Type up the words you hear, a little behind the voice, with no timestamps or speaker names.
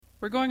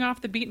We're going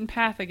off the beaten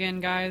path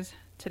again, guys.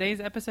 Today's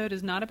episode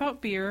is not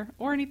about beer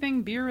or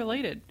anything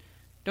beer-related.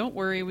 Don't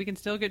worry, we can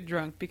still get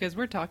drunk because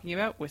we're talking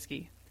about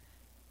whiskey.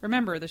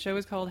 Remember, the show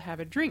is called Have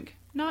a Drink,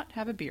 not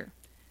Have a Beer.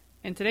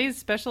 In today's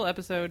special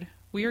episode,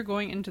 we are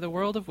going into the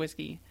world of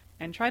whiskey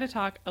and try to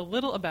talk a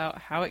little about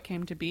how it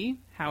came to be,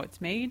 how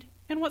it's made,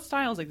 and what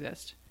styles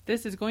exist.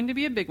 This is going to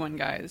be a big one,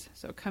 guys,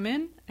 so come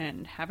in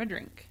and have a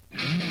drink.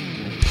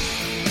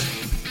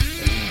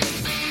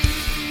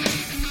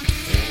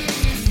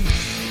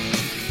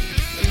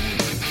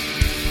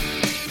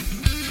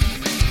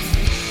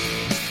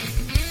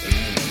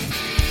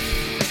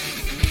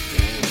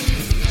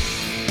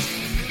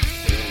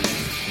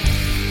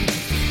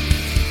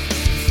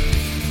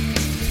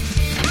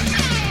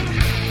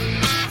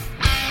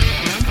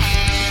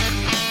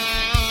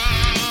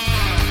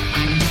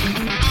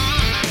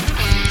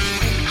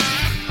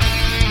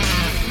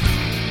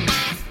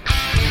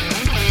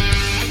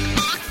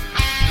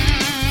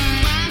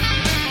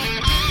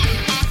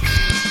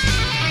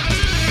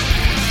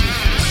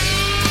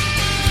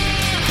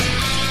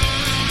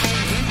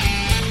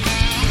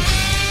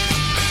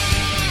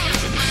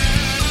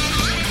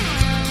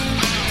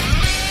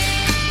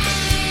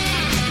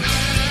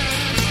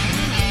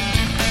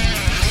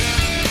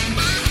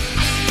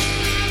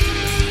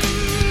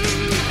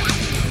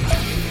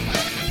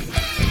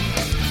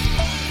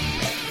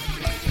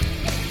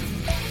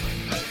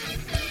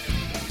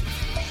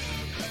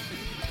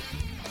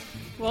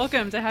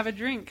 Welcome to Have a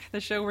Drink,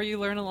 the show where you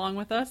learn along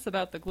with us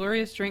about the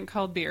glorious drink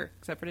called beer,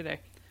 except for today.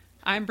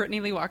 I'm Brittany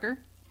Lee Walker.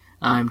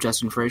 I'm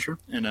Justin Frazier.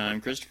 And I'm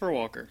Christopher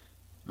Walker.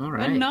 All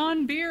right. A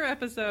non-beer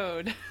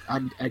episode.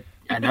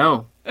 I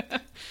know.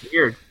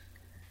 Weird.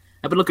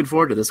 I've been looking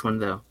forward to this one,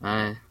 though.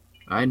 I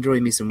enjoy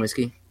me some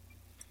whiskey.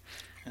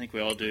 I think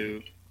we all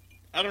do.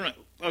 I don't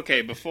know.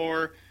 Okay,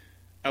 before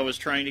I was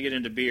trying to get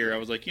into beer, I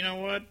was like, you know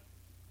what?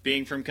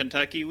 Being from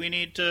Kentucky, I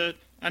need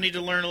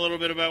to learn a little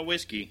bit about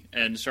whiskey,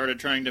 and started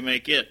trying to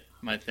make it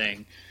my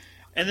thing.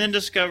 And then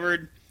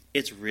discovered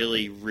it's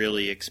really,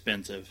 really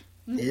expensive.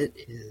 It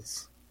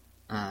is.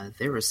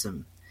 There was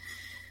some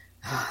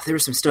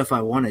stuff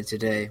I wanted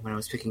today when I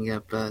was picking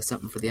up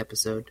something for the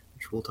episode,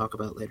 which we'll talk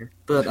about later.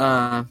 But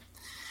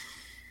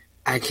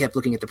I kept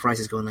looking at the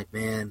prices going like,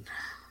 man,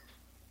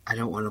 I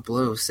don't want to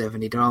blow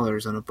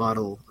 $70 on a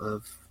bottle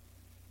of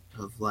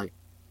like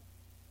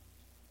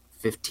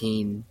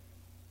 15,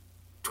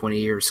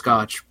 20-year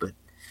scotch, but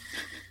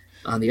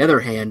on the other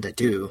hand, I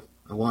do.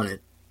 I want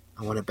it.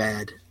 I want it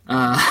bad.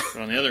 But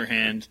on the other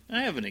hand,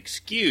 I have an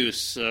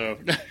excuse, so...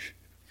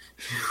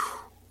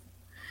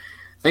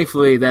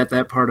 Thankfully,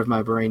 that part of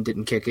my brain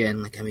didn't kick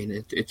in. Like, I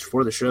mean, it's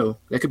for the show.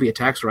 That could be a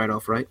tax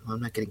write-off, right? Well,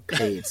 I'm not getting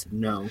paid, so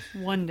no.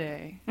 One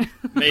day.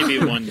 Maybe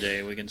one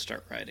day we can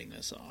start writing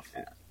this off.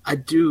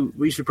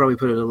 We should probably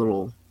put a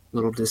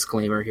little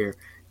disclaimer here.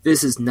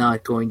 This is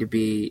not going to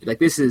be... Like,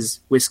 this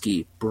is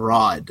whiskey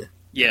broad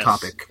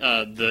topic.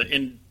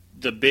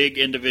 The big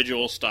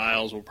individual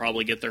styles will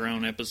probably get their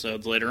own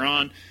episodes later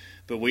on,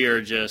 but we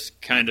are just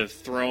kind of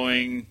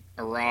throwing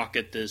a rock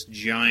at this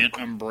giant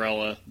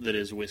umbrella that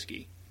is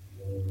whiskey.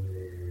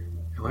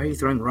 Why are you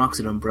throwing rocks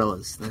at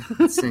umbrellas?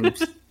 That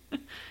seems...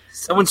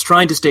 Someone's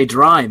trying to stay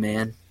dry,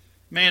 man.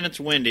 Man, it's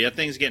windy. That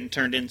thing's getting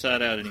turned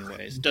inside out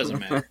anyways. It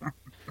doesn't matter.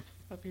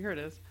 Up here it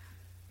is.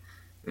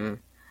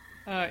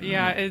 But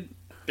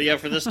yeah,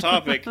 for this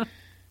topic,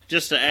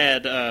 just to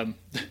add...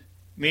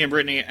 me and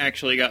Brittany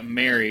actually got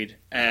married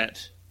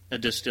at a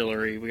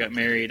distillery. We got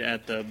married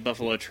at the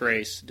Buffalo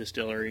Trace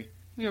distillery.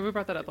 Yeah, we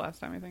brought that up last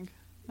time, I think.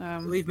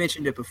 We've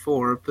mentioned it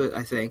before, but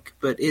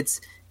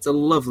it's a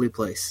lovely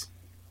place.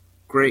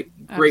 Great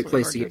place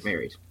gorgeous. to get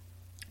married.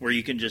 Where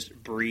you can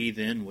just breathe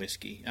in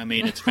whiskey. I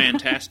mean, it's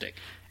fantastic.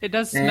 It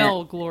does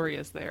smell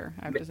glorious there,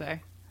 I have to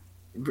say.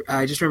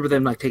 I just remember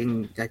them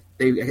taking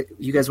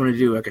you guys want to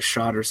do like a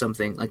shot or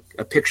something, like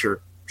a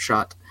picture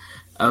shot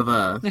of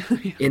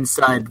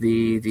inside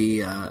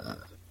the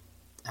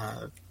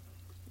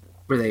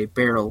where they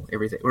barrel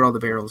everything, where all the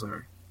barrels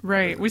are.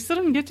 Right. We still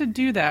didn't get to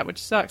do that,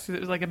 which sucks because it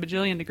was like a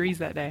bajillion degrees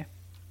that day.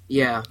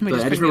 Yeah, but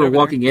I just remember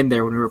walking in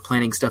there when we were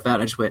planning stuff out.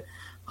 And I just went,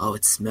 "Oh,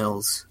 it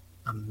smells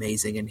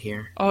amazing in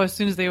here." Oh, as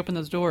soon as they open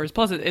those doors.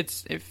 Plus,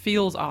 it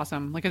feels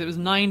awesome. Like it was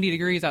 90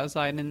 degrees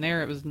outside, and in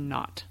there it was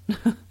not.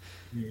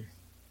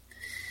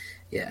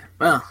 Yeah.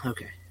 Well,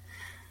 okay.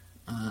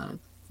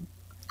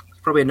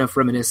 Probably enough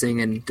reminiscing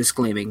and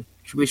disclaiming.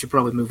 We should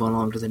probably move on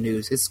along to the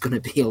news. It's going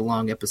to be a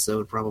long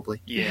episode,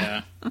 probably.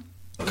 Yeah.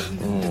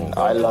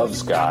 I love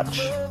scotch.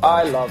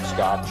 I love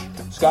scotch.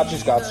 Scotchy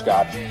scotch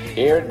scotch.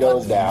 Here it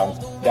goes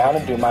down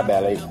into my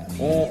belly.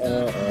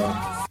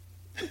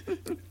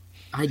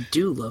 I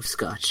do love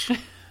scotch.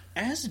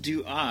 As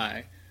do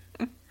I.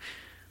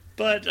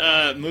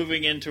 But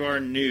moving into our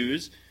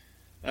news,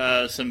 we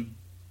have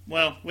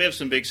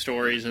some big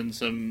stories and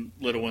some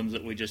little ones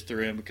that we just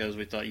threw in because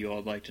we thought you all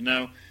would like to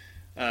know.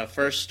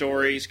 First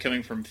stories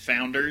coming from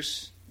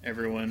Founders.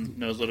 Everyone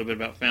knows a little bit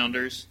about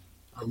Founders.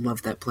 I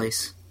love that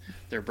place.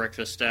 Their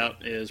breakfast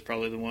stout is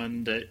probably the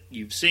one that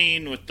you've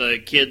seen with the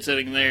kid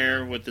sitting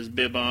there with his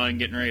bib on,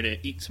 getting ready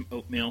to eat some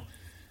oatmeal.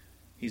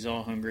 He's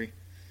all hungry.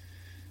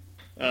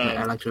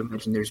 I like to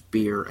imagine there's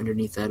beer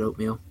underneath that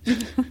oatmeal.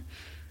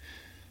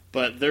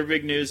 But their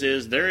big news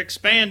is they're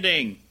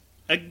expanding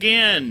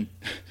again.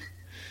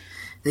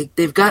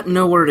 They've got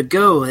nowhere to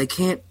go. They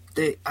can't.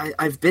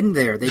 I've been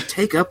there. They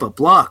take up a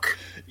block.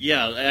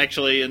 Yeah,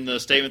 actually, in the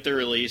statement they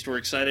released, we're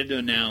excited to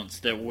announce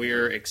that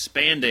we're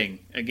expanding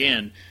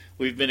again.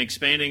 We've been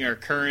expanding our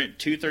current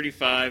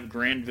 235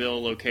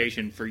 Granville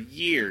location for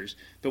years,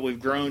 but we've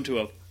grown to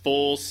a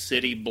full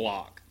city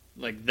block.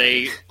 Like,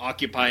 they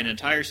occupy an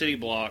entire city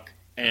block,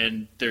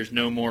 and there's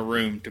no more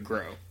room to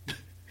grow.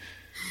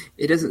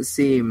 It doesn't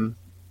seem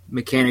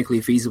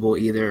mechanically feasible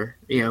either,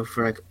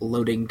 for like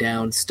loading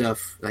down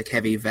stuff like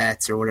heavy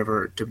vats or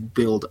whatever to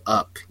build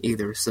up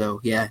either.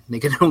 So yeah, they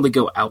can only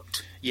go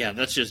out. Yeah,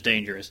 that's just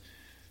dangerous.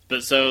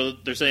 But so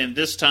they're saying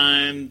this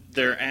time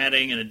they're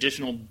adding an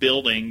additional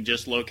building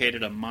just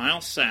located a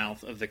mile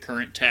south of the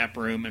current tap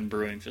room and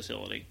brewing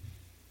facility.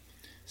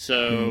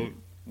 So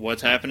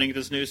what's happening at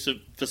this new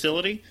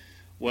facility?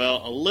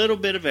 Well, a little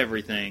bit of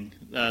everything.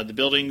 The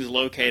building is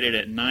located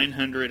at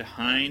 900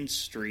 Hines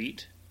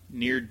Street,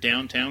 near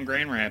downtown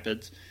Grand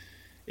Rapids,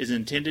 is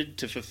intended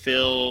to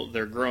fulfill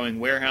their growing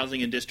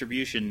warehousing and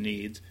distribution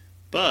needs,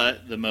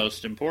 but the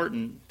most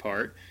important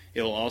part,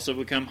 it will also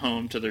become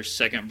home to their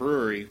second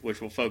brewery,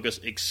 which will focus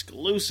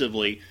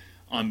exclusively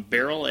on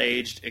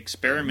barrel-aged,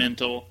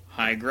 experimental,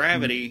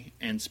 high-gravity,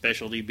 and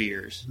specialty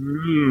beers.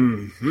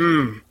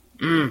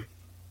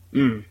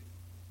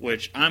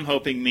 Which I'm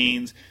hoping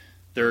means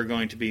there are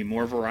going to be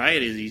more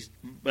varieties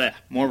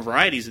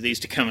of these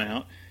to come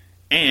out,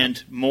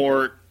 and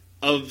more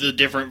of the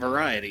different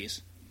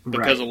varieties,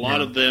 because a lot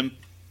of them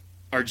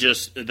are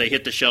just, they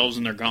hit the shelves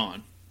and they're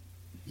gone.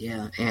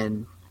 Yeah,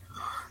 and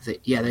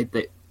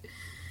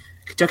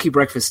Kentucky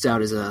Breakfast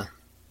Stout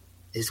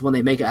is one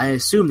they make. I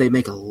assume they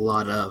make a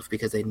lot of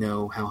because they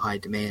know how high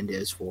demand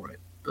is for it.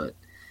 But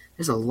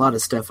there's a lot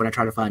of stuff when I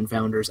try to find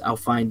Founders. I'll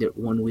find it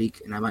one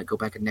week and I might go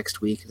back next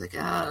week. It's like,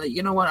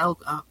 you know what?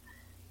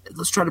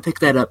 Let's try to pick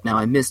that up now.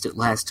 I missed it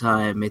last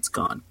time. It's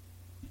gone.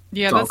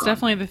 Yeah, that's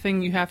definitely the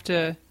thing you have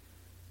to.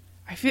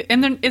 I feel,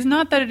 and then it's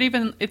not that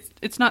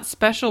it's not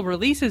special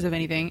releases of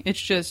anything.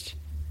 It's just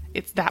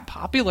it's that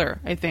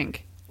popular. I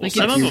think. Well,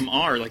 some of them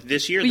are. Like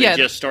this year, they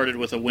just started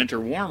with a winter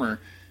warmer.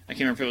 I can't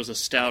remember if it was a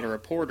stout or a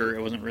porter.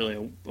 It wasn't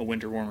really a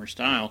winter warmer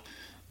style,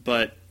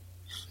 but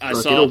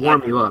it'll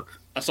warm you up.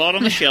 I saw it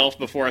on the shelf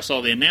before I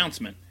saw the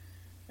announcement,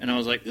 and I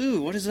was like,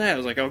 "Ooh, what is that?" I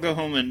was like, "I'll go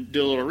home and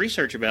do a little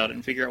research about it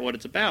and figure out what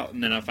it's about."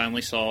 And then I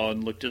finally saw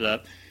and looked it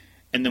up,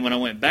 and then when I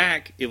went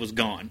back, it was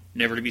gone,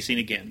 never to be seen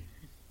again.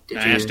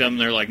 I asked them,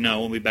 they're like,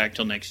 "No, we'll be back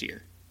till next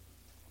year."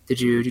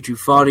 Did you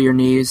fall to your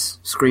knees,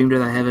 scream to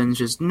the heavens,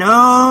 just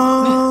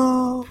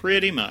no?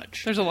 Pretty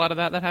much. There's a lot of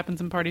that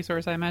happens in party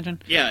stores, I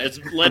imagine. Yeah, it's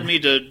led me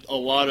to a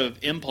lot of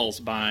impulse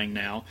buying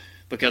now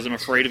because I'm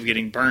afraid of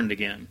getting burned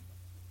again.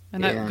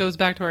 And that goes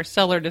back to our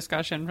cellar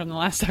discussion from the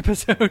last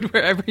episode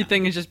where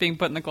everything is just being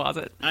put in the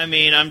closet. I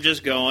mean, I'm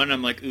just going,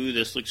 I'm like, ooh,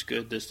 this looks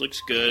good,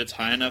 it's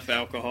high enough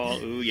alcohol,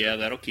 ooh, yeah,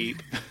 that'll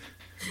keep.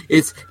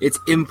 It's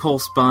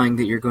impulse buying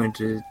that you're going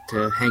to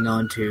hang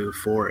on to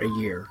for a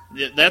year.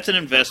 That's an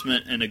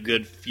investment in a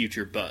good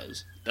future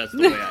buzz. That's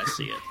the way I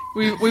see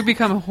it. We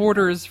become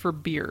hoarders for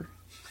beer,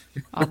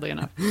 oddly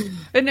enough.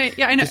 And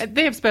I know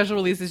they have special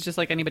releases just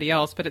like anybody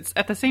else, but it's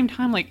at the same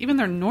time like even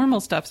their normal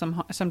stuff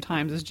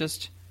sometimes is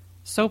just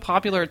so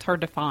popular it's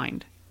hard to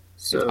find.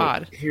 So it's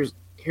odd.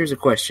 Here's a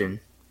question: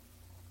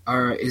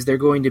 is there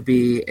going to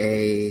be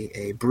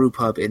a brew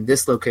pub in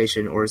this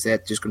location, or is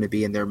that just going to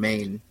be in their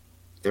main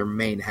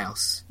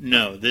house?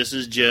 No, this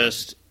is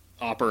just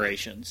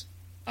operations.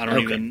 I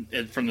don't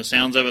even, from the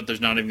sounds of it, there's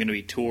not even going to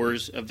be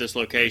tours of this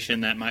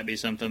location. That might be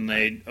something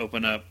they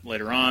open up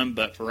later on,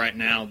 but for right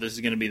now, this is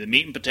going to be the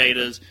meat and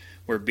potatoes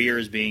where beer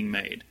is being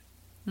made.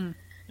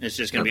 It's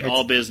just going to be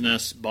all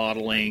business,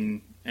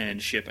 bottling,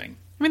 and shipping.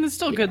 I mean, it's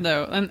still good,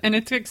 though, and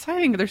it's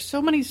exciting. There's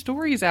so many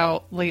stories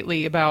out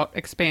lately about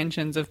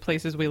expansions of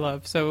places we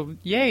love, so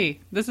yay,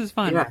 this is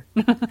fun. Yeah.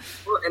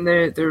 Well, and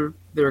they're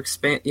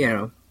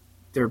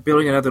they're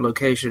building another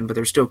location, but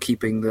they're still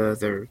keeping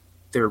their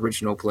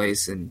original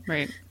place and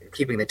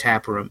keeping the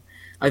tap room.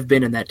 I've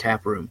been in that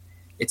tap room.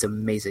 It's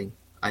amazing.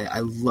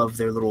 I love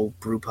their little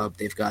brew pub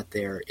they've got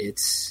there.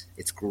 It's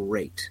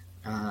great.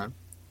 I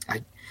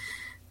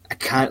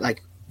kind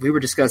like we were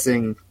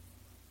discussing.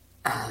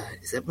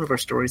 Is that one of our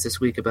stories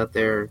this week about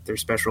their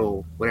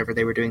special whatever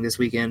they were doing this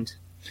weekend?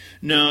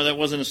 No, that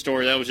wasn't a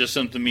story. That was just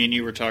something me and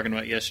you were talking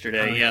about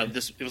yesterday.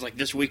 It was like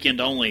this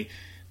weekend only.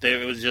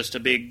 It was just a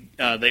big.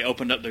 They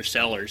opened up their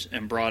cellars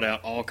and brought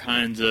out all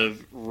kinds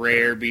of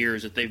rare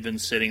beers that they've been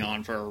sitting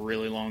on for a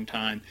really long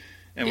time.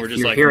 And we're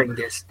just like,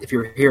 if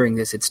you're hearing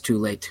this, it's too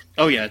late.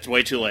 Oh yeah, it's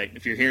way too late.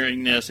 If you're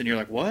hearing this and you're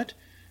like, what?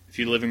 If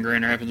you live in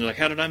Grand Rapids, you're like,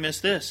 how did I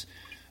miss this?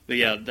 But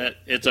yeah,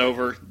 it's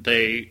over.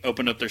 They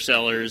opened up their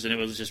cellars, and it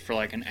was just for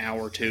like an hour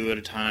or two at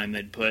a time.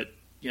 They'd put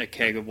a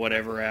keg of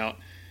whatever out,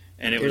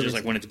 and it was just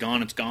like when it's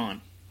gone, it's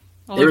gone.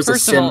 Well, there was a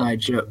semi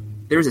joke.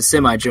 There was a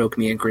semi joke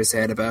me and Chris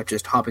had about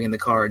just hopping in the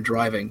car and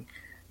driving.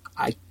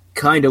 I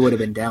kind of would have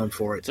been down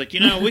for it. It's like,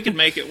 we could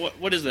make it.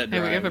 What is that Hey,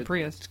 drive? we have a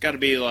Prius. It's got to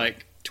be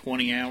like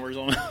 20 hours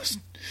almost.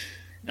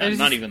 It's-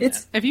 Not even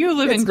that. If you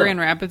live in It's Grand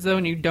not- Rapids, though,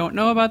 and you don't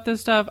know about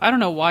this stuff, I don't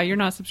know why you're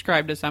not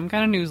subscribed to some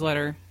kind of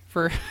newsletter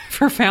for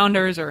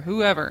founders or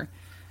whoever.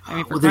 I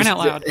mean, for crying out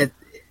loud.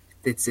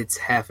 It's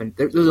half and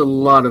there's a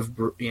lot of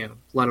a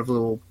lot of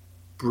little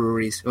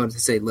breweries. I want to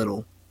say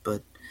little,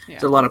 but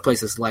there's a lot of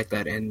places like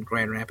that in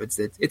Grand Rapids.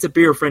 It's a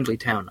beer friendly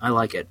town. I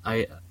like it.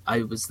 I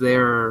was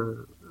there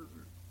a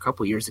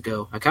couple years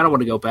ago. I kind of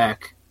want to go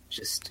back.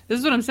 Just This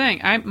is what I'm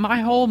saying.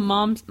 My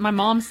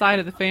mom's side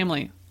of the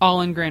family,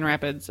 all in Grand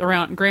Rapids,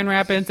 around Grand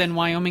Rapids and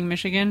Wyoming,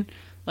 Michigan.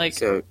 Like,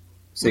 so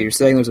you're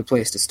saying there's a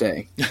place to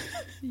stay?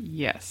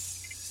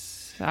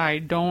 yes. I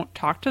don't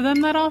talk to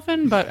them that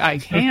often, but I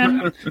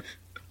can.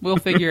 We'll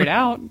figure it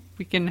out.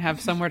 We can have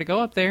somewhere to go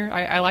up there.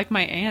 I like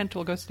my aunt.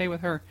 We'll go stay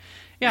with her.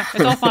 Yeah,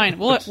 it's all fine.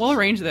 We'll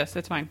arrange this.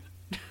 It's fine.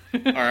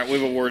 All right,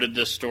 we've awarded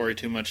this story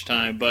too much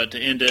time, but to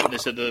end it, they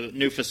said the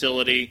new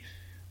facility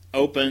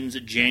opens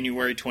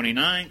January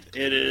 29th.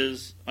 It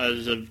is,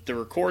 as of the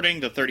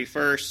recording, the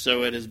 31st,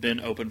 so it has been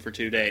open for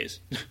 2 days.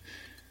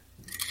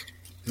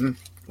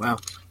 Wow.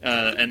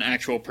 And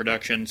actual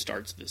production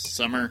starts this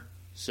summer,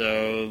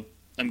 so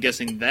I'm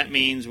guessing that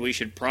means we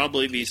should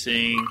probably be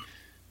seeing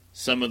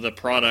some of the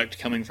product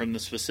coming from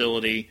this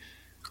facility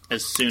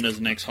as soon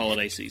as next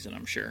holiday season,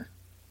 I'm sure.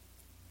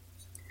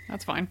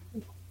 That's fine.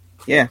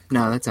 Yeah.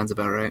 No, that sounds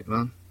about right.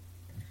 Well,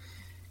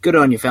 good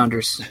on you,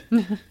 founders.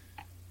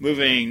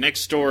 Moving,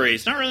 next story.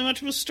 It's not really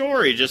much of a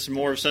story, just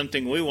more of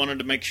something we wanted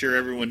to make sure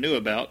everyone knew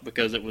about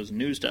because it was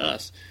news to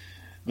us.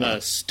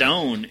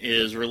 Stone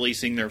is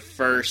releasing their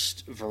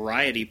first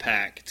variety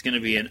pack. It's going to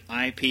be an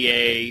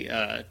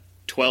IPA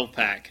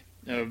 12-pack.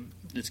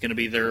 It's going to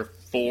be their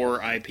 4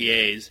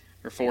 IPAs,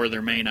 or 4 of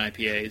their main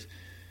IPAs.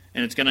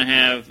 And it's going to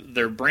have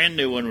their brand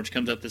new one, which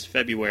comes out this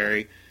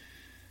February.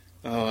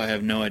 Oh, I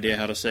have no idea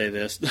how to say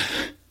this.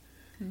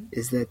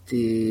 Is that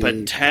the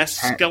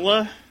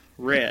Pataskala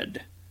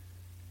Red.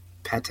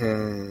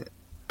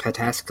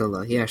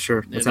 Pataskala? Yeah,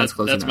 sure. That sounds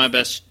close That's enough. my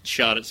best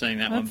shot at saying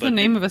that one. That's the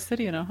name of a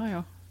city in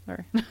Ohio.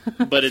 Sorry.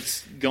 But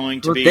it's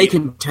going to Well, be... they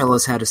can tell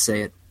us how to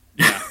say it.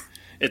 Yeah.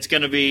 It's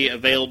going to be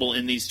available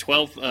in these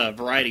 12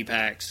 variety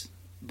packs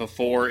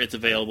before it's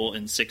available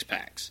in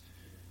 6-packs.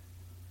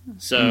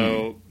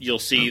 So you'll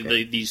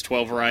see these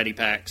 12 variety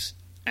packs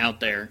out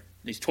there.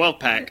 These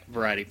 12-pack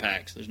variety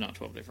packs. There's not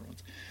 12 different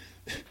ones.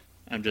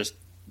 I'm just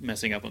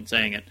messing up on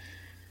saying it.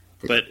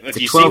 But if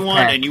you see one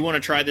and you want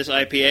to try this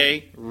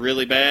IPA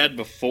really bad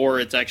before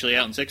it's actually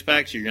out in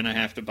 6-packs, you're going to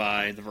have to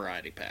buy the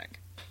variety pack.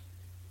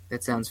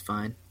 That sounds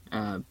fine.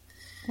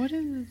 What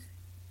is...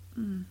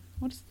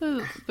 What's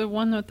the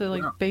one with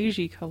the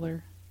beigey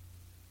color?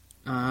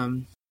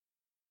 I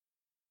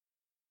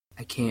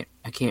can't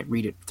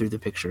read it through the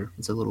picture.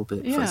 It's a little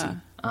bit fuzzy.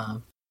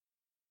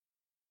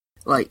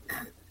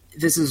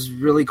 This is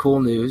really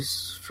cool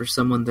news for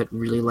someone that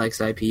really likes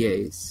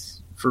IPAs.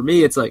 For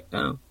me, it's like,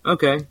 oh,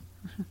 okay.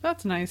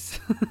 That's nice.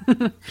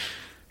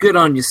 Good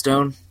on you,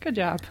 Stone. Good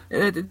job.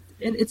 And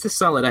it's a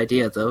solid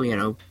idea,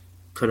 though.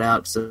 Put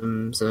out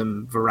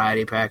some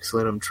variety packs,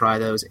 let them try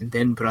those, and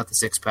then put out the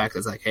 6-pack.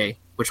 It's like, hey,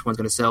 which one's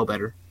going to sell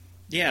better?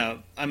 Yeah,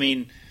 I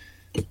mean,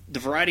 the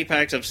variety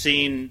packs, I've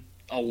seen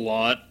a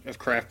lot of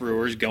craft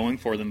brewers going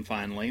for them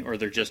finally, or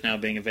they're just now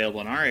being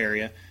available in our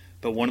area.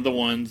 But one of the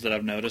ones that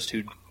I've noticed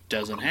who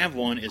doesn't have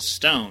one is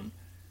Stone.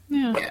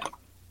 Yeah.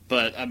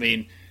 But, I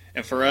mean,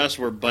 and for us,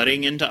 we're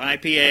butting into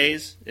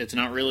IPAs. It's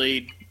not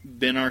really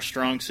been our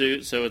strong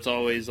suit, so it's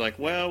always like,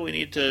 well, we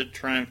need to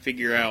try and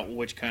figure out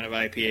which kind of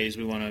IPAs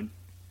we want to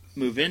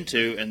move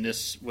into, and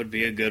this would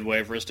be a good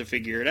way for us to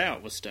figure it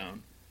out with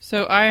Stone.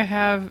 So I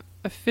have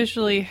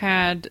officially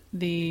had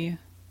the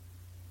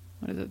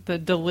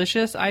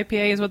Delicious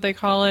IPA is what they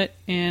call it,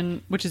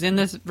 which is in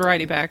this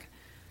variety pack.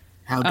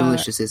 How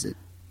delicious is it?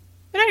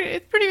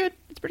 It's pretty good.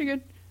 It's pretty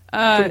good.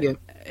 Pretty good.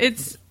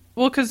 It's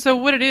because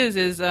what it is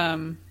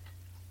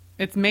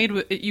it's made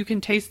with you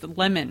can taste the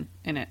lemon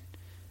in it.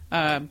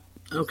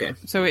 Okay.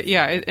 So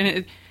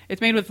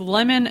it's made with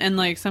lemon and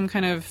like some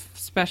kind of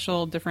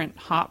special different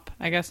hop,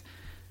 I guess.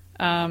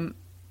 I'm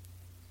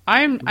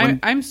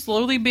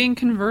slowly being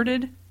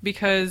converted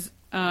because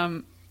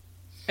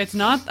it's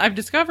not. I've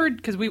discovered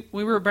because we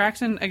were at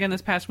Braxton again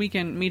this past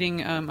weekend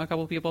meeting a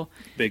couple of people.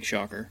 Big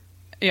shocker.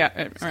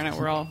 Yeah, right now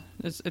we're all.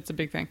 It's a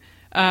big thing.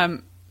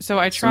 So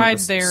I tried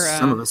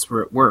some of us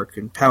were at work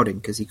and pouting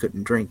because he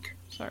couldn't drink.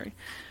 Sorry.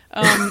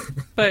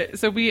 But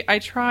so I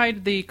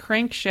tried the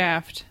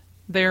Crankshaft,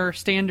 their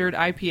standard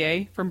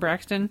IPA from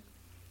Braxton.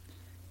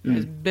 It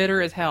was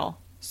bitter as hell.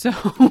 So,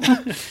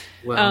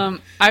 Well,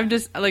 I'm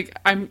just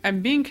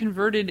I'm being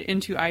converted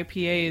into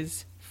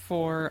IPAs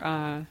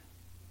for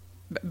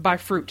by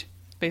fruit,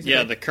 basically.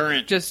 Yeah, the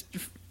current Just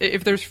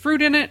if there's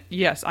fruit in it,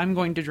 yes, I'm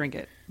going to drink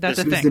it. That's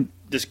the This- thing.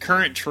 this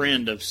current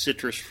trend of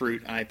citrus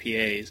fruit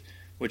IPAs,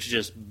 which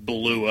just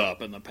blew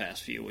up in the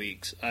past few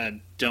weeks.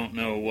 I don't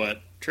know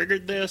what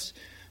triggered this,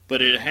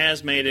 but it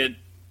has made it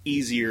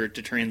easier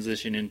to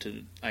transition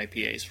into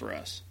IPAs for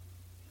us.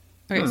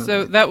 Okay,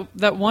 so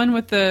that one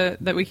with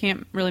that we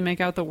can't really make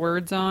out the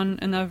words on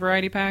in the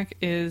variety pack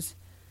is,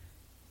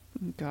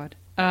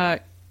 Cala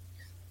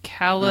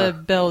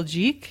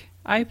Belgique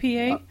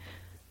IPA,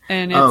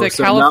 and it's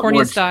a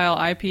California style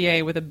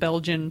IPA with a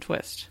Belgian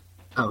twist.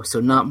 Oh, so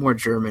not more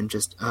German,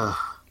 just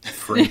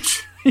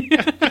French.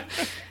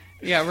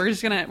 Yeah, we're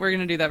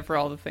gonna do that for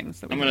all the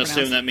things that we. I'm gonna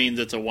assume that means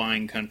it's a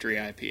wine country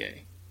IPA.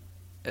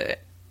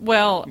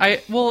 Well,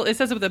 it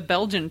says it with a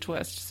Belgian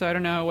twist, so I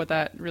don't know what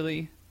that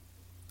really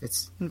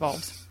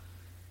involves.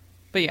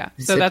 But yeah,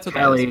 so that's what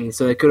that is.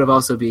 So it could have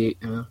also be.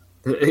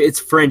 It's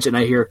French, and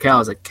I hear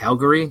Cal. Is it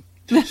Calgary?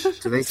 Do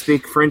they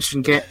speak French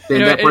in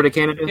that part of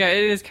Canada? Yeah,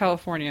 it is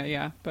California.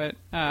 Yeah, but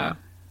yeah.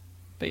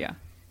 But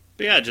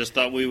yeah, I just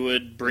thought we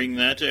would bring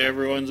that to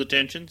everyone's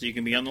attention, so you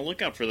can be on the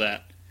lookout for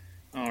that.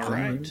 All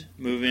right,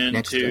 move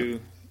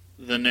into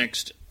the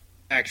next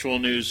actual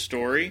news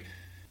story.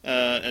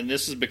 And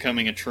this is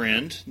becoming a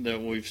trend that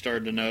we've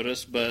started to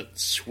notice, but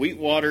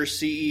Sweetwater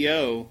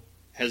CEO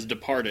has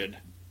departed.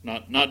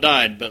 Not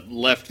died, but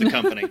left the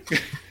company.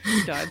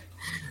 Died.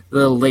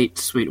 The late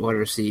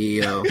Sweetwater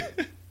CEO.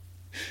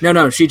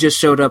 No, she just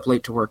showed up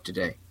late to work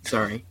today.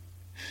 Sorry.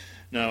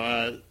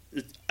 No,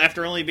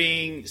 after only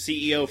being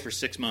CEO for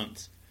 6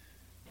 months.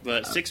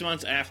 But 6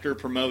 months after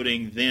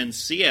promoting then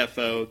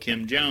CFO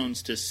Kim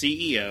Jones to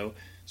CEO,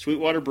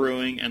 Sweetwater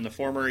Brewing and the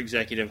former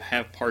executive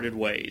have parted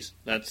ways.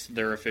 That's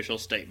their official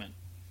statement.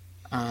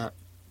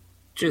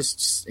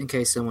 Just in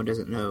case someone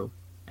doesn't know,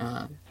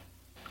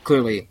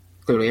 clearly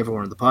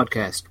everyone on the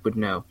podcast would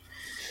know.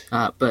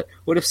 But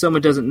what if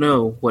someone doesn't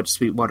know what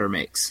Sweetwater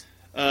makes?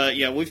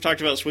 Yeah, we've talked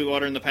about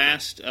Sweetwater in the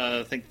past.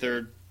 I think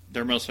they're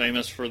most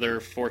famous for their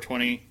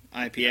 420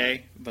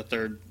 IPA, but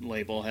their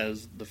label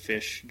has the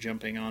fish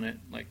jumping on it.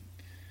 Like,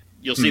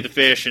 you'll see the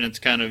fish, and it's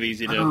kind of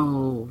easy to...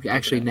 Oh,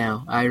 actually,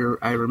 now. I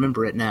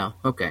remember it now.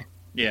 Okay.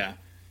 Yeah.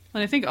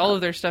 And I think all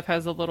of their stuff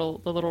has the little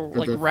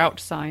route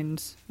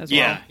signs as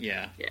well.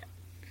 Yeah.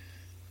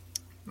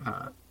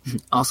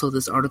 Also,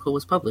 this article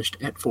was published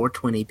at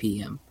 4:20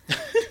 p.m.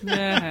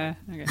 Yeah,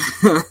 okay.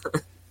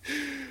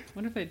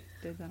 Wonder if they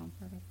did that on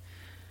purpose.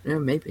 Yeah,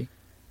 maybe.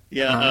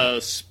 Yeah,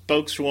 a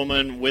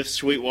spokeswoman with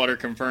Sweetwater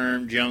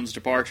confirmed Jones'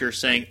 departure,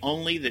 saying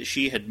only that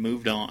she had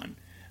moved on.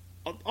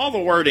 All the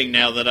wording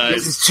now that I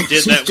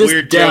did that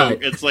weird joke,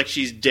 it's like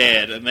she's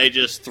dead, and they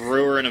just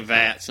threw her in a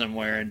vat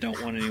somewhere and don't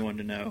want anyone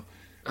to know.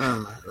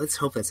 Let's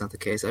hope that's not the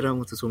case. I don't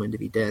want this woman to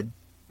be dead.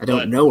 I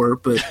don't know her,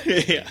 but...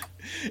 Yeah.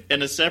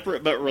 In a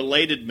separate but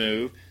related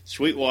move,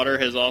 Sweetwater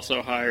has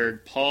also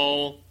hired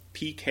Paul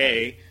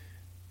P.K.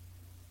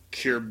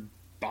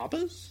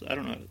 Kirbabas? I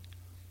don't know.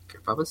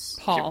 Kirbabas?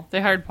 Paul. They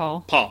hired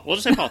Paul. Paul. We'll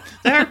just say Paul.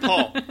 They hired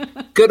Paul.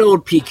 Good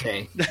old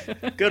PK.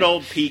 Good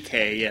old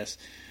PK, yes.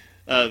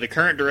 The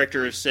current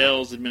director of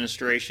sales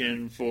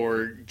administration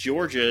for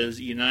Georgia's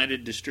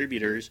United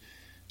Distributors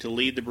to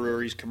lead the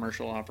brewery's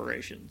commercial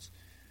operations.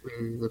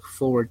 We look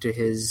forward to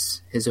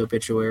his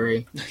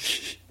obituary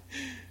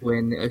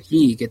when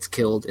he gets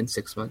killed in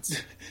 6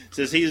 months.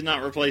 Says he's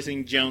not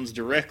replacing Jones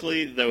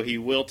directly, though he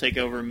will take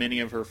over many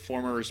of her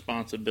former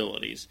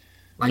responsibilities.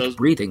 Like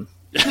breathing.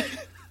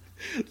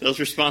 Those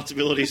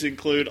responsibilities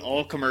include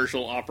all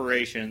commercial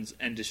operations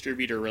and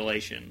distributor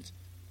relations.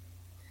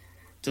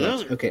 So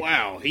those are,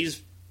 wow,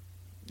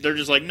 they're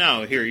just like,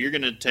 no, here, you're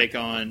going to take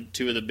on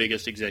two of the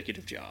biggest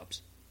executive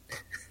jobs.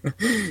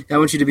 I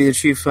want you to be the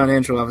chief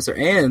financial officer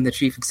and the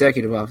chief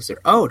executive officer.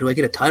 Oh, do I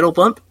get a title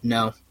bump?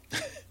 No.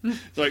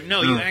 It's like,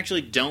 no, you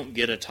actually don't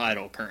get a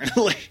title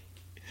currently.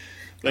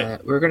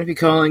 But we're going to be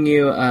calling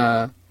you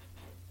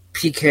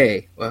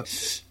PK. Well,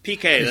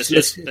 PK, that's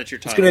your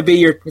title. It's going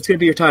to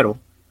be your title.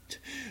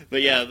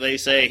 But yeah, they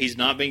say he's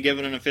not been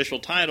given an official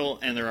title,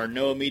 and there are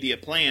no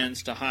immediate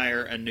plans to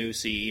hire a new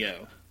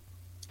CEO.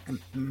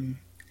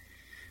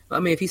 I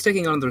mean, if he's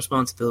taking on the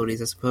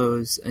responsibilities, I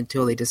suppose,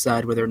 until they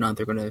decide whether or not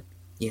they're going to,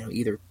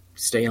 either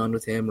stay on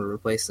with him or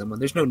replace someone.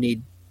 There's no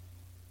need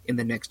in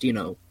the next,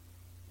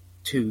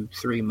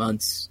 2-3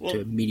 months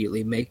to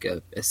immediately make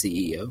a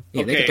CEO.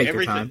 Yeah, they can take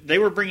their time. They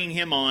were bringing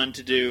him on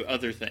to do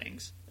other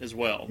things as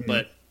well,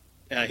 but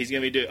he's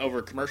going to be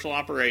over commercial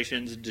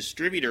operations,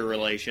 distributor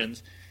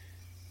relations,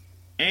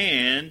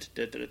 and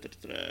I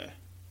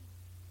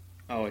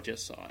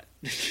just saw it.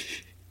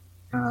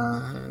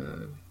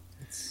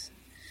 It's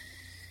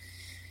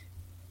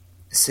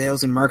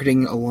sales and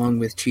marketing, along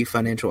with Chief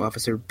Financial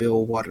Officer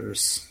Bill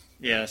Waters.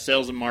 Yeah,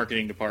 sales and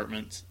marketing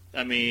departments.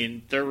 I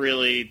mean, they're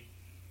really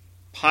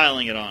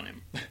piling it on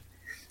him.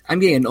 I'm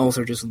getting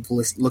also just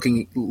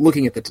looking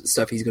at the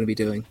stuff he's going to be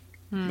doing.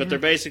 Mm-hmm. But they're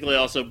basically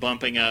also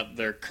bumping up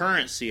their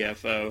current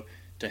CFO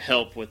to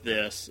help with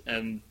this,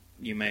 and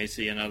you may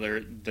see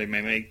they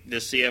may make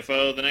this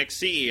CFO the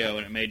next CEO,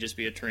 and it may just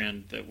be a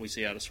trend that we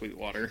see out of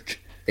Sweetwater.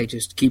 They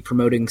just keep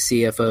promoting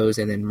CFOs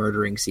and then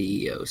murdering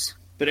CEOs.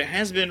 But it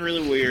has been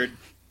really weird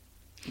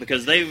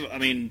because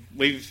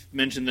we've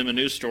mentioned them in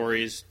news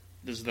stories.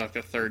 This is like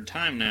the third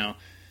time now,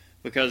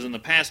 because in the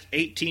past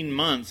 18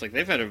 months, like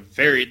they've had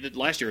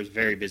last year was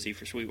very busy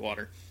for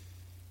Sweetwater.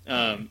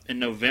 In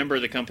November,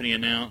 the company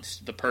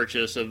announced the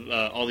purchase of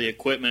all the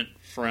equipment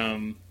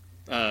from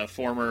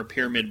former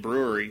Pyramid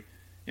Brewery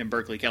in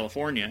Berkeley,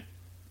 California.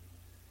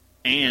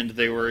 And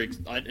they were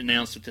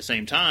announced at the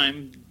same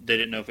time. They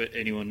didn't know if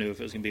anyone knew if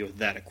it was going to be with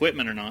that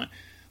equipment or not,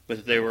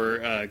 but they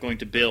were going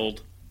to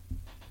build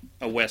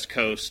a West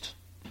Coast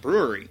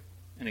brewery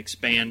and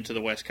expand to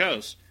the West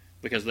Coast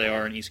because they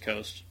are an East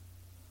Coast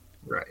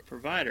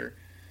provider.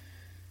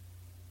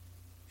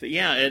 But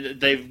yeah,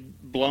 they've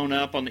blown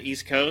up on the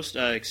East Coast,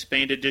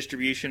 expanded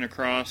distribution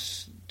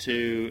across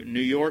to New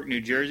York,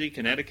 New Jersey,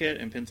 Connecticut,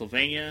 and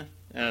Pennsylvania.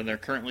 They're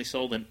currently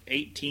sold in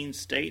 18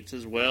 states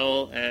as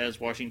well as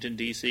Washington,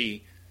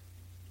 D.C.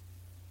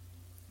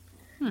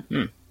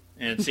 And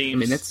it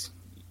seems,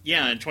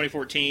 in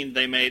 2014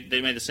 they made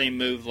the same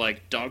move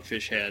like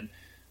Dogfish Head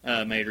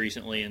made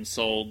recently and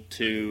sold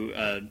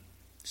a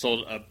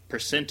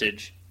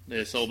percentage.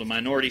 They sold a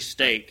minority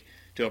stake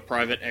to a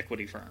private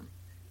equity firm.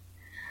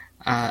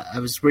 I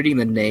was reading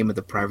the name of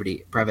the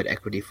private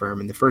equity firm,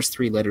 and the first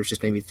three letters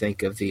just made me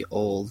think of the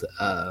old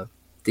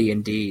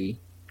D&D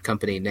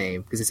company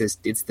name, because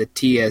it's the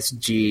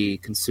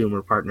TSG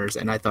Consumer Partners,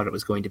 and I thought it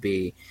was going to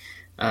be,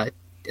 I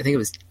think it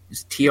was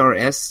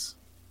TRS.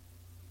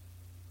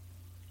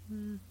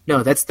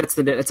 No, that's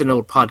an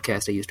old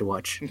podcast I used to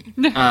watch.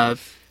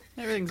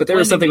 But there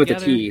was something with a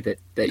T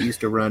that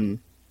used to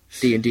run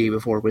D&D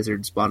before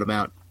Wizards bought them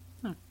out.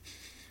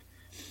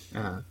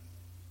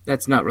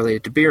 That's not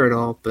related to beer at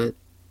all, but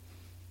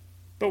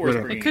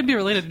it could be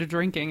related to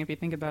drinking if you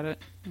think about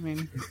it. I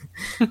mean,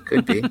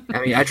 could be.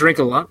 I mean, I drink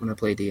a lot when I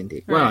play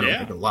D&D. Well, I don't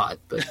drink a lot,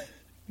 but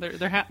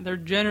they're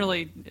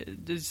generally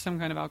there's some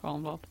kind of alcohol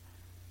involved.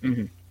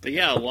 Mm-hmm. But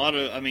yeah, a lot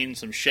of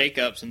some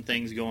shakeups and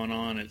things going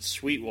on at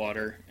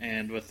Sweetwater,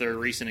 and with their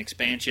recent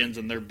expansions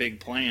and their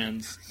big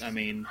plans, I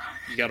mean,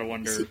 you got to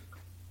wonder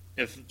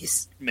if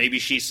maybe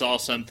she saw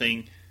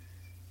something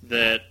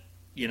that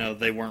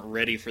they weren't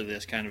ready for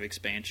this kind of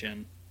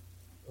expansion,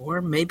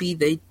 or maybe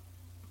they.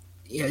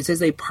 Yeah, it says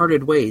they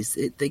parted ways.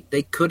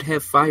 They could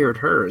have fired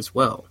her as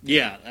well.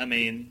 Yeah, I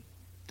mean,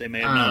 they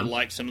may have not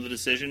liked some of the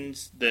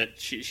decisions that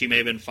she may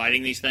have been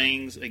fighting these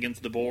things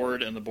against the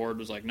board, and the board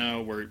was like,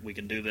 no, we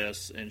can do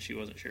this, and she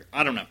wasn't sure.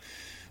 I don't know.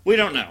 We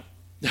don't know.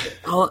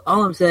 all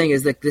I'm saying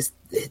is that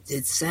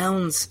it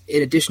sounds,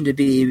 in addition to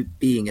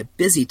being a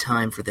busy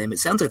time for them, it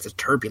sounds like it's a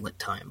turbulent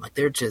time. Like,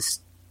 they're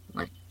just,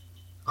 like,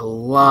 a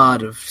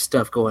lot of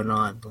stuff going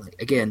on.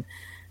 Like, again,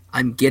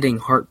 I'm getting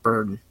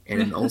heartburn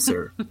and an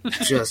ulcer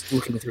just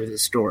looking through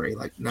this story.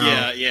 Like, no.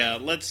 Yeah.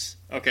 Let's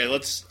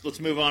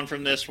move on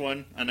from this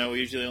one. I know we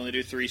usually only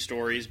do 3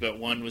 stories, but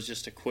one was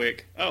just a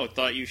quick,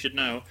 thought you should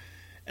know.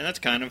 And that's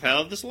kind of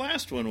how this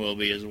last one will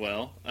be as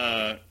well.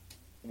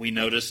 We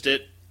noticed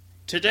it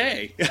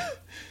today.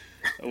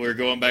 We're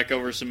going back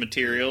over some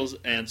materials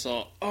and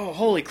saw,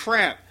 holy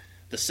crap,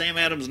 the Sam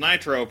Adams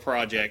Nitro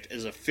project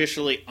is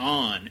officially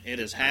on. It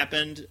has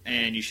happened,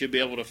 and you should be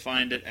able to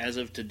find it as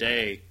of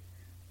today.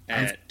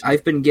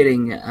 I've been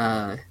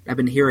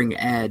hearing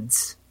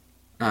ads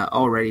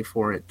already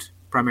for it,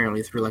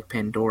 primarily through like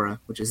Pandora,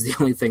 which is the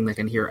only thing that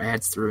can hear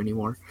ads through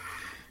anymore.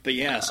 But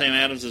yeah, Sam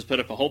Adams has put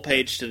up a whole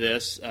page to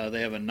this.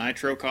 They have a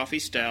Nitro Coffee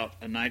Stout,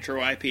 a Nitro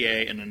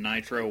IPA, and a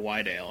Nitro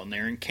White Ale, and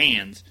they're in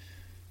cans.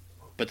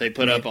 But they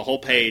put up a whole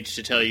page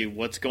to tell you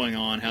what's going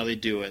on, how they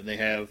do it. They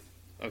have,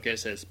 it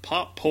says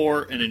pop,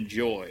 pour, and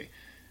enjoy.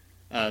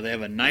 They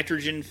have a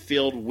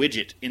nitrogen-filled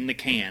widget in the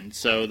can,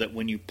 so that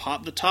when you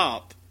pop the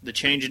top, the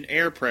change in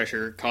air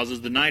pressure causes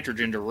the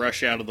nitrogen to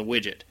rush out of the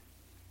widget.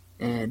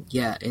 And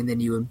then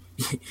you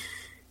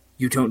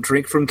don't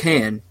drink from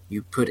can,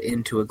 you put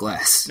into a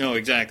glass. No,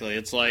 exactly.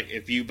 It's like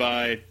if you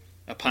buy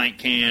a pint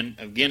can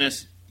of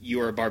Guinness, you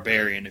are a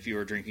barbarian if you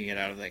were drinking it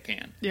out of that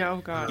can. Yeah,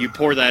 oh God. You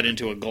pour that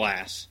into a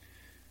glass.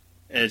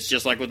 And it's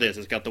just like with this.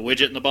 It's got the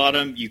widget in the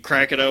bottom, you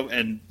crack it open,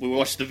 and we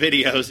watch the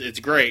videos. It's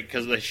great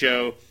because they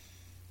show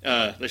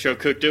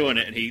Cook doing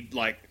it, and he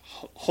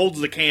holds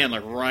the can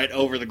right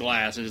over the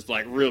glass and just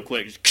real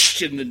quick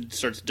and then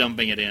starts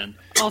dumping it in.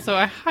 Also,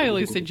 I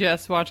highly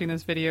suggest watching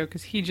this video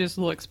because he just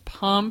looks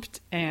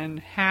pumped and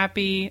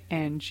happy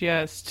and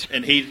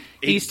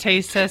he's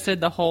taste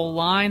tested the whole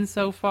line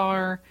so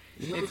far.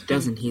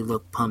 Doesn't he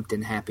look pumped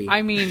and happy?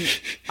 I mean,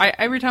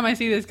 every time I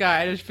see this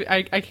guy,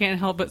 I can't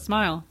help but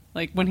smile.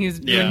 Like when he's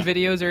doing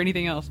videos or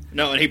anything else.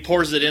 No, and he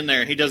pours it in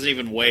there, and he doesn't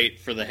even wait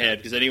for the head,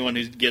 because anyone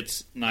who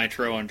gets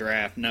Nitro on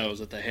draft knows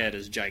that the head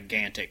is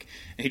gigantic.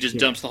 And he just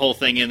dumps the whole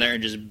thing in there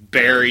and just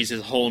buries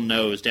his whole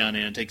nose down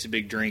in and takes a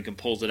big drink and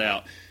pulls it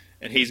out.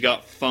 And he's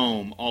got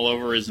foam all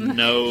over his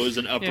nose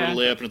and upper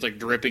lip, and it's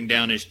dripping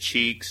down his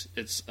cheeks.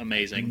 It's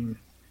amazing.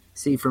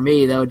 See, for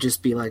me, that would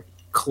just be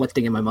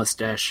collecting in my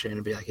mustache, and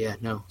it'd be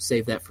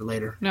save that for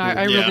later. No,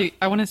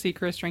 I want to see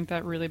Chris drink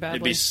that really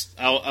badly.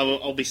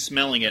 I'll be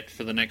smelling it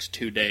for the next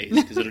 2 days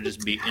because it'll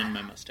just be in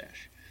my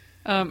mustache.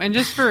 And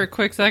just for a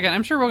quick second,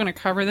 I'm sure we're going to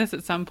cover this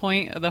at some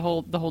point, the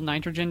whole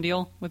nitrogen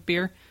deal with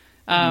beer.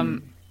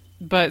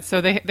 But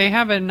so they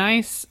have a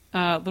nice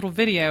little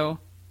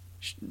video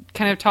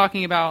kind of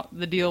talking about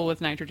the deal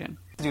with nitrogen.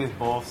 To do with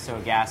both, so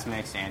gas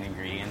mix and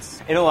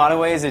ingredients. In a lot of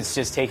ways, it's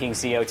just taking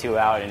CO2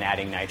 out and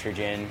adding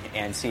nitrogen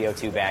and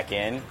CO2 back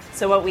in.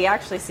 So what we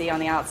actually see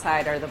on the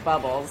outside are the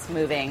bubbles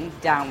moving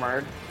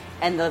downward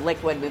and the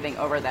liquid moving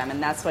over them,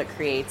 and that's what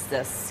creates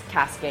this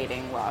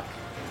cascading look.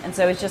 And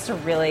so it's just a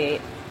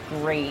really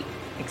great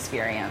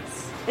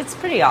experience. It's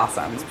pretty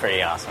awesome. It's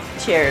pretty awesome.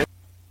 Cheers.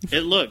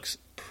 It looks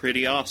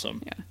pretty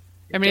awesome. Yeah.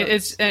 I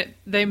mean,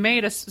 they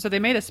made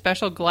a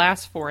special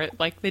glass for it,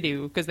 like they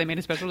do, because they made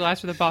a special glass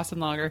for the Boston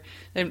Lager.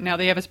 Now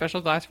they have a special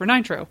glass for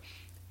Nitro,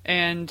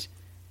 and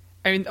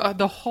I mean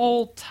the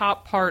whole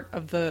top part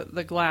of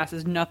the glass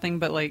is nothing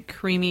but like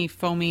creamy,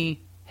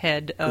 foamy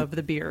head of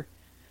the beer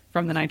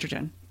from the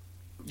nitrogen.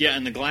 Yeah,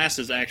 and the glass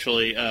is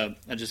actually, I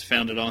just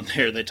found it on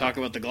there. They talk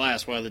about the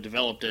glass while they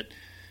developed it.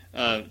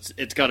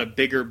 It's got a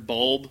bigger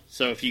bulb,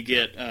 so if you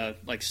get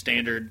like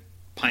standard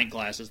pint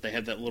glasses, they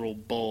have that little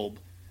bulb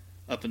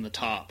up in the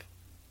top.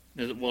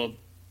 Well,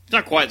 it's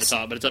not quite the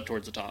top, but it's up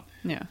towards the top.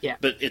 Yeah.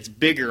 But it's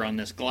bigger on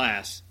this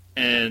glass,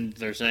 and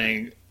they're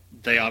saying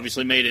they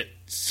obviously made it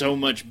so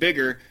much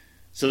bigger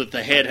so that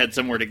the head had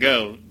somewhere to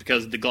go,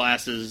 because the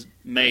glass is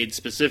made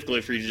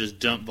specifically for you to just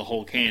dump the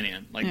whole can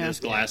in. Like this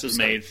glass is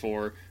made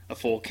for a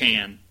full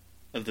can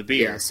of the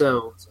beer. Yeah,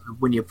 so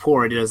when you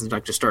pour it, it doesn't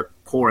like just start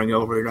pouring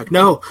over. You're like,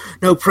 no,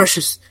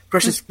 precious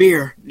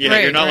beer. Yeah,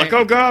 Right, you're not right. like,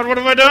 oh God, what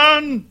have I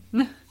done?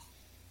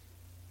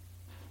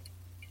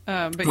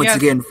 But Once yeah,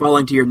 again,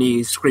 falling to your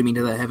knees, screaming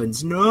to the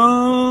heavens,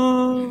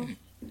 no!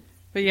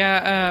 But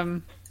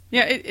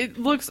it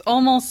looks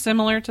almost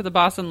similar to the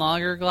Boston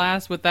Lager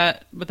glass with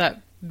that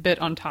bit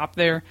on top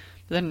there.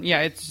 But then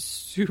it's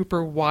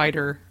super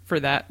wider for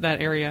that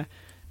area.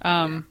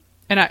 And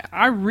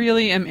I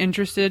really am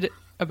interested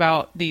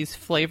about these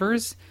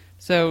flavors.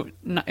 So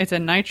it's a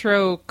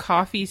Nitro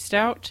Coffee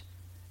Stout,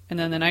 and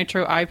then the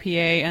Nitro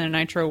IPA and a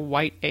Nitro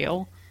White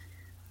Ale.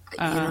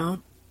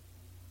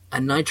 A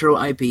Nitro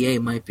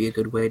IPA might be a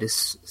good way to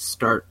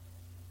start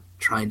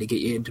trying to get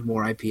you into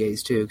more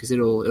IPAs too, because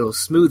it'll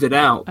smooth it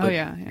out. But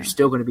you're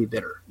still going to be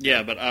bitter.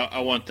 Yeah, but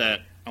I want that.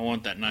 I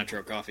want that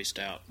Nitro Coffee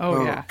Stout.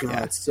 Oh yeah,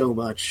 God, so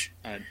much.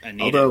 I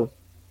need it.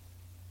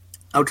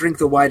 I'll drink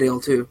the white ale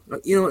too.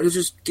 It'll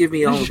just give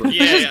me all of them.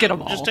 Yeah, get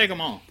 'em all. Just take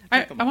them all.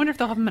 I wonder if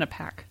they'll have them in a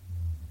pack.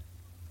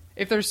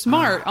 If they're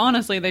smart,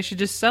 honestly, they should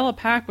just sell a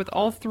pack with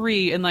all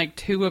three in like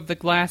 2 of the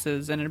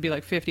glasses, and it'd be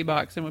like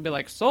 $50, and we'd be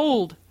like,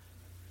 sold.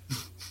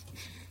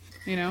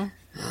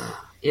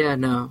 Yeah,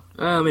 no,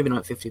 maybe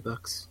not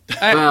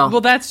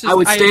 $50. That's just. I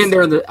would stand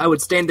there. I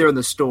would stand there in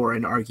the store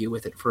and argue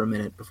with it for a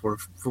minute before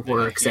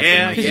accepting.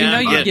 Yeah, my Because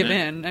gift. you'd give it.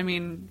 in. I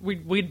mean,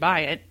 we'd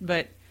buy it,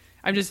 but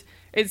I'm just.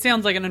 It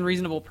sounds like an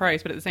unreasonable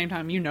price, but at the same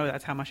time,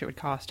 that's how much it would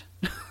cost.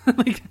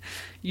 Like,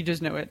 you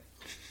just know it.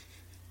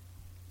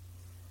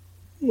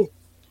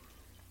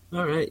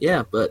 All right,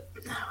 yeah, but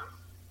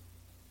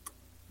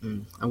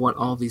I want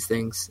all these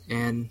things,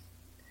 and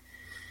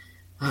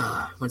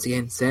once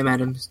again, Sam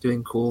Adams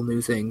doing cool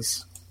new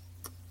things.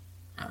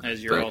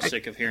 As you're all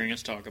sick of hearing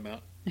us talk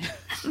about.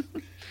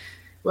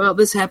 Well,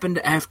 this happened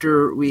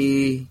after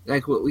we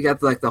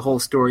got like the whole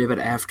story of it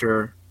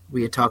after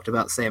we had talked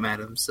about Sam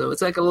Adams, so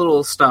it's like a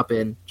little stop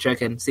in,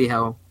 check in, see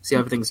how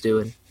everything's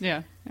doing.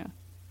 Yeah.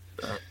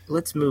 But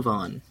let's move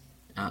on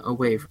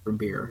away from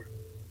beer.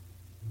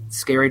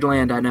 Scary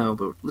land, I know,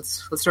 but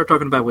let's start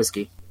talking about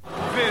whiskey.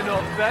 We're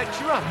not that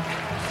drunk.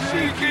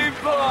 Cheeky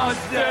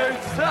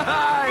bastards! We're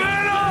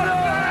not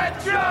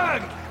that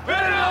drunk!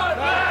 We're not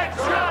that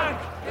drunk!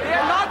 We're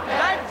not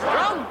that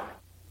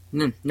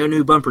drunk! No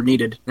new bumper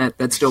needed.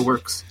 That still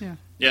works.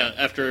 Yeah,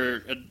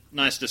 after a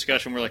nice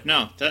discussion, we're like,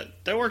 no,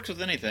 that works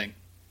with anything.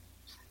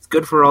 It's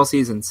good for all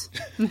seasons.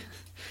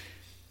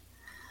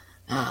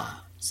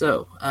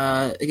 So,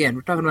 again,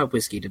 we're talking about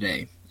whiskey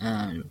today.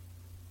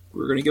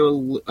 We're going to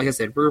go, like I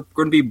said, we're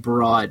going to be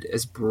broad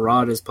as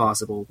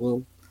possible.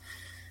 Well,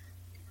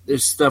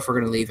 there's stuff we're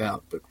going to leave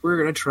out, but we're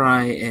going to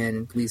try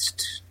and at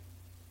least,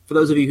 for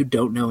those of you who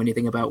don't know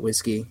anything about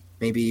whiskey,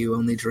 maybe you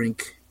only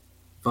drink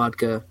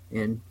vodka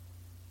and,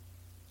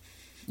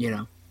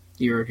 you're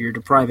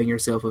depriving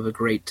yourself of a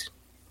great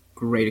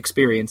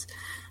experience.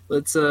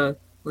 Let's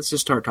just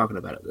start talking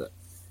about it.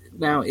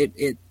 Now,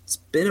 it's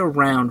been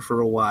around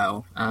for a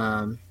while.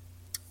 How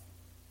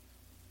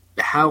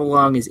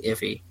long is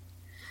iffy?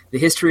 The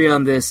history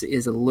on this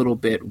is a little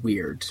bit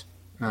weird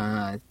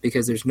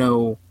because there's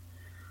no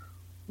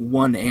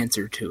one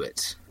answer to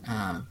it.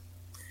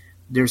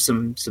 There's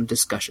some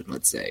discussion,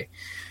 let's say.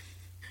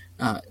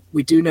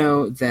 We do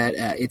know that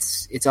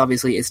it's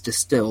obviously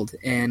distilled,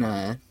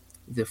 and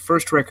the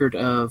first record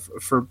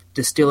for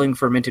distilling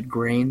fermented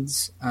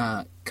grains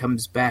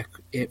comes back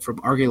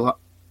from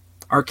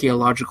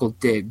archaeological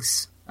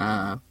digs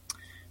from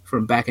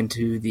back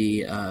into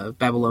the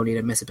Babylonian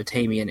and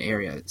Mesopotamian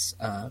areas.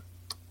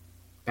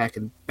 Back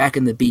in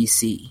the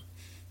BC.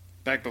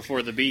 Back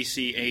before the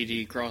BC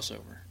AD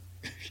crossover.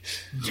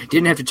 You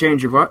didn't have to turn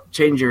your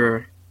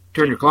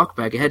clock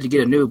back. You had to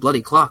get a new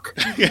bloody clock.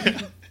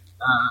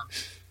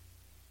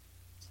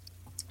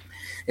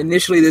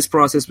 initially this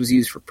process was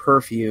used for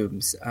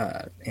perfumes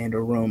and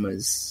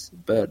aromas,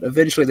 but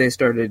eventually they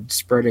started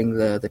spreading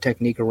the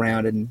technique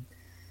around, and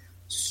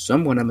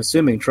someone, I'm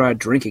assuming, tried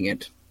drinking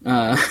it.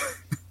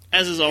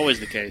 As is always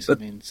the case. I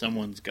mean,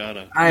 someone's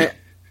gotta.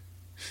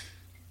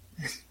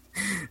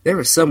 There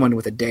was someone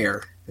with a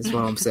dare, is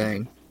what I'm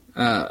saying.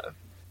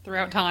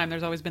 Throughout time,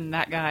 there's always been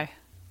that guy.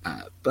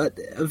 But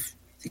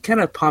it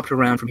kind of popped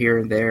around from here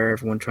and there,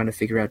 everyone trying to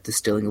figure out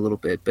distilling a little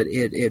bit, but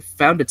it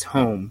found its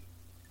home,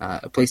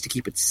 a place to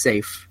keep it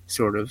safe,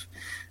 sort of,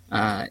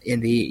 in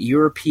the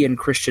European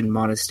Christian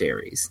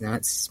monasteries. Now,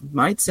 it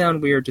might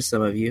sound weird to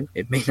some of you.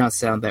 It may not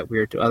sound that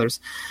weird to others,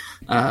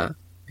 because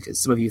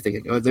some of you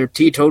think, oh, they're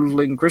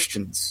teetotaling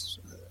Christians.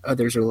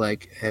 Others are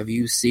like, have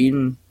you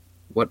seen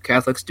what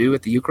Catholics do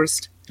at the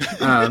Eucharist?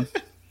 Does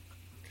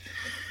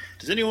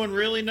anyone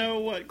really know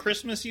what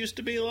Christmas used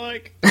to be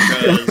like?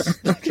 Because...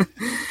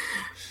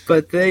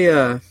 But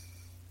the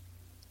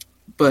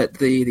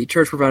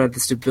church provided the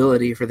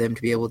stability for them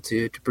to be able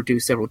to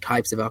produce several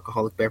types of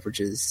alcoholic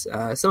beverages.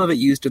 Some of it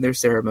used in their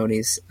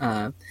ceremonies,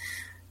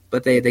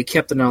 but they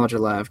kept the knowledge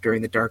alive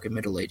during the Dark and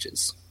Middle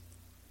Ages.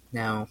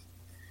 Now,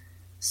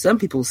 some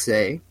people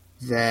say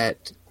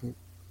that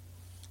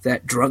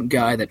drunk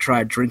guy that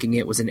tried drinking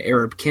it was an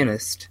Arab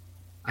chemist.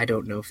 I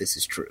don't know if this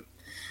is true.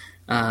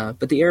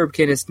 But the Arab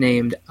chemist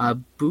named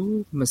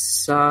Abu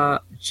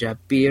Musa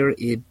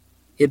Jabir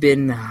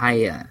Ibn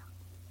Hayyan.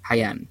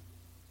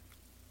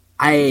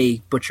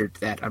 I butchered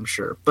that, I'm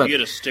sure. But you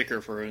get a sticker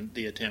for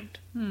the attempt.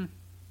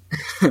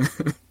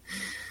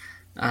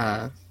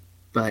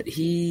 But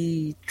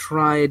he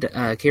tried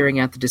carrying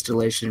out the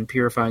distillation and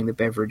purifying the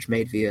beverage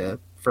made via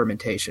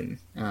fermentation.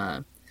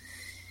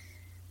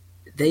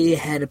 They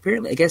had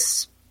apparently, I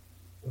guess,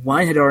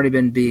 wine had already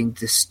been being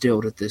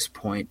distilled at this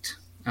point.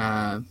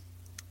 And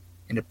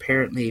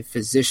apparently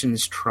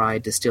physicians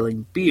tried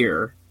distilling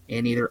beer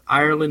in either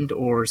Ireland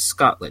or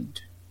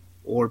Scotland,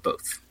 or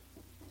both.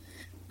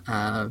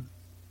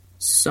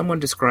 Someone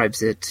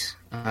describes it,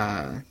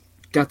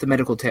 got the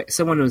medical text.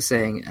 Someone was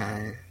saying,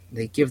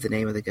 they give the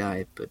name of the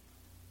guy, but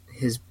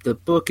the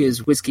book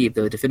is Whiskey,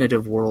 the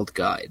Definitive World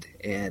Guide,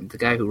 and the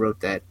guy who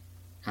wrote that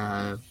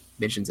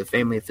mentions a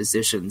family of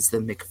physicians, the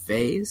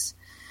McVeighs,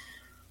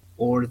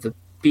 or the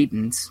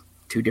Beatons,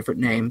 two different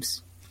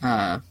names.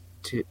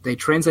 They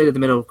translated the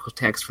medical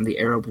text from the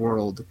Arab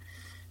world,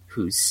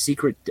 whose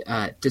secret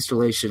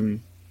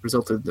distillation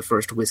resulted in the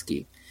first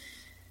whiskey.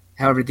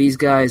 However, these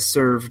guys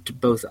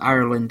served both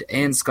Ireland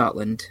and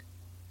Scotland,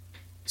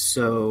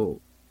 and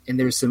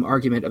there's some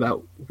argument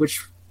about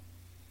which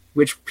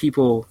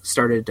people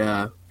started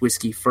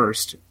whiskey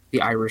first,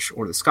 the Irish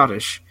or the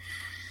Scottish.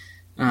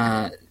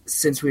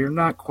 Since we're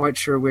not quite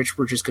sure which,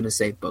 we're just going to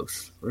say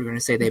both. We're going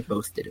to say they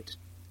both did it.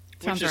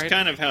 Which is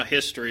kind of how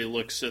history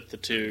looks at the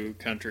two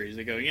countries.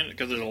 They go,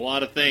 because there's a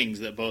lot of things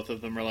that both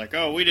of them are like,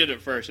 oh, we did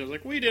it first. I was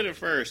like, we did it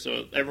first.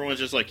 So everyone's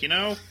just like,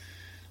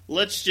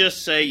 let's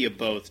just say you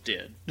both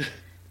did.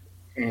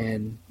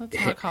 And let's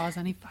not cause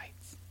any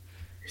fights.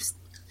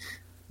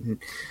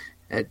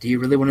 Do you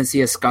really want to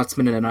see a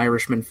Scotsman and an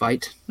Irishman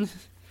fight?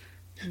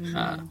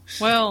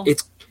 Well,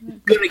 it's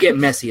going to get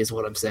messy, is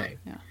what I'm saying.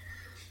 Yeah.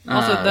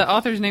 Also, the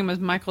author's name was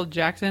Michael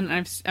Jackson.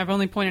 I've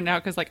only pointed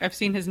out because I've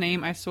seen his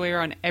name, I swear,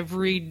 on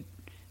every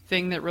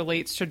thing that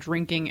relates to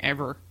drinking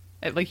ever.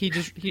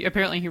 He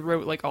apparently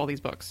wrote all these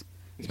books,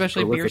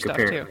 especially beer stuff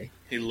apparently. Too.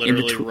 He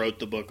literally wrote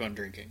the book on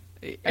drinking.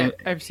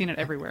 I've seen it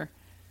everywhere.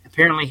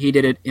 Apparently, he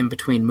did it in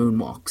between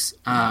moonwalks.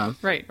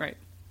 Right.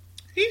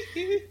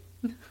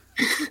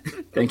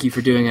 Thank you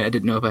for doing it. I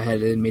didn't know if I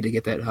had it in me to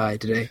get that high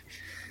today.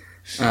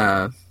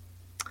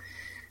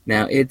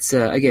 Now, it's,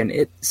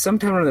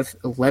 sometime around the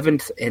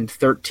 11th and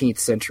 13th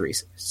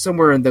centuries,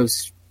 somewhere in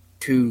those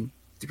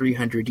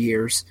 200-300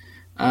 years,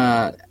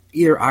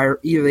 either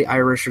the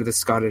Irish or the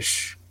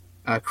Scottish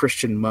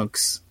Christian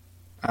monks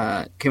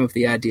came up with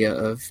the idea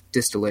of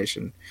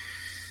distillation.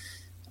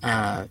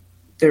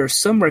 There are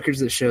some records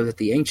that show that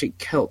the ancient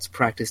Celts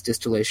practiced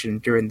distillation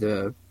during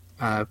the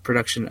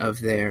production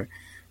of their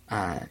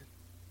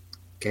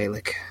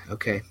Gaelic.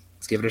 Okay,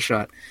 let's give it a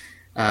shot.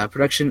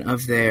 Production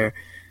of their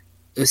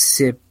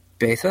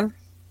Usibetha,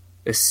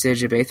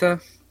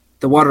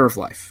 the water of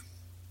life.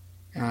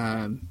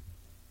 Since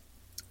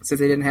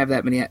they didn't have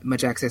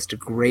much access to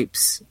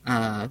grapes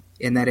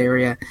in that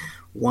area,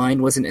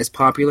 wine wasn't as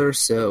popular,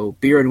 so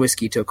beer and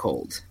whiskey took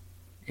hold.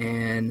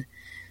 And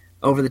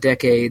over the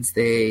decades,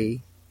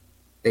 they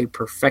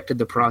perfected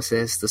the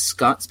process. The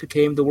Scots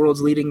became the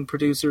world's leading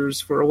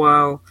producers for a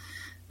while.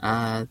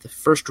 The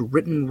first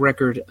written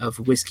record of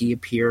whiskey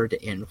appeared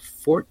in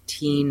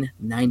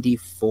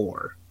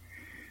 1494.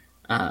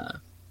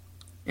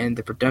 And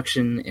the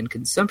production and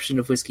consumption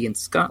of whiskey in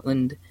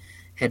Scotland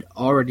had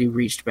already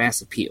reached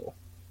mass appeal.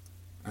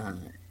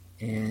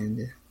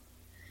 They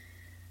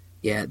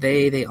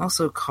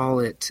also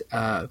call it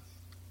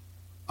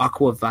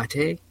aqua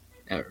vitae,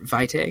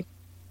 vitae.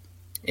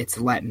 It's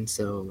Latin,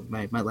 so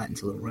my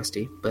Latin's a little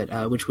rusty,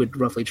 but which would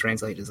roughly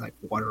translate as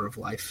water of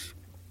life.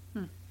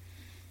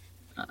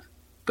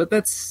 But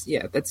that's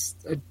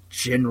a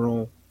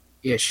general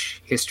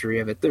ish history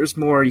of it. There's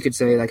more you could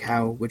say, like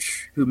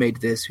who made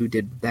this, who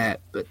did that,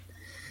 but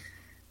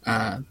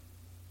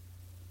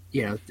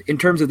in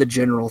terms of the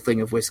general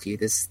thing of whiskey,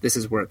 this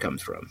is where it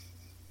comes from.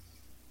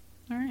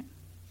 All right.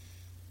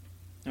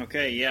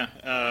 Okay,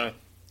 yeah.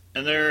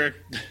 And there's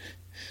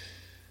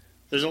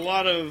a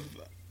lot of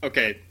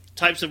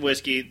types of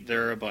whiskey.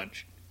 There are a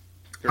bunch.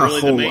 A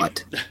whole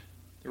lot.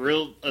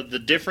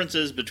 The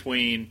differences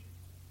between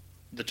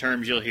the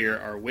terms you'll hear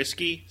are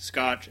whiskey,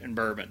 Scotch, and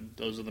bourbon.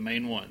 Those are the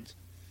main ones.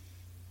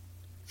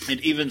 And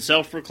even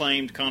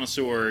self-proclaimed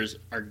connoisseurs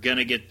are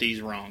gonna get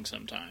these wrong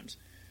sometimes.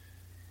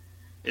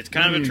 It's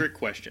kind of a trick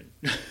question.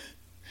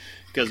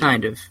 Because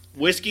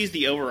whiskey's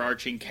the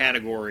overarching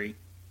category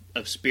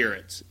of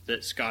spirits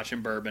that Scotch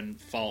and bourbon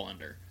fall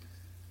under.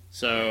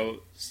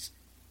 So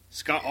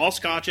all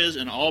Scotches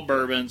and all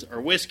bourbons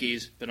are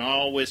whiskeys, but not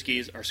all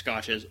whiskeys are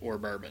Scotches or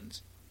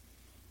bourbons.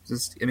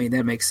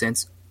 That makes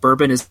sense.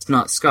 Bourbon is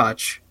not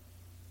Scotch,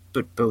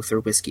 but both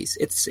are whiskeys.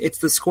 It's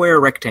the square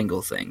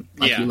rectangle thing,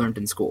 like you learned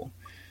in school.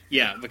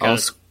 Yeah,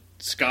 because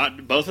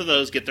both of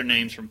those get their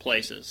names from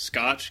places.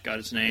 Scotch got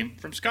its name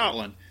from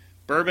Scotland.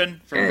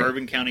 Bourbon from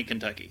Bourbon County,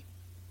 Kentucky.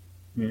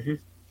 Mm-hmm.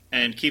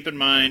 And keep in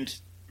mind,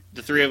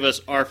 the three of us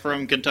are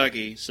from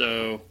Kentucky,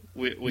 so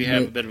we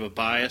have a bit of a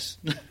bias.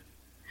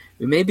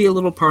 We may be a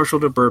little partial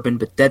to bourbon,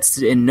 but that's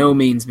in no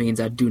means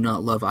I do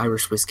not love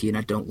Irish whiskey and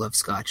I don't love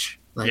Scotch.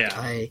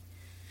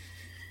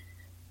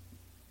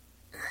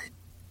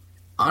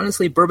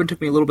 Honestly, bourbon took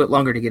me a little bit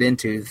longer to get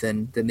into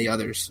than the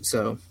others,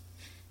 so...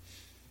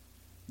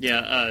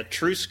 Yeah,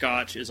 true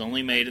Scotch is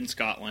only made in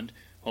Scotland,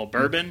 while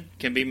bourbon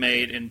can be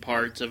made in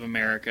parts of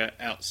America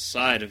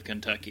outside of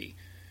Kentucky.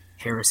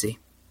 Heresy.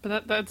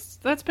 But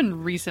that's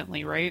been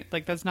recently, right?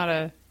 Like, that's not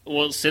a...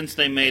 Well, since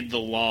they made the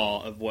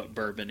law of what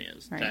bourbon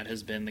is, that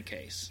has been the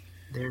case.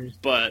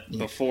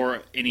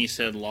 Before any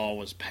said law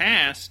was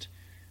passed,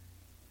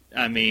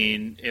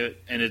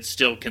 it's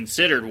still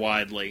considered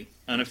widely,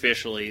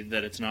 unofficially,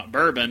 that it's not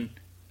bourbon,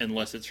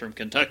 unless it's from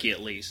Kentucky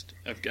at least.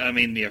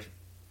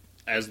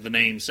 As the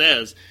name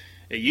says,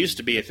 it used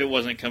to be if it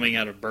wasn't coming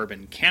out of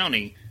Bourbon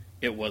County,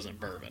 it wasn't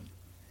bourbon.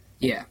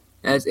 Yeah.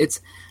 I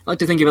like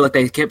to think of it like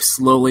they kept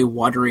slowly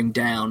watering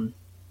down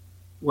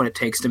what it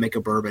takes to make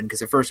a bourbon,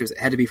 because at first it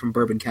had to be from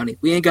Bourbon County.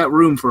 We ain't got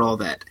room for all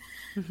that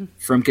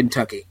from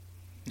Kentucky.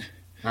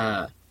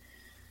 Now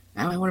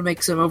I want to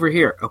make some over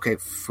here. Okay,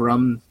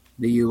 from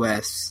the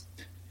U.S.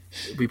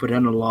 We put it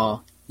under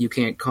law. You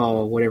can't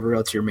call whatever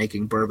else you're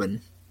making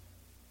bourbon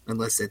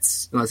unless it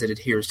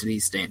adheres to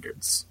these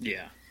standards.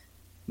 Yeah.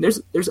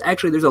 There's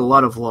a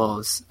lot of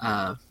laws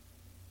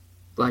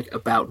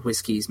about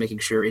whiskeys, making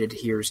sure it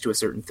adheres to a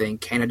certain thing.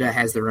 Canada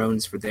has their own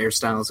for their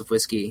styles of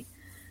whiskey,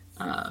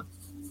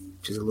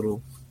 which is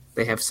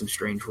they have some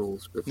strange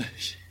rules, but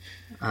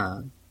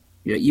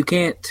you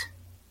can't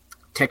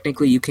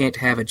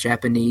have a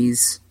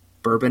Japanese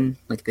bourbon.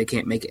 Like, they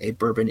can't make a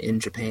bourbon in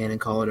Japan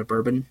and call it a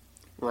bourbon.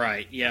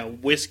 Right, yeah.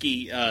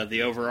 Whiskey,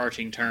 the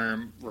overarching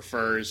term,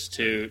 refers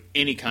to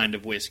any kind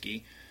of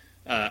whiskey.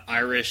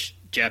 Irish,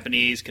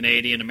 Japanese,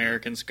 Canadian,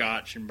 American,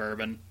 Scotch, and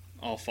bourbon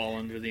all fall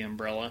under the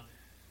umbrella.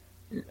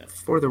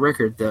 For the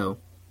record, though,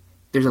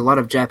 there's a lot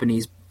of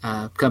Japanese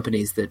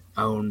companies that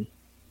own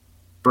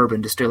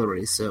bourbon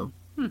distilleries, so...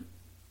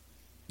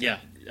 Yeah,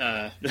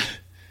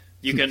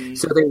 you can...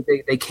 So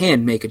they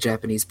can make a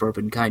Japanese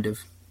bourbon, kind of.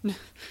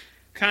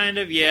 Kind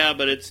of, yeah,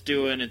 but it's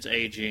doing its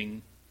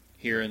aging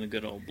here in the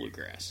good old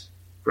bluegrass.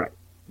 Right.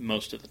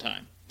 Most of the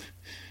time.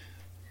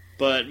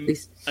 But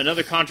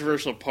another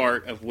controversial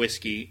part of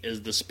whiskey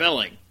is the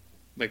spelling,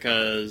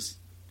 because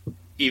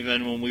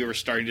even when we were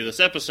starting to do this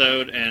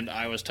episode and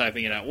I was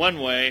typing it out one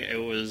way, I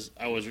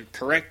was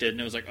corrected,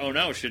 and it was like, oh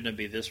no, shouldn't it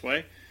be this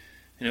way?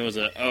 And it was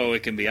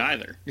it can be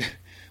either.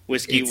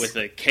 Whiskey with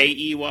a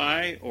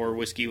K-E-Y or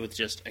whiskey with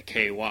just a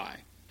K-Y.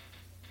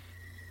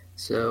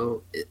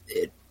 So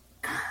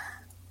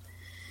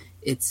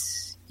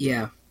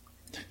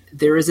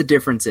there is a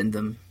difference in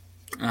them.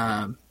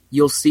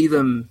 You'll see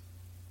them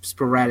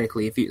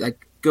sporadically. If you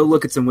go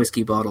look at some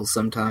whiskey bottles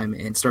sometime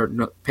and start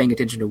paying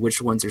attention to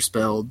which ones are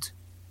spelled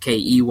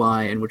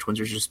K-E-Y and which ones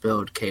are just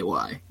spelled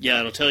K-Y.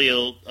 Yeah, it'll tell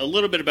you a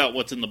little bit about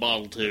what's in the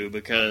bottle too,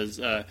 because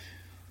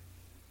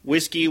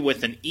whiskey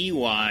with an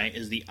E-Y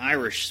is the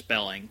Irish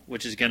spelling,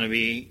 which is going to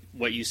be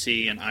what you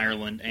see in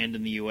Ireland and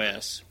in the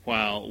U.S.,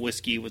 while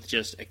whiskey with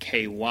just a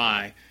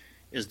K-Y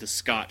is the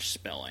Scotch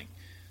spelling.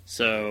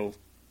 So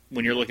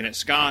when you're looking at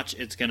Scotch,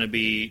 it's going to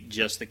be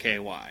just the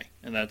KY.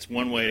 And that's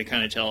one way to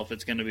kind of tell if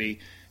it's going to be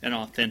an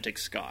authentic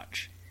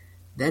Scotch.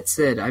 That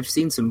said, I've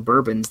seen some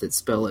bourbons that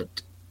spell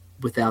it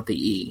without the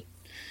E.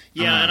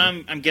 Yeah,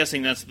 and I'm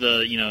guessing that's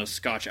the,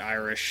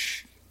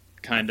 Scotch-Irish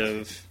kind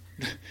of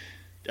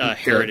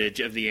heritage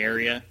of the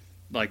area,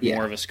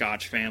 more of a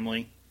Scotch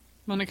family.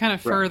 Well, and it kind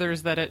of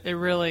furthers that it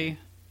really...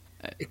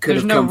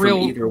 there's no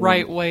real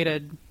right way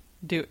to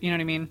do... You know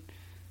what I mean?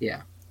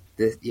 Yeah.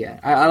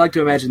 I like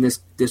to imagine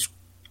this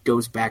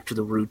goes back to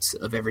the roots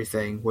of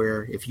everything,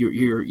 where if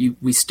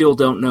we still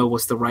don't know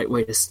what's the right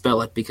way to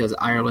spell it because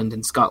Ireland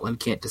and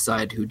Scotland can't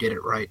decide who did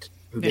it right,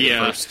 who did it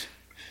first.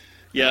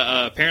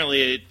 Yeah,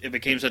 apparently it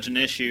became such an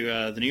issue.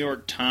 The New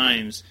York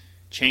Times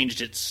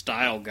changed its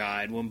style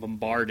guide when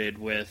bombarded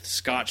with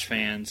Scotch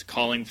fans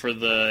calling for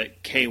the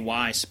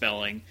KY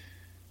spelling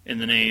in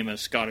the name of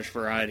Scottish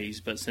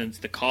varieties. But since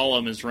the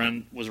column was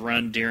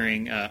run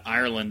during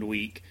Ireland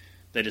Week,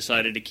 they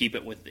decided to keep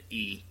it with the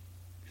E.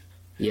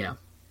 Yeah.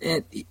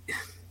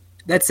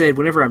 That said,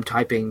 whenever I'm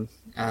typing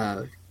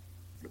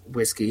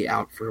whiskey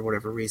out for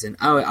whatever reason,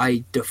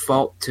 I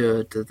default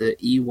to the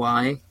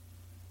EY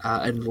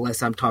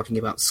unless I'm talking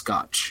about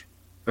Scotch.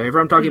 If ever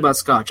I'm talking about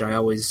Scotch, I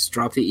always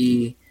drop the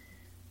E.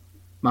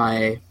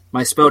 My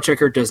spell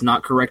checker does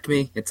not correct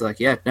me. It's like,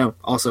 yeah, no,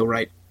 also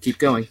right. Keep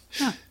going.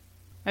 Huh.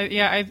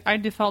 I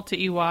default to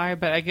EY,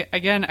 but I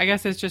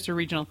guess it's just a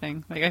regional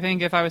thing. Like, I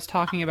think if I was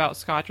talking about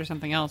Scotch or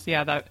something else,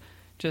 yeah, that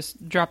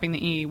just dropping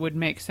the E would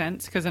make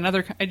sense. Because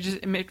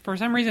for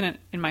some reason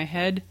in my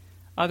head,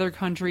 other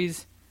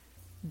countries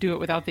do it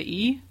without the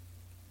E.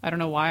 I don't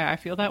know why I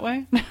feel that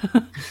way.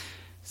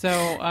 So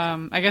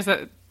I guess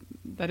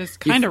that is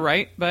kind of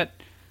right, but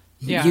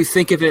yeah. You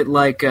think of it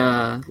like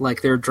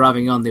they're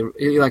driving on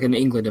like in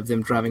England of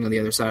them driving on the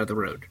other side of the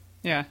road.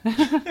 Yeah,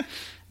 I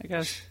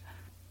guess.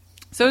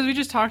 So as we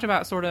just talked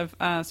about, sort of,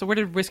 so where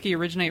did whiskey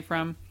originate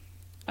from?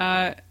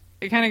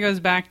 It kind of goes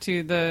back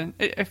to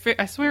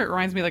I swear it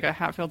reminds me like a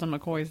Hatfield and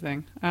McCoy's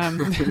thing.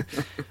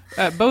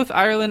 Both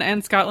Ireland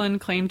and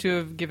Scotland claim to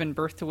have given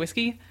birth to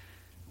whiskey.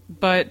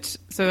 But,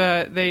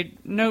 so they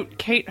note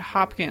Kate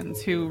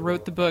Hopkins, who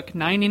wrote the book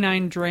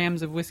 99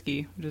 Drams of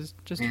Whiskey, which is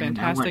just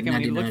fantastic, and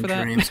we look for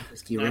that. 99 drams of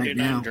whiskey right 99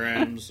 now.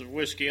 drams of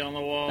whiskey on the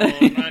wall,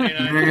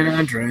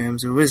 99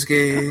 drams of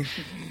whiskey.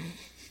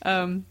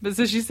 But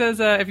so she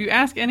says, if you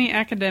ask any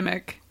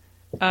academic,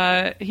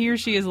 he or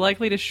she is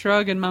likely to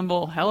shrug and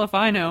mumble, hell if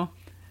I know,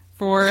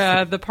 for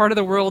the part of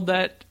the world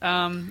that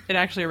it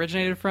actually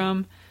originated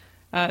from.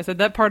 Said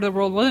that part of the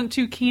world wasn't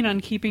too keen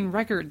on keeping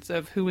records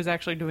of who was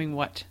actually doing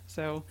what.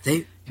 So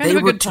they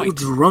were too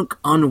drunk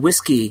on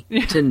whiskey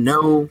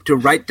to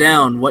write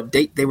down what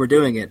date they were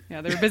doing it.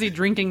 Yeah, they were busy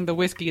drinking the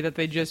whiskey that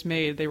they just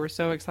made. They were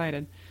so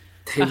excited.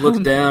 They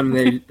looked down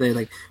and they're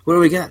like, what do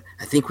we got?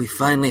 I think we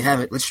finally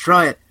have it. Let's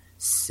try it.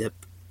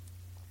 Sip.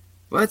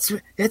 Well,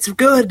 it's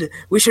good.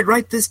 We should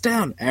write this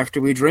down after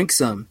we drink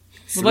some.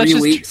 3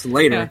 weeks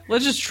later. Yeah,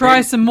 let's just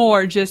try some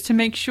more just to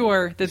make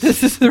sure that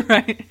this is the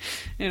right,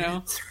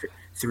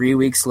 3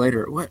 weeks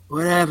later. What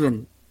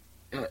happened?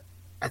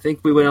 I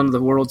think we went on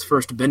the world's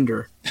first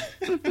bender.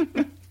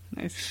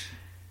 Nice.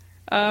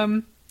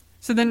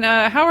 So then,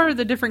 how are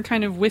the different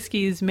kind of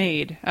whiskeys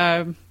made?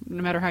 No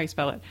matter how you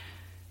spell it.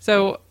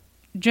 So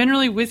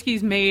generally,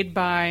 whiskey's made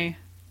by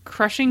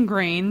crushing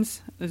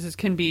grains. This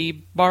can be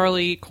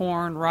barley,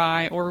 corn,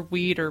 rye, or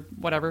wheat, or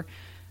whatever,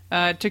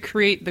 to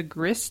create the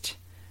grist.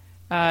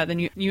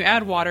 Then you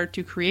add water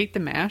to create the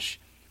mash.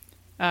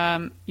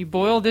 You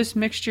boil this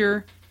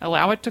mixture,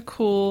 allow it to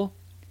cool.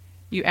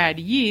 You add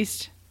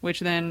yeast, which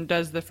then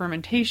does the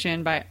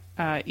fermentation by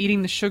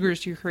eating the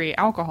sugars to create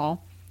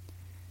alcohol.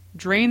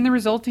 Drain the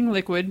resulting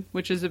liquid,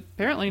 which is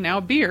apparently now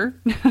beer,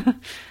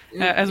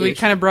 as we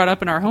kind of brought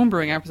up in our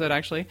homebrewing episode,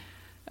 actually.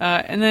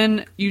 And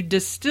then you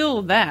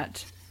distill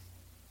that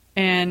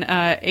and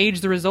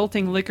age the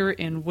resulting liquor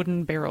in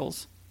wooden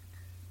barrels.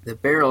 The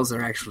barrels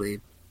are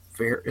actually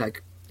make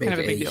kind of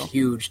a big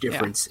huge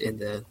difference in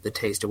the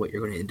taste of what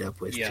you're going to end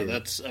up with. Yeah, too.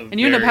 that's and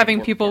you end up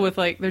having people with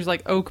there's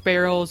oak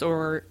barrels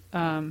or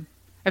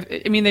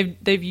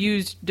they've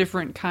used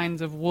different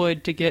kinds of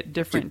wood to get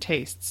different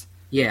tastes.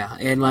 Yeah,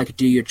 and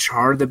do you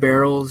char the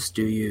barrels?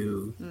 Do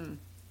you,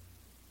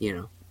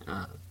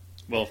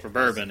 well, for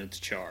bourbon, it's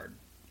charred.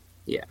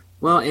 Yeah.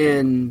 Well,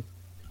 in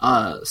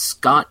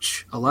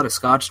Scotch, a lot of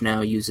Scotch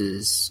now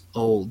uses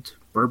old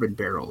bourbon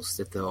barrels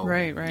that they'll...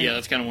 Right. Yeah,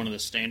 that's kind of one of the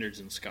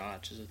standards in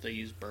Scotch, is that they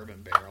use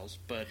bourbon barrels.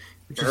 But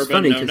bourbon,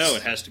 funny,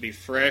 it has to be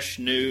fresh,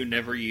 new,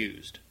 never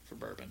used for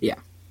bourbon. Yeah.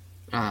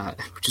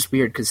 Which is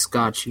weird, because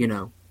Scotch,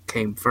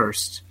 came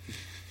first.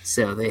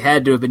 So they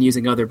had to have been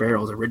using other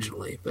barrels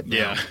originally, but no.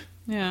 Yeah.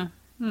 Yeah.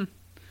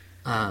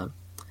 A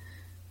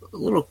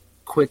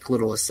quick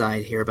little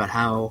aside here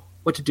about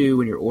what to do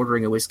when you're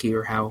ordering a whiskey,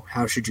 or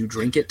how should you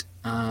drink it.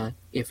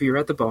 If you're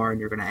at the bar and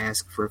you're going to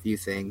ask for a few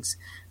things,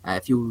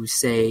 if you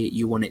say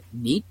you want it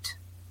neat,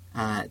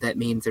 that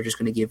means they're just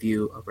going to give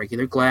you a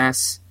regular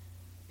glass,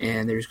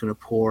 and they're just going to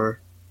pour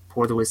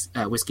the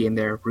whiskey in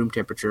there, room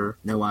temperature,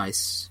 no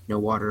ice, no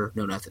water,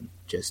 no nothing,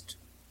 just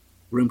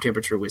room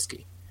temperature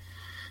whiskey.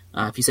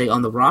 If you say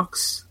on the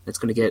rocks, that's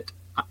going to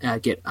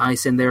get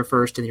ice in there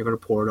first, and you're going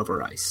to pour it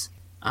over ice.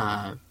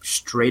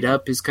 Straight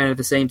up is kind of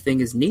the same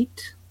thing as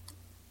neat,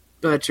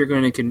 but you're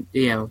going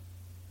to,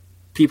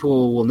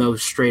 people will know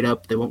straight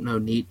up, they won't know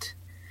neat,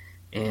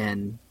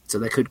 and so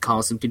that could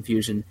cause some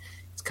confusion.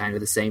 It's kind of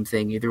the same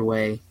thing either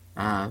way.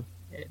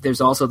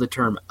 There's also the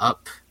term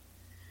up,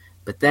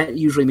 but that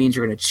usually means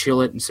you're going to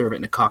chill it and serve it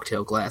in a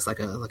cocktail glass, like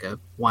a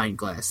wine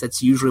glass.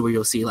 That's usually where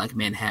you'll see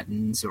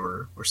Manhattans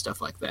or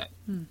stuff like that.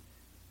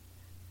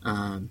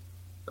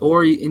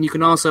 And you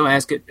can also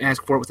ask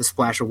for it with a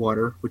splash of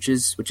water, which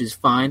is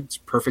fine. It's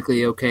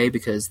perfectly okay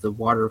because the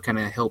water kind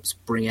of helps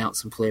bring out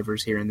some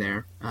flavors here and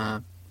there.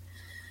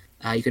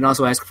 You can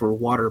also ask for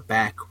water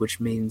back, which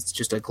means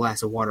just a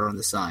glass of water on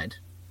the side.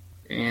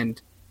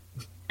 And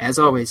as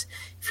always,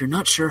 if you're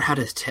not sure how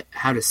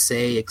to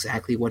say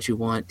exactly what you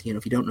want,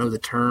 if you don't know the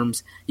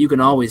terms, you can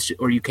always,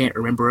 or you can't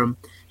remember them,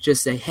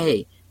 just say,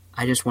 "Hey,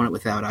 I just want it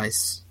without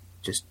ice.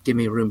 Just give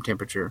me room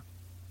temperature."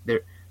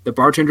 The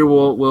bartender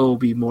will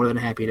be more than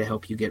happy to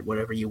help you get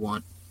whatever you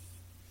want.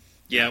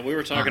 Yeah, we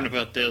were talking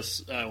about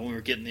this when we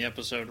were getting the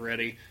episode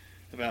ready,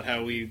 about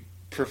how we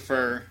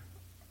prefer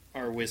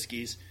our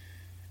whiskeys.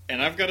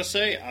 And I've got to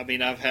say, I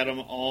mean, I've had them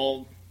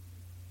all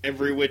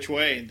every which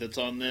way that's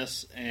on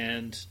this,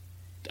 and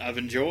I've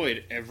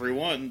enjoyed every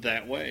one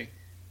that way.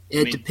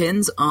 It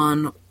depends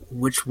on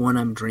which one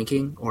I'm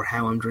drinking or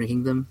how I'm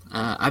drinking them.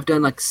 I've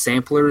done like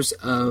samplers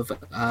of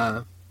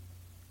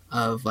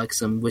like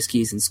some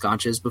whiskeys and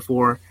scotches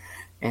before,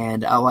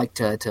 and I like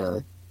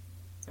to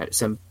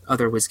some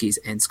other whiskeys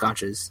and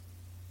scotches,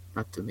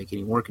 not to make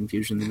any more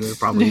confusion than there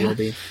probably will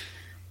be.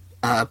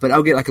 But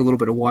I'll get like a little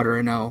bit of water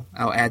and I'll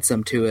add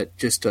some to it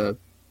just to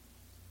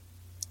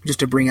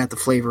bring out the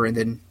flavor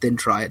and then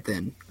try it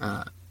then.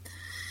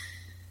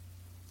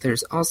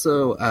 There's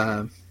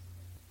also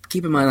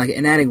keep in mind, like,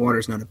 and adding water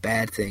is not a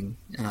bad thing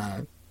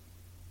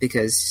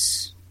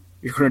because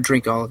you're going to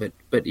drink all of it,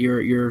 but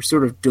you're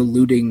sort of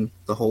diluting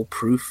the whole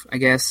proof, I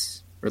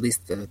guess, or at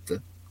least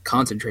the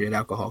concentrated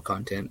alcohol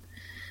content.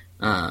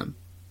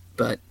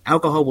 But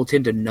alcohol will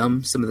tend to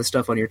numb some of the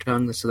stuff on your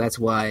tongue, so that's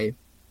why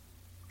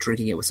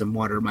drinking it with some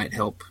water might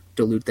help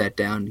dilute that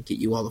down and get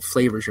you all the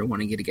flavors you're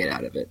wanting to get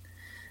out of it.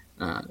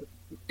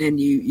 And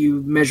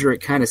you measure it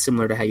kind of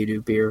similar to how you do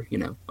beer,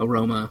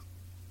 aroma,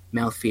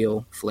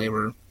 mouthfeel,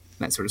 flavor,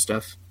 that sort of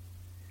stuff.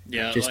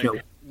 Yeah,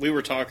 we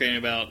were talking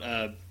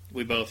about,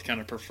 we both kind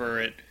of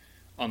prefer it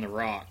on the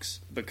rocks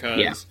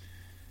because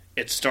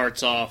it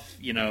starts off,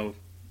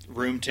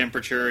 room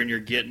temperature and you're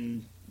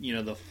getting,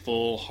 the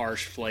full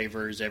harsh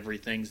flavors,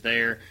 everything's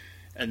there,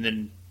 and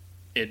then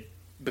it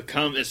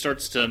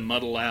starts to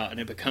muddle out and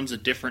it becomes a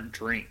different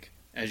drink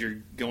as you're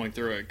going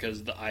through it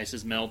because the ice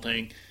is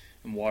melting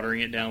and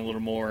watering it down a little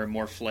more and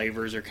more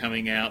flavors are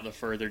coming out the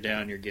further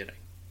down you're getting.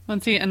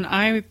 Let's see, and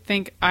I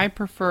think I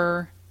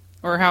prefer,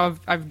 or how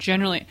I've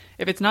generally,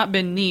 if it's not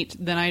been neat,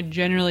 then I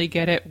generally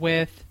get it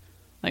with,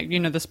 like,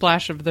 the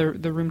splash of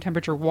the room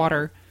temperature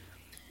water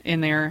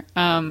in there.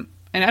 And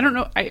I don't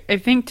know, I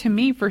think to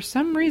me, for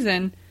some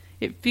reason,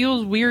 it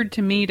feels weird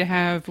to me to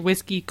have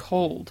whiskey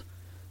cold,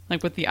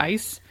 like with the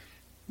ice.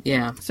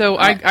 Yeah. So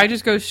I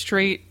just go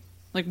straight,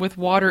 like, with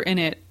water in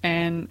it,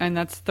 and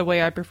that's the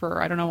way I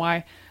prefer. I don't know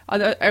why.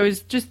 I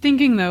was just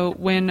thinking, though,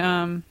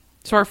 when,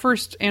 so our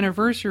first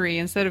anniversary,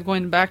 instead of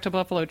going back to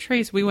Buffalo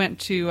Trace, we went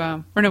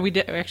to,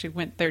 we actually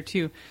went there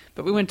too,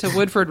 but we went to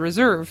Woodford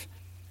Reserve,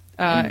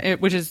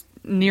 which is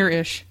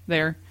near-ish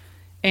there.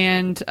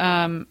 And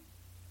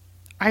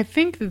I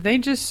think that they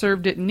just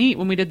served it neat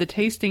when we did the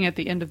tasting at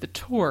the end of the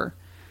tour.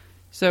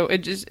 So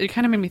it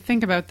kind of made me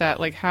think about that,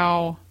 like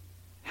how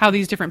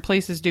these different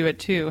places do it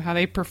too, how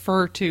they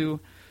prefer to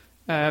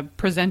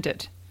present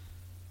it.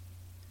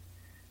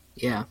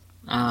 Yeah.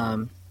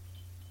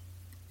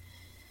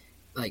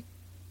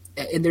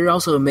 And there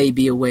also may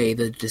be a way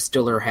the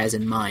distiller has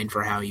in mind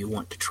for how you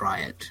want to try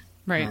it.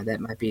 Right.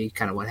 That might be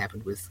kind of what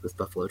happened with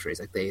Buffalo Trace.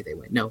 Like they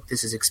went, no,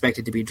 this is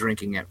expected to be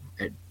drank at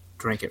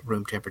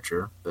room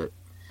temperature. But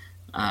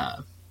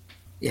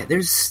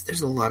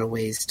there's a lot of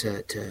ways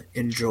to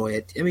enjoy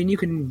it. I mean, you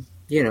can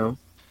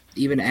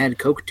even add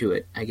Coke to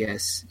it, I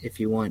guess, if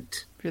you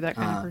want. If you're that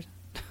kind of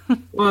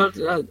person.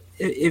 Well,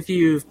 if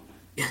you.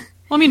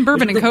 Well, I mean,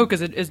 bourbon and Coke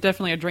is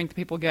definitely a drink that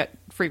people get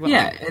frequently.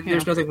 Yeah, and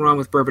there's nothing wrong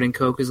with bourbon and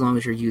Coke as long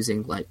as you're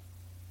using, like,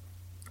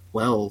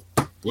 lower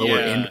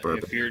end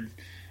bourbon.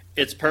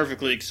 It's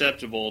perfectly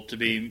acceptable to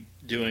be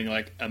doing,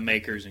 like, a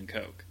Makers and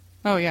Coke.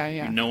 Oh,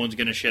 yeah. No one's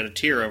going to shed a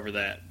tear over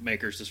that.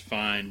 Makers is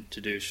fine to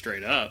do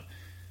straight up.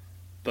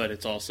 But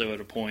it's also at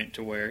a point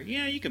to where,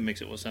 you can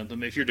mix it with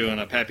something. If you're doing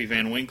a Pappy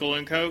Van Winkle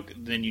and Coke,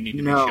 then you need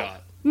to be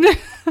shot.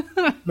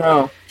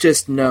 No,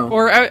 just no.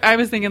 Or I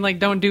was thinking, like,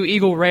 don't do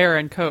Eagle Rare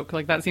and Coke.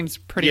 Like, that seems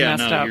pretty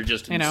messed up. You're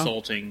just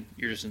insulting.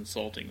 You're just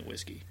insulting the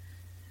whiskey.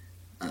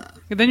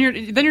 Then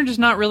you're just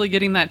not really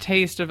getting that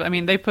taste of. I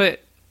mean, they put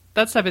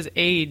that stuff is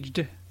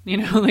aged.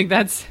 Like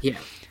that's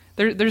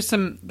There's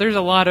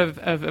a lot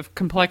of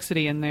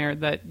complexity in there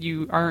that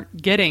you aren't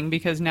getting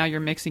because now you're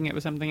mixing it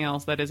with something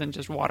else that isn't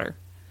just water.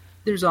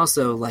 There's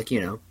also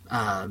 7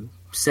 and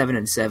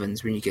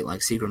 7s when you get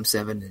like Seagram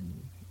 7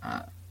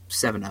 and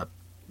 7-Up.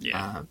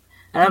 Yeah.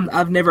 And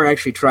I've never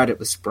actually tried it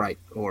with Sprite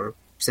or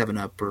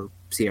 7-Up or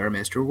Sierra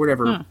Mist or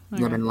whatever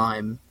lemon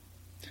lime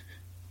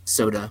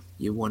soda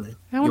you want to.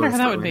 I wonder how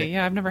that would be.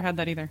 Yeah, I've never had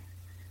that either.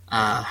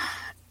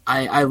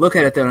 I look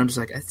at it though and I'm just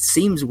like, it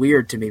seems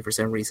weird to me for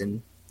some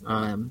reason.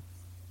 Well,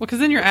 because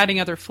then you're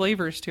adding other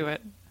flavors to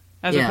it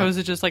as opposed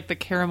to just like the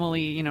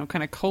caramelly,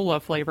 kind of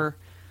cola flavor.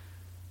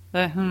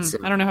 I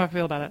don't know how I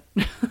feel about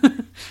it.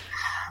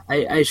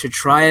 I should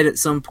try it at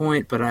some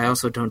point, but I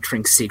also don't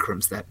drink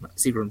Seagram's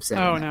Seagram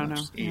 7. Oh, that no, much.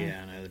 no.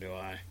 Yeah, neither do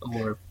I.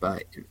 Or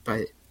by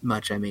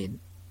much, I mean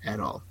at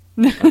all.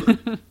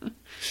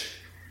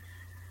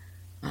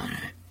 All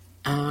right.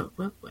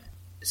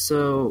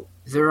 So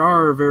there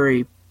are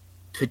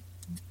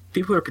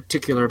people are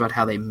particular about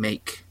how they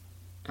make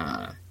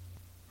the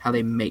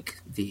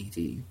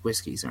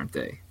whiskeys, aren't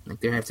they? Like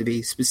there have to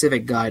be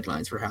specific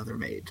guidelines for how they're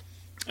made.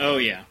 Oh,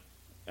 yeah.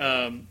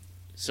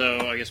 So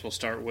I guess we'll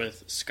start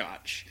with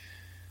Scotch.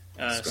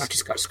 Scotch.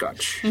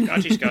 Scotch.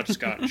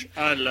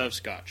 I love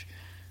Scotch.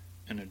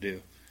 And I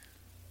do.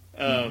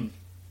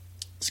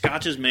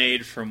 Scotch is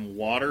made from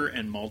water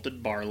and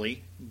malted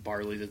barley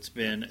that's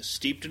been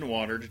steeped in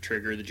water to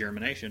trigger the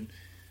germination,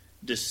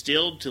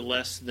 distilled to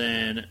less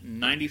than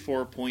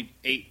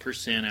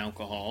 94.8%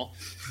 alcohol.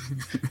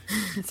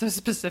 It's so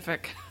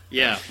specific.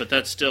 Yeah, but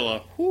that's still a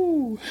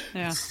whoo.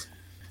 Yeah.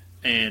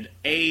 And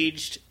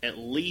aged at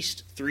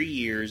least 3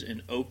 years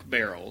in oak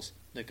barrels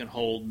that can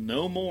hold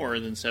no more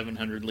than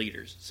 700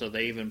 liters. So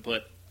they even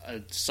put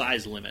a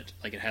size limit,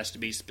 like it has to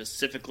be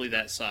specifically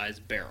that size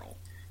barrel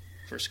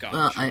for Scotch.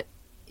 Well,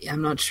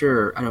 I'm not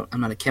sure. I'm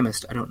not a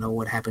chemist. I don't know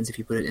what happens if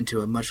you put it into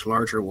a much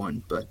larger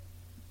one, but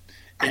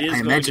I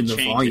imagine the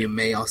volume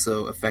may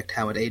also affect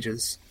how it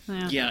ages.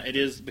 Yeah, it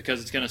is,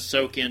 because it's going to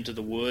soak into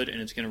the wood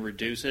and it's going to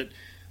reduce it,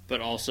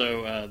 but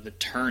also the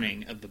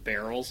turning of the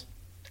barrels.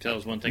 That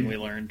was one thing we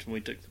learned when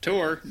we took the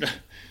tour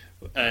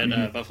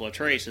at Buffalo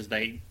Trace, is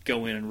they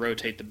go in and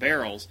rotate the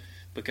barrels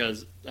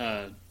because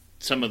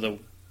some of the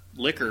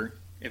liquor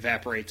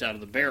evaporates out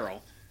of the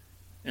barrel,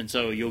 and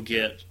so you'll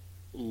get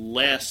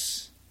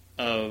less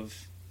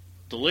of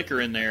the liquor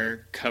in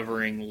there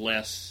covering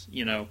less,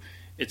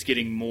 it's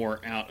getting more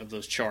out of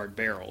those charred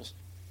barrels.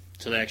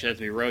 So they actually have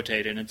to be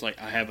rotated, and it's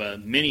like I have a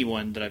mini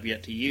one that I've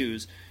yet to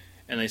use,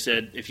 and they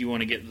said if you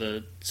want to get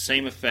the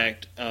same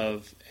effect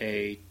of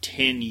a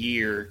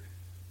 10-year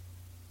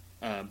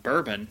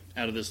bourbon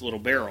out of this little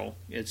barrel,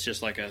 it's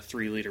just like a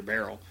 3-liter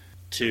barrel,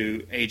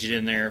 to age it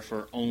in there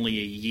for only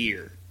a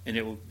year. And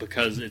it will,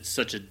 because it's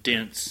such a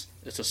dense,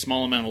 it's a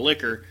small amount of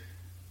liquor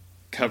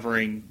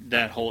covering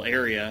that whole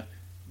area,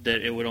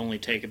 that it would only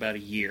take about a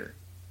year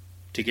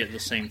to get the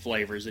same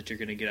flavors that you're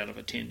going to get out of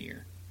a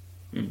 10-year.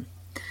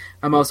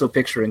 I'm also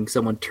picturing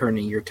someone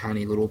turning your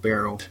tiny little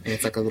barrel, and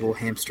it's like a little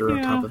hamster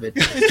on top of it.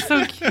 It's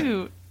so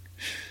cute.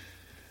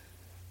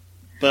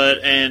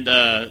 But,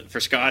 for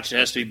Scotch, it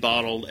has to be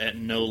bottled at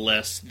no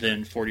less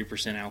than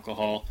 40%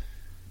 alcohol.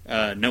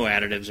 No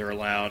additives are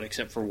allowed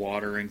except for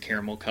water and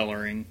caramel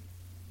coloring.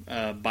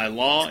 By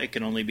law, it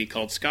can only be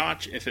called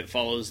Scotch if it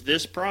follows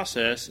this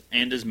process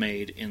and is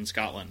made in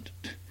Scotland.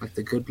 Like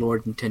the good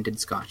Lord intended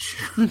Scotch.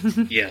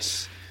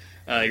 Yes.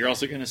 You're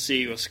also going to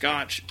see with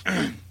Scotch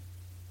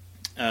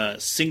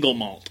single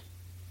malt.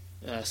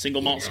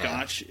 Single malt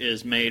Scotch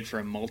is made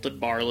from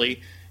malted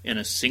barley in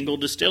a single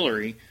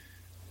distillery,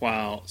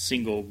 while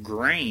single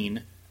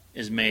grain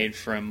is made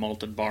from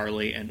malted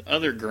barley and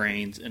other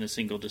grains in a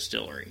single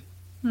distillery.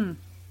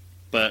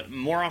 But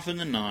more often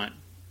than not,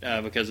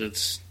 because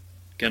it's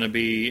going to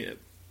be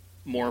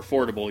more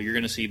affordable, you're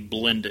going to see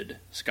blended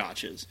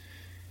Scotches.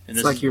 And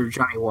it's like your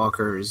Johnny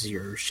Walkers,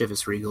 your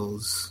Chivas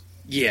Regals.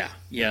 Yeah,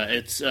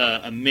 it's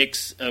a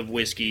mix of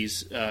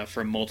whiskeys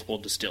from multiple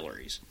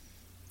distilleries.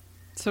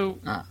 So,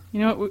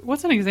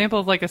 what's an example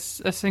of like a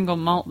single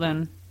malt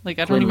then? Like,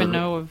 I don't even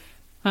know of...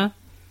 Huh?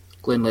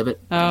 Glenlivet.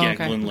 Oh, yeah,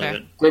 okay.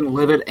 Glenlivet.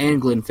 Glenlivet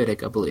and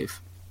Glenfiddich, I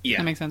believe. Yeah.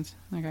 That makes sense.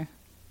 Okay.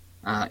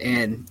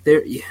 And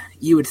there,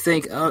 you would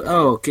think,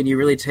 oh, can you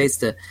really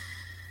taste it?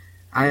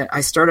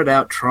 I started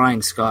out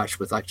trying Scotch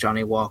with like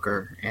Johnny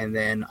Walker, and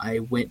then I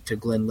went to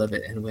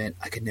Glenlivet and went,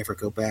 I could never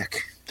go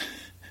back.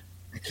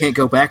 I can't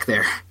go back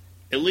there.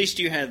 At least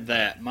you had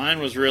that. Mine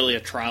was really a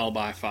trial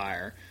by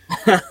fire.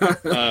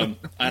 I'd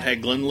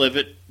had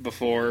Glenlivet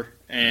before,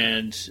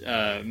 and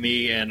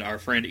me and our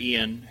friend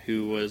Ian,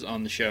 who was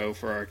on the show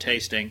for our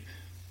tasting,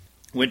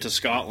 went to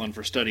Scotland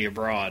for study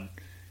abroad.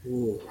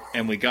 Ooh.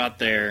 And we got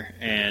there,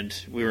 and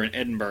we were in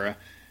Edinburgh,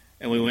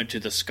 and we went to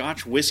the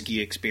Scotch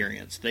Whisky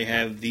Experience. They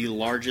have the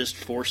largest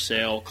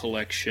for-sale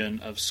collection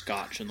of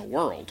Scotch in the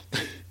world.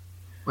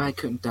 Why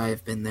couldn't I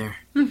have been there?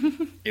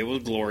 It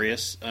was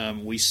glorious.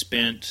 We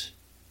spent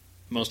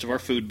most of our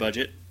food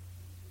budget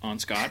on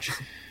Scotch.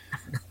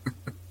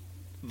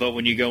 But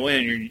when you go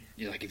in,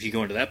 you're like, if you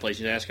go into that place,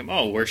 you ask them,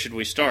 oh, where should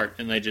we start?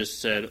 And they just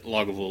said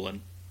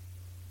Lagavulin.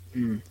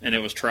 And it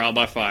was trial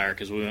by fire,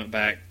 because we went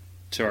back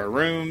to our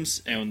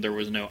rooms, and there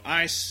was no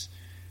ice,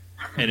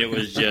 and it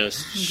was just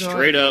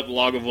straight up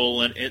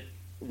Lagavulin.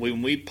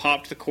 When we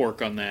popped the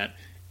cork on that,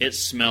 it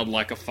smelled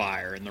like a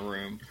fire in the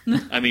room.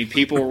 I mean,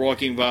 people were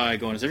walking by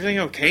going, is everything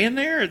okay in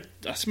there?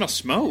 I smell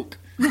smoke.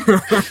 Is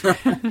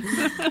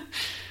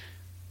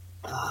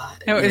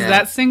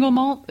that single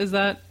malt? Is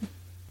that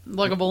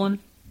Lagavulin?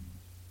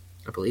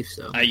 I believe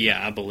so.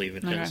 Yeah, I believe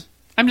it is.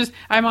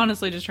 I'm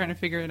honestly just trying to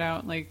figure it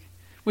out. Like,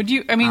 would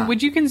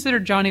you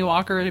consider Johnny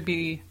Walker to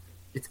be...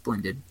 It's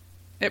blended.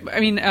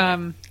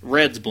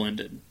 Red's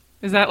blended.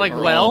 Is that like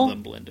or well? All of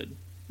them blended.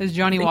 Is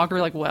Johnny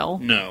Walker like well?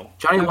 No.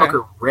 Johnny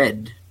Walker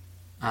Red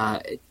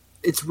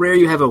It's rare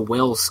you have a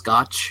well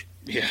Scotch,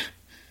 Yeah.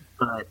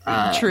 but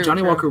True,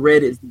 Johnny true. Walker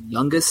Red is the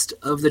youngest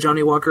of the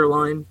Johnny Walker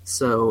line.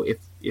 So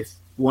if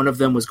one of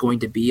them was going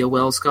to be a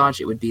well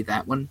Scotch, it would be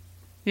that one.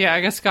 Yeah,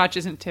 I guess Scotch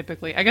isn't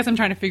typically. I guess I'm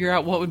trying to figure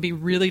out what would be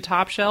really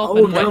top shelf.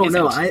 Oh and what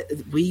no!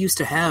 isn't. We used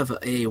to have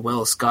a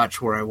well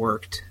Scotch where I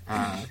worked.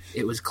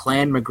 It was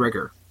Clan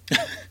McGregor.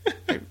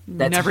 That's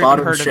Never even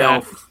bottom heard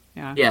shelf. of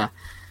that. Yeah.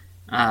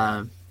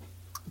 Yeah.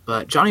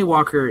 But Johnny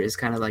Walker is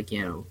kind of like,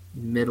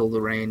 middle of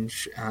the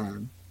range.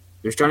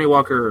 There's Johnny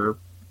Walker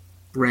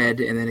Red,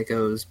 and then it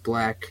goes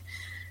black.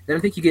 Then I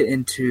think you get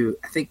into,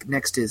 I think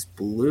next is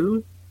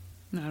blue,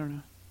 I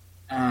don't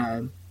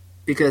know.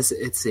 because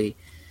it's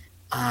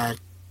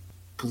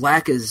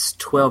black is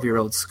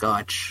 12-year-old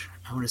Scotch.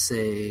 I want to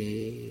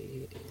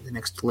say the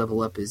next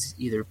level up is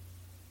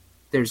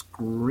there's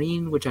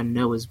green, which I'm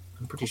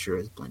pretty sure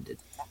is blended.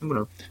 I'm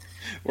going to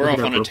We're look off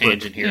it on up a real quick.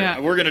 tangent here. Yeah.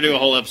 We're going to do a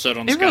whole episode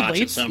on It Scotch at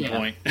relates, some yeah.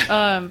 point.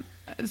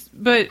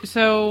 But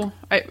so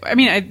I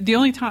mean, the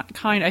only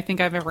kind I think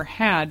I've ever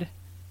had,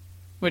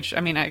 which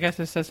I mean, I guess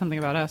this says something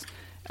about us,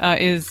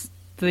 is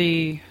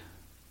the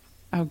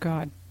oh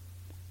god,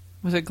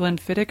 was it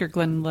Glenfiddich or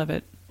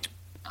Glenlivet?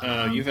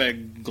 You've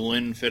had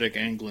Glenfiddich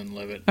and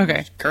Glenlivet. Okay.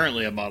 There's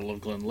currently a bottle of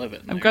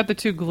Glenlivet. I've got the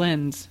two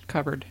Glens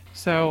covered,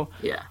 so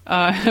Yeah.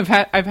 I've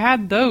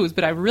had those,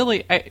 but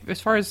as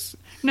far as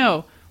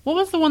no, what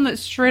was the one that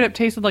straight up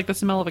tasted like the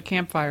smell of a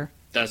campfire?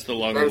 That's the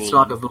That's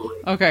Lagavulin.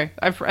 Lagavulin. Okay,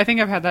 I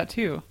think I've had that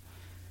too.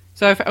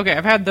 So I've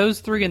had those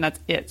three, and that's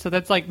it. So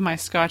that's like my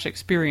Scotch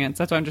experience.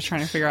 That's what I'm just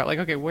trying to figure out. Like,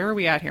 okay, where are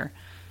we at here?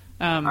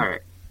 All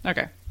right.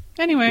 Okay.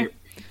 Anyway,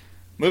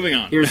 Moving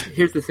on.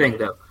 Here's the thing,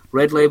 though.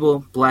 Red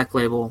label, black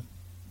label.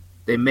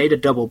 They made a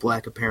double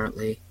black,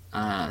 apparently.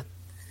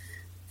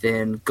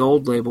 Then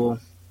gold label,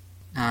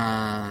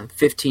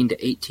 15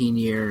 to 18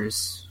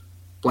 years.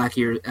 Black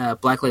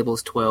label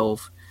is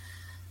 12.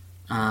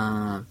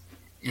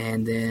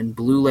 And then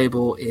blue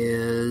label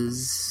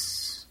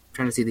is... I'm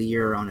trying to see the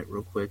year on it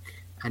real quick.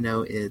 I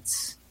know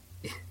it's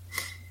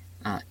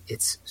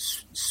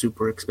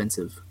super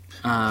expensive.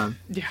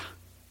 yeah.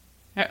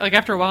 Like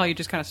after a while, you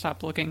just kind of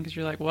stop looking because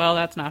you're like, well,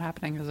 that's not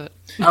happening, is it?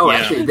 Oh, Yeah.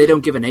 actually, they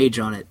don't give an age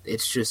on it.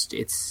 It's just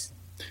it's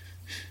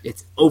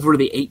over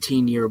the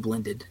 18-year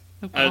blended.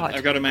 Oh, God.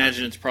 I've got to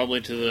imagine it's probably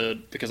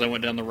because I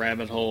went down the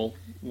rabbit hole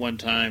one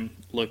time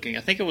looking.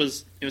 I think it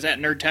was at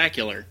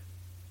Nerdtacular.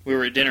 We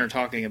were at dinner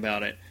talking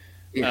about it.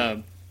 Yeah.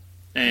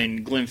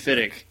 And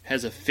Glenfiddich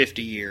has a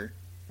 50-year,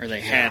 or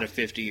they had a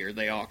 50-year.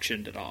 They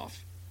auctioned it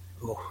off.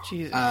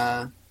 Jesus.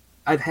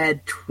 I've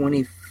had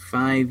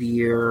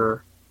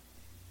 25-year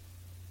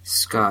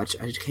Scotch.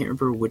 I just can't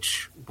remember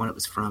which one it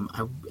was from.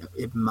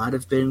 It might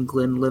have been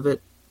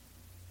Glenlivet.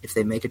 If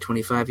they make a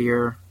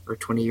 25-year or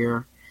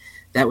 20-year,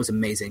 that was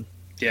amazing.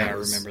 Yeah, That I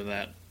was- remember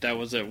that. That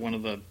was at one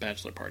of the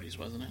bachelor parties,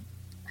 wasn't it?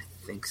 I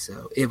think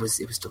so. It was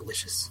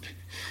delicious.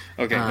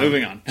 Okay,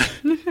 moving on.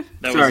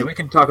 Sorry, we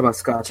can talk about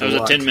Scotch. That was a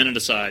lot. 10-minute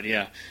aside,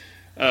 yeah.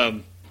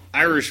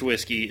 Irish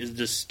whiskey is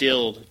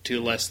distilled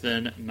to less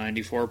than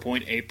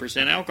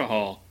 94.8%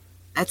 alcohol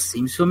That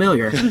seems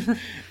familiar.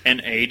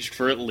 and aged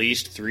for at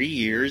least 3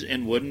 years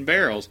in wooden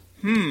barrels.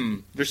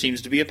 There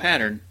seems to be a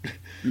pattern.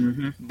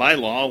 By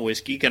law,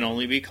 whiskey can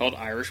only be called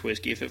Irish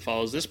whiskey if it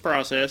follows this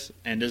process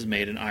and is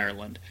made in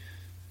Ireland.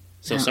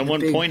 So Yeah, the someone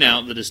big- point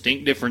out the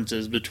distinct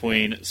differences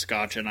between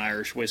Scotch and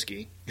Irish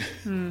whiskey.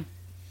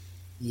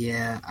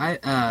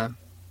 Yeah,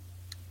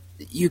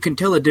 you can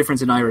tell the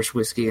difference in Irish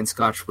whiskey and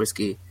Scotch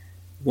whiskey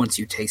once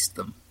you taste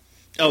them.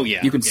 Oh,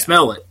 yeah. You can yeah.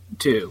 smell it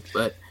too,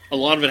 but A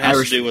lot of it has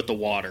Irish- to do with the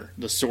water,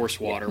 the source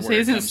water. So Where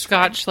it isn't comes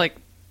Scotch like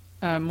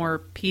more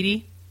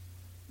peaty?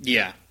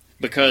 Yeah,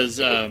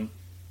 because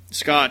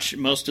Scotch,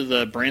 most of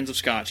the brands of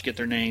Scotch get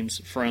their names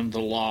from the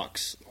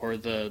lochs or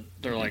they're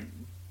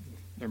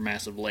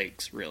massive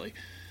lakes, really.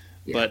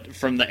 Yeah. But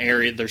from the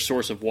area, their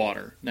source of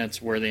water.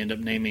 That's where they end up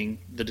naming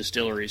the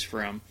distilleries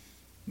from.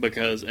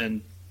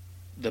 And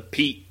the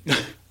peat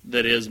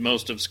that is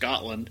most of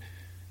Scotland,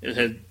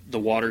 the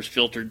water's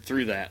filtered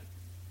through that.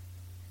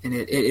 and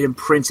it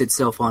imprints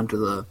itself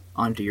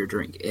onto your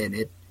drink,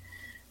 and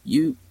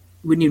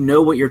when you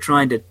know what you're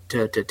trying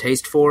to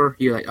taste for,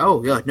 you're like,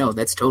 oh yeah, no,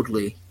 that's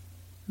totally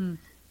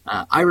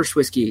Irish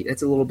whiskey.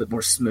 That's a little bit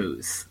more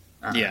smooth.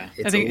 Yeah.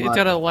 I think it's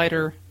got a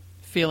lighter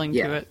feeling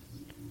Yeah. to it.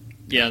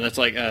 Yeah, that's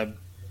like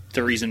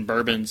the reason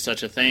bourbon's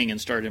such a thing and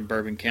started in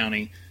Bourbon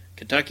County,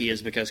 Kentucky,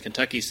 is because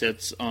Kentucky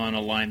sits on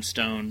a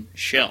limestone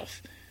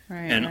shelf, Right.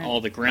 and right. all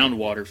the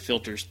groundwater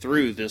filters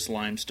through this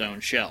limestone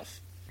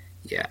shelf.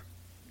 Yeah,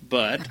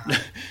 But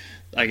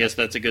I guess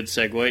that's a good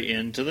segue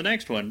into the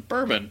next one.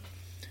 Bourbon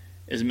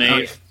is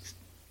made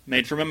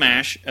from a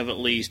mash of at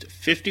least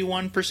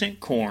 51%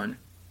 corn,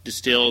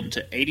 distilled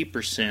to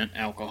 80%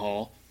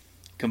 alcohol,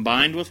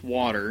 combined with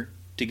water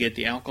to get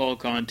the alcohol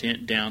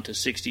content down to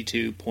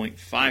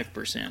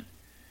 62.5%.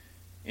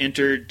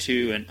 Entered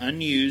to an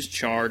unused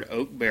charred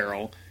oak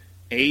barrel,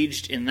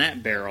 aged in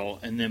that barrel,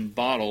 and then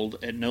bottled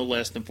at no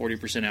less than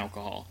 40%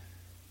 alcohol.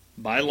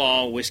 by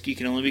law, whiskey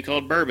can only be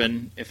called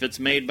bourbon if it's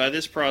made by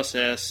this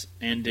process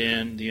and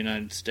in the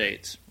United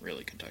States.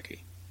 Really,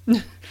 Kentucky.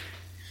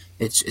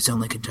 It's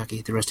only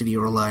Kentucky. The rest of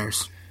you are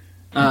liars.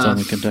 It's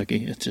only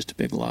Kentucky. It's just a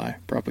big lie.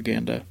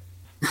 Propaganda.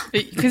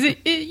 Because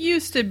it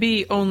used to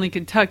be only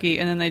Kentucky,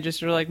 and then they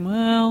just were like,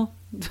 well,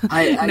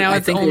 I now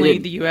it's think only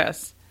the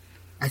U.S.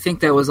 I think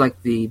that was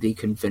like the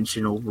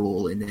conventional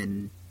rule, and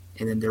then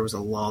there was a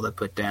law that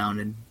put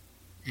down,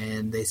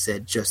 and they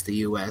said just the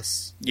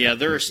U.S. Yeah,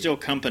 there are still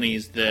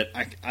companies that,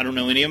 I don't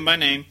know any of them by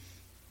name,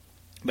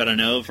 but I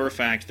know for a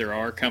fact there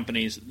are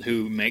companies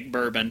who make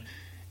bourbon,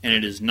 and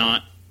it is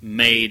not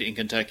made in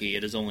Kentucky.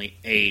 It is only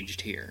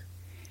aged here.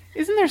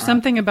 Isn't there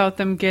something about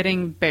them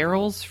getting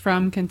barrels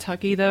from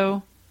Kentucky,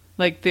 though?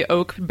 Like the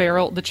oak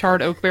barrel, the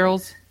charred oak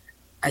barrels?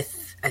 I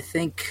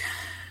think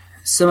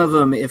some of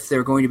them, if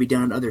they're going to be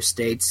done in other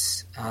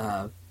states,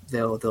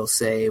 they'll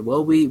say,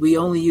 well, we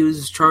only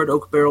use charred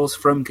oak barrels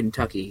from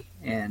Kentucky,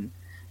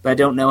 but I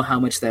don't know how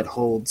much that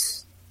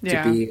holds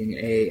to being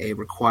a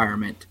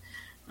requirement.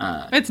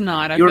 It's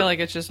not. I feel like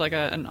it's just like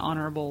an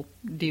honorable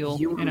deal,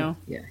 you know?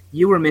 Yeah.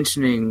 You were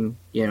mentioning,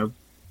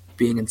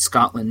 being in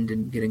Scotland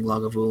and getting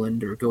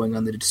Lagavulin or going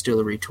on the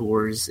distillery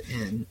tours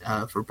and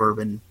for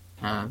bourbon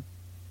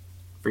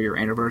for your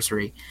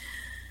anniversary.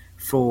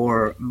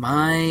 For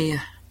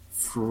my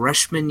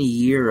freshman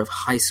year of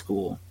high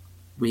school,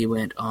 we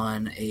went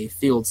on a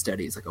field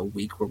studies, like a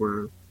week where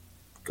we're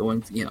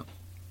going,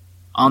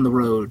 on the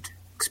road,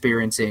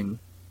 experiencing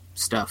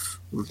stuff,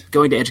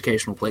 going to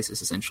educational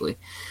places, essentially.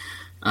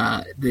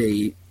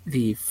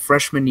 The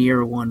freshman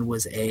year one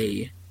was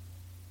a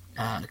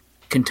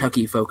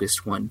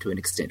Kentucky-focused one to an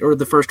extent, or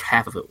the first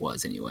half of it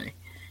was anyway.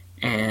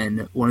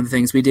 And one of the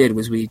things we did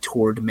was we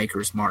toured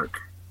Maker's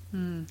Mark.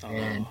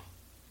 And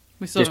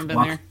we still haven't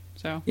been there.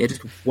 So yeah,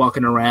 just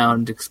walking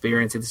around,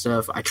 experiencing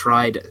stuff. I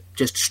tried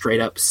just straight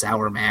up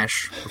sour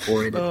mash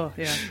before it. Oh,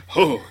 yeah.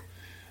 Oh,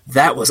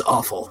 that was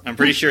awful. I'm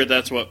pretty sure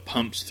that's what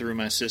pumps through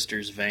my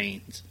sister's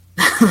veins.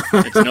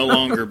 It's no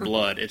longer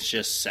blood; it's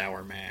just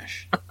sour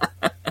mash.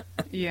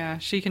 Yeah,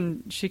 she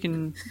can.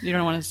 You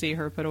don't want to see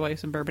her put away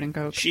some bourbon and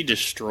Coke. She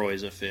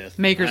destroys a fifth.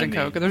 Makers and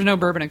Coke. There's no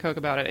bourbon and Coke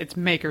about it. It's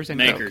Makers and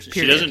Coke. Makers.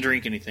 She doesn't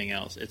drink anything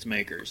else. It's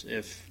Makers.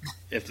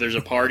 If there's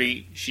a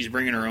party, she's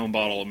bringing her own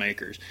bottle of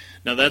Makers.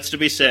 Now that's to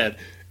be said.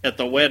 At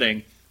the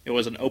wedding, it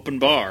was an open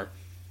bar,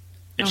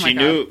 and she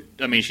knew.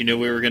 I mean, she knew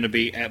we were going to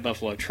be at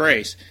Buffalo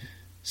Trace,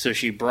 so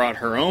she brought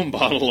her own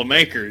bottle of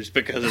Makers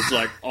because it's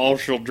like all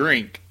she'll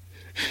drink.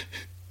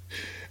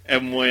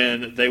 And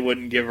when they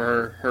wouldn't give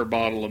her her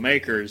bottle of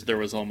Makers, there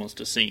was almost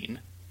a scene.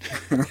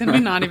 Can we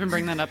not even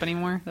bring that up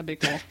anymore? That'd be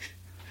cool.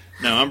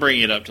 No, I'm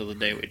bringing it up till the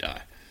day we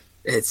die.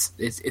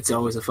 It's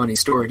always a funny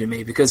story to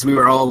me because we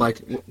were all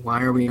like,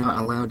 why are we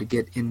not allowed to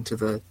get into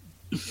the...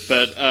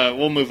 But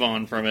we'll move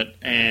on from it,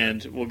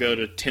 and we'll go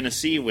to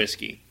Tennessee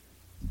whiskey.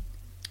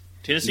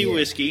 Tennessee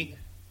whiskey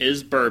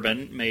is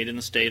bourbon made in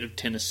the state of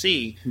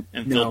Tennessee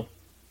and,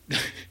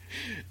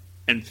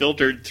 and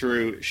filtered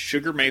through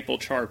sugar maple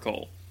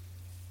charcoal.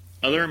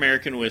 Other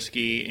American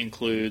whiskey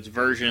includes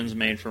versions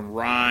made from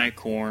rye,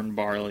 corn,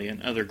 barley,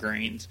 and other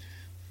grains.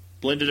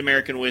 Blended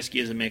American whiskey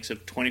is a mix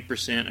of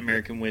 20%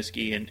 American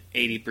whiskey and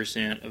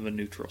 80% of a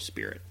neutral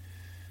spirit.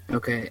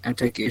 Okay, I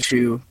take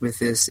issue with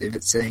this if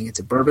it's saying it's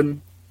a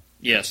bourbon.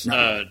 Yes,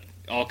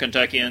 all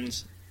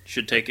Kentuckians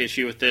should take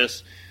issue with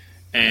this,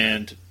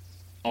 and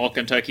all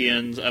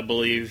Kentuckians, I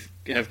believe,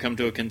 have come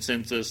to a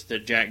consensus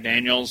that Jack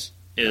Daniels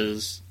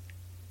is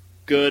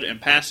good and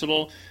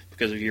passable.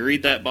 Because if you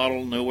read that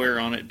bottle, nowhere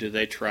on it do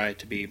they try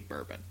to be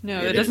bourbon.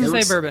 No, it doesn't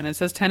say bourbon. It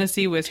says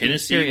Tennessee whiskey.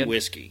 Tennessee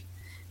whiskey.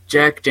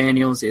 Jack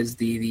Daniels is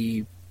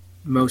the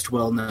most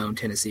well-known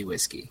Tennessee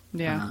whiskey.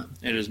 Yeah.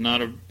 It is not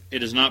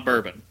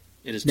bourbon.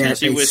 It is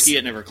Tennessee whiskey.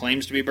 It never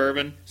claims to be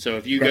bourbon. So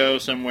if you go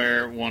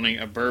somewhere wanting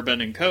a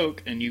bourbon and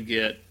Coke and you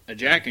get a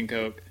Jack and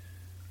Coke...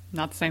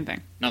 Not the same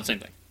thing. Not the same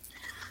thing.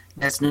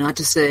 That's not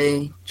to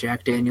say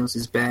Jack Daniels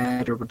is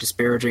bad or we're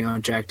disparaging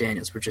on Jack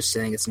Daniels. We're just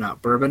saying it's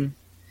not bourbon.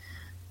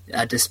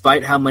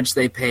 Despite how much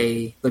they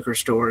pay liquor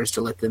stores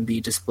to let them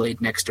be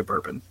displayed next to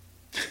bourbon.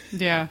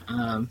 Yeah.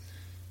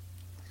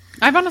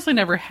 I've honestly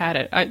never had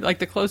it. Like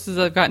the closest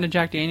I've gotten to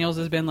Jack Daniels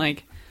has been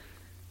like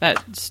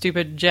that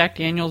stupid Jack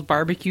Daniels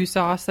barbecue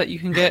sauce that you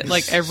can get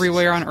like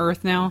everywhere on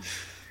Earth now.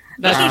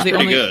 That's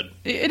pretty good.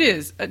 It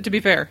is, to be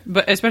fair,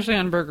 but especially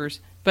on burgers.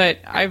 But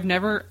I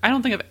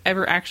don't think I've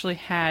ever actually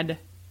had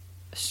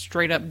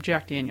straight up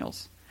Jack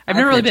Daniels. I've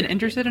never really been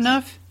interested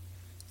enough.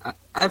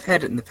 I've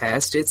had it in the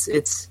past.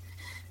 It's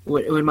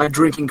when my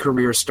drinking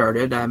career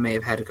started, I may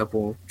have had a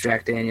couple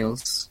Jack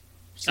Daniels.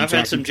 I've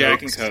had some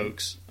Jack and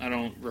Cokes. I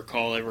don't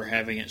recall ever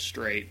having it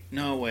straight.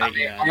 No, wait,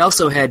 yeah. I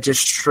also had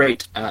just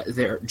straight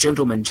their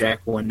Gentleman Jack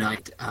one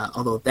night,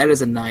 although that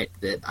is a night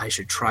that I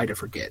should try to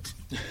forget.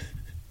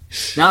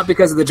 Not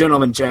because of the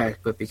Gentleman Jack,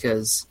 but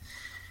because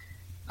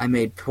I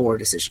made poor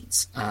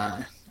decisions.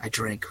 I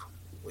drank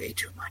way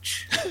too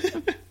much.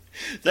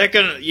 That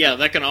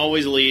can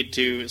always lead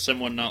to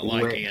someone not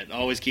liking it.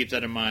 Always keep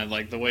that in mind.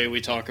 Like the way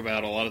we talk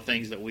about a lot of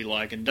things that we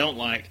like and don't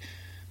like,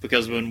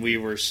 because when we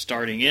were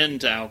starting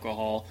into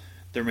alcohol,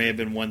 there may have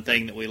been one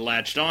thing that we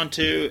latched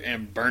onto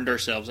and burned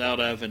ourselves out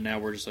of, and now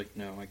we're just like,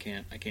 no, I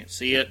can't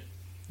see it.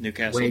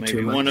 Newcastle Way may too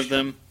be much. one of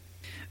them.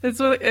 That's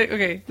what.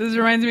 Okay, this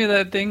reminds me of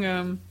that thing.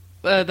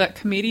 That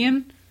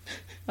comedian,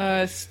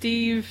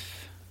 Steve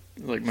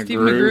Like McGrew.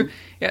 McGrew.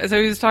 Yeah,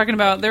 so he was talking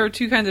about there are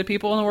two kinds of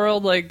people in the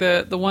world, like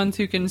the ones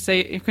who can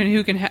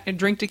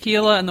drink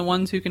tequila, and the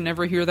ones who can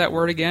never hear that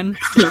word again.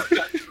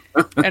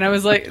 And I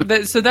was like,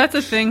 so that's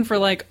a thing for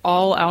like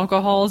all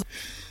alcohols.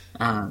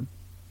 I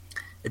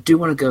do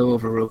want to go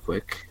over real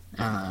quick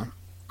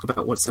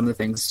about what some of the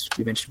things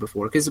we mentioned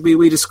before, because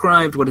we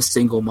described what a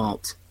single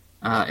malt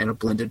and a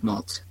blended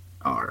malt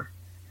are.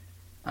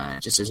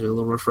 Just as a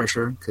little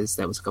refresher, because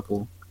that was a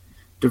couple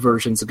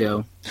diversions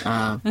ago.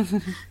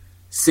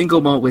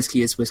 Single malt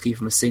whiskey is whiskey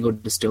from a single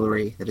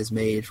distillery that is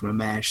made from a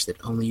mash that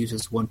only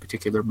uses one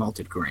particular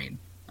malted grain.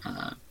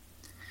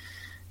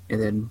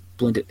 And then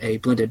a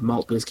blended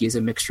malt whiskey is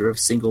a mixture of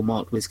single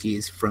malt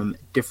whiskeys from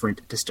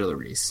different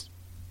distilleries.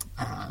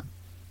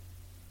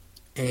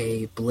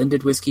 A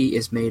blended whiskey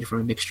is made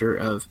from a mixture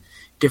of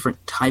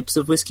different types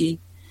of whiskey.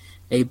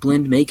 A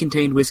blend may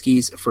contain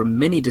whiskeys from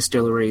many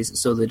distilleries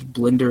so that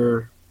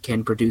blender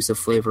can produce a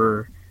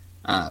flavor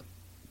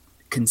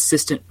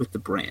consistent with the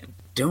brand.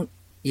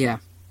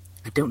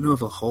 I don't know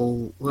of a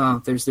whole...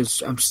 Well,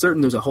 I'm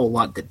certain there's a whole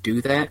lot that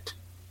do that.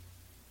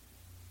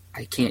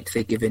 I can't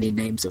think of any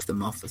names of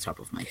them off the top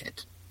of my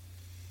head.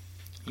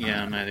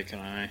 Yeah, neither can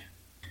I.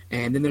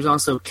 And then there's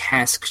also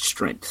cask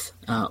strength,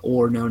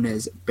 or known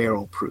as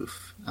barrel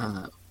proof.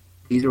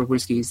 These are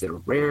whiskeys that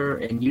are rare,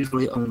 and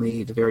usually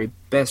only the very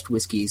best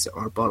whiskeys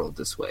are bottled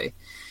this way.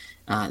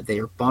 They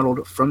are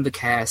bottled from the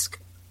cask,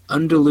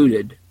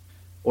 undiluted,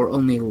 or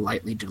only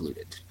lightly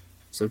diluted.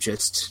 So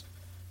just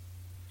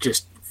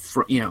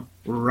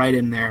right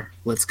in there,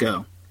 let's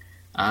go.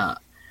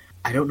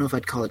 I don't know if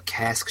I'd call it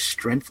cask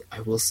strength.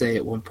 I will say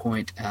at one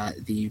point,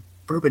 the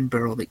bourbon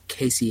barrel that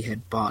Casey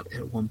had bought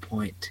at one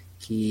point,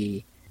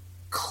 he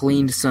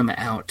cleaned some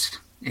out,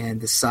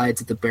 and the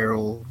sides of the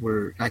barrel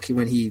were like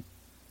the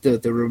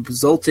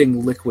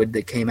resulting liquid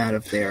that came out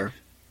of there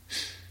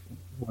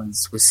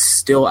was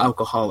still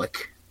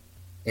alcoholic,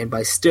 and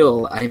by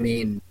still I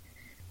mean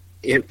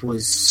it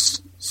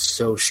was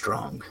so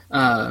strong.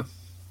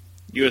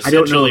 You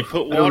essentially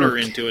put water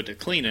into it to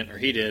clean it, or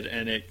he did,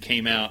 and it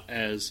came out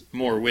as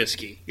more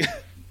whiskey.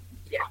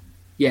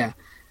 Yeah,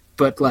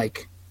 but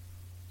like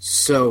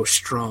so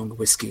strong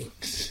whiskey.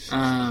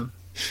 There's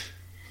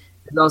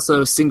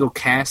also single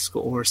cask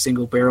or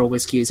single barrel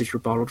whiskeys that are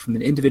bottled from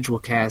an individual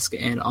cask,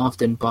 and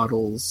often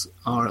bottles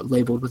are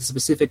labeled with a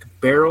specific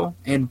barrel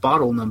and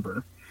bottle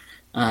number.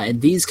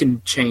 And these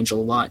can change a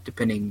lot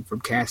depending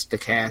from cask to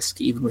cask,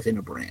 even within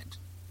a brand.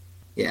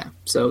 Yeah,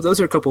 so those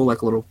are a couple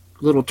like little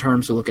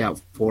terms to look out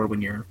for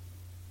when you're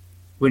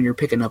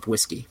picking up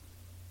whiskey.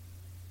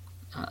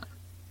 All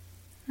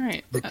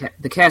right.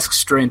 The cask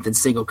strength and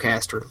single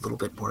cask are a little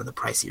bit more on the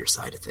pricier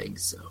side of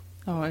things. So.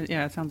 Oh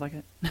yeah, it sounds like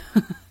it.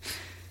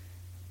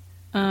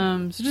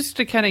 So just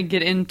to kind of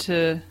get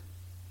into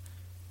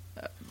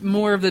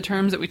more of the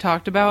terms that we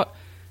talked about.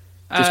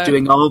 Just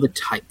doing all the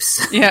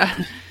types.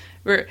 Yeah.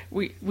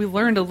 We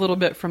learned a little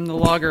bit from the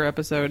lager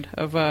episode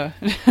of we're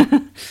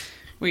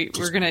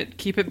gonna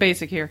keep it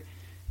basic here.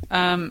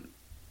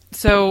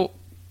 So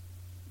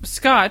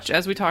Scotch,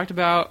 as we talked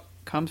about,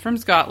 comes from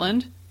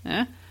Scotland.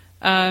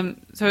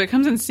 So it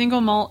comes in single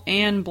malt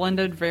and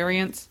blended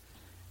variants,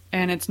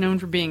 and it's known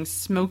for being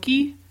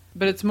smoky,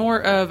 but it's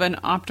more of an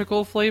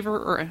optical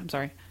flavor,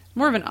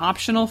 more of an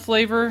optional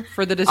flavor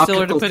for the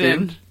distiller to put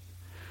in.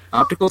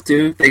 Optical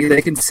too.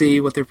 They can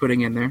see what they're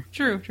putting in there.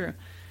 True.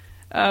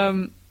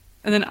 And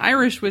then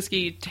Irish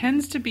whiskey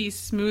tends to be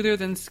smoother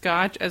than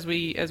Scotch, as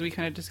we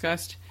kind of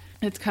discussed.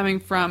 It's coming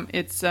from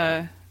its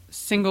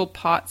single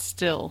pot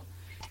still.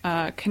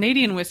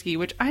 Canadian whiskey,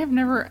 which I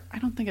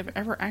don't think I've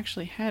ever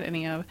actually had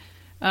any of.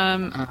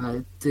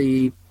 Real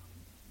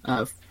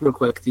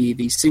quick,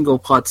 the single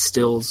pot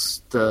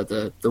stills,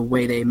 the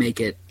way they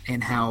make it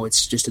and how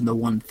it's just in the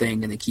one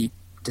thing and they keep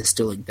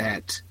distilling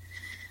that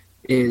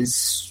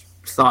is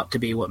thought to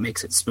be what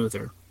makes it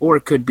smoother. Or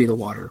it could be the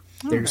water.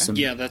 There's some...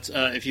 Yeah, that's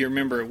if you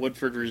remember at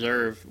Woodford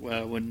Reserve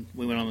when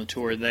we went on the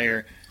tour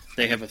there,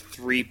 they have a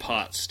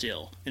 3-pot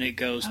still, and it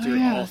goes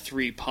through all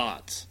 3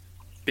 pots,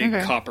 big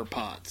copper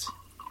pots.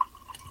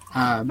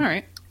 All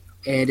right.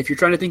 And if you're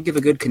trying to think of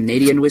a good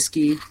Canadian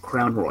whiskey,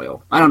 Crown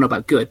Royal. I don't know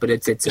about good, but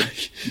it's a.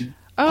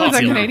 Oh, is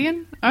that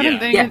Canadian? I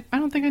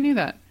don't think I knew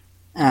that.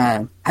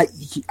 I'm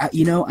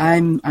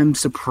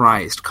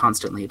surprised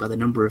constantly by the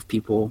number of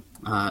people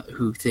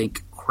who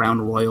think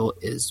Crown Royal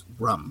is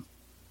rum.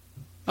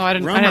 Oh, I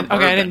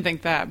didn't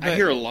think that. But... I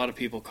hear a lot of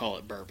people call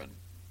it bourbon.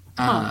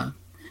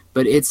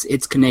 But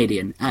it's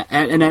Canadian,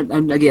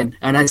 and again,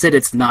 and I said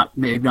it's not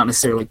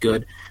necessarily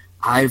good.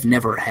 I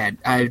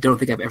don't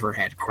think I've ever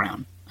had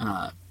Crown.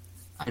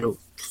 I don't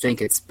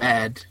think it's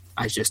bad.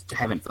 I just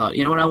haven't thought.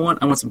 You know what I want?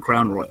 I want some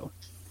Crown Royal.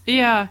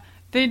 Yeah,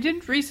 they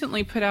did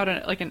recently put out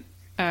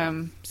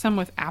some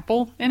with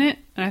apple in it,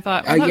 and I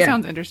thought, that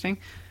sounds interesting.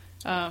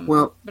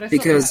 Well, but I still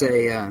because have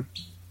it.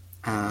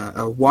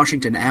 a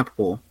Washington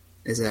apple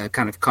is a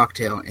kind of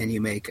cocktail, and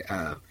you make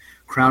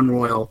Crown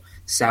Royal,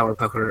 sour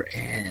pucker,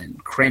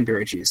 and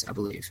cranberry juice, I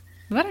believe.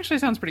 Well, that actually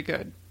sounds pretty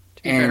good,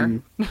 to be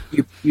And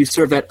fair. you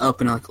serve that up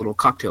in like a little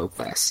cocktail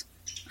glass.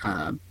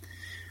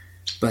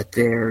 But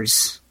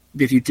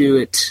if you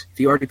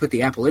already put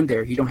the apple in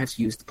there, you don't have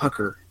to use the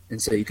pucker,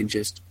 and so you can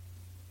just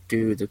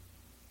do the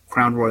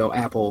Crown Royal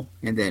apple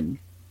and then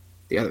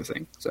the other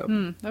thing. So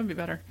That would be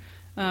better.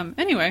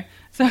 Anyway,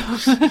 so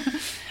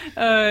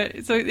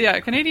yeah,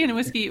 Canadian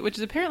whiskey, which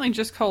is apparently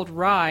just called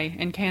rye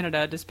in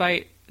Canada,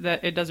 despite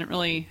that it doesn't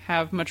really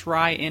have much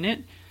rye in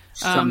it.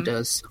 some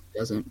does, some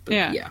doesn't. But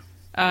yeah.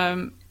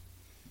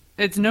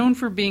 It's known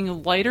for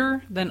being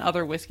lighter than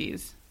other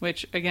whiskeys,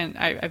 which, again,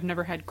 I've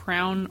never had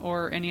Crown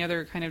or any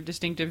other kind of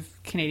distinctive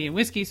Canadian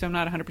whiskey, so I'm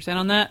not 100%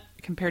 on that,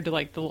 compared to,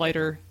 like, the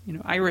lighter,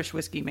 Irish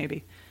whiskey,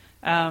 maybe.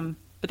 But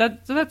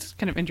that's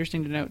kind of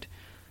interesting to note.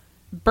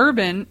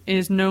 Bourbon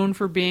is known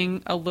for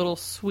being a little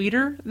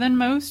sweeter than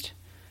most,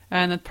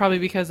 and that's probably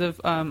because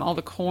of all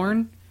the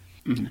corn.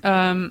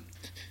 Mm-hmm.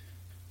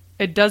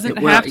 It doesn't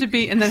have to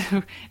be, and then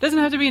it doesn't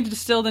have to be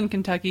distilled in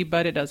Kentucky,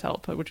 but it does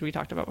help, which we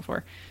talked about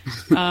before.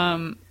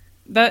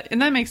 That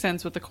makes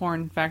sense with the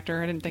corn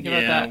factor. I didn't think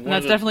about that. And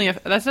that's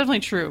definitely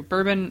true.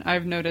 Bourbon,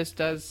 I've noticed,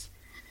 does.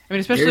 I mean,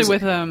 especially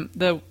with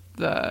the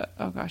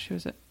oh gosh, who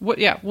is it?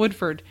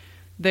 Woodford.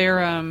 They're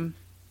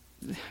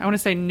I want to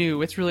say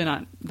new. It's really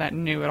not that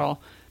new at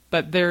all.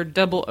 But their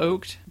double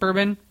oaked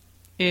bourbon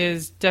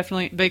is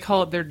definitely, they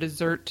call it their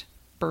dessert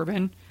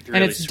bourbon, Really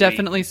and it's sweet.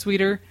 definitely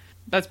sweeter.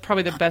 That's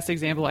probably the best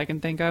example I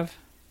can think of.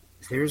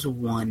 There's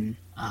one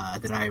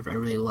that I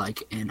really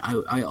like, and I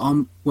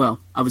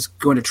was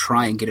going to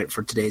try and get it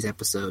for today's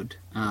episode,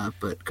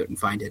 but couldn't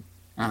find it.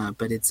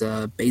 But it's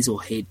Basil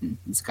Hayden.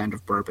 It's a kind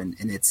of bourbon,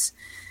 and it's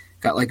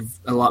got like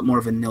a lot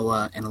more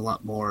vanilla and a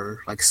lot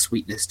more like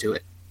sweetness to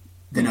it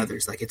than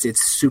others. Like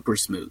it's super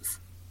smooth.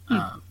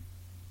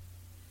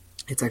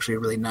 It's actually a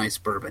really nice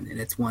bourbon, and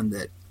it's one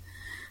that,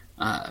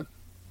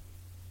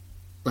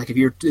 like if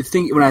you're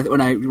thinking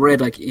when I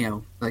read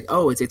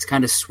it's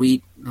kind of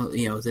sweet,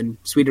 then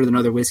sweeter than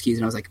other whiskeys,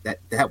 and I was like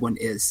that one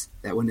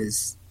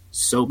is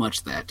so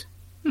much that.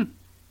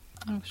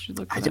 I should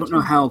look for I that don't too.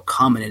 know how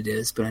common it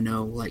is, but I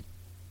know like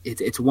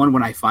it's one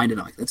when I find it,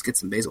 I'm like, let's get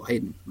some Basil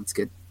Hayden. Let's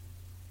get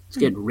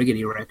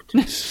riggedy wrecked.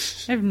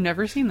 I've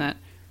never seen that.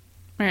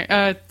 All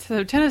right,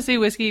 so Tennessee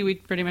whiskey we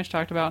pretty much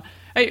talked about.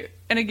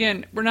 And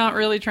again, we're not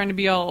really trying to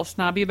be all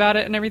snobby about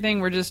it and everything.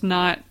 We're just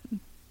not.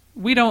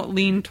 We don't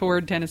lean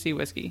toward Tennessee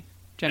whiskey.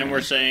 Generally. And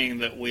we're saying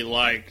that we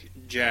like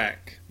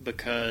Jack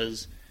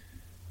because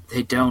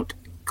They don't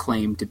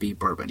claim to be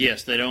bourbon.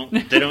 yes, they don't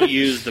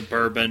use the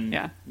bourbon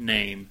Yeah.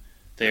 name.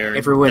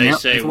 Everyone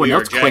else claims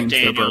they're bourbon.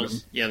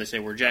 Daniels. Yeah, they say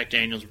we're Jack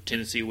Daniels,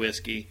 Tennessee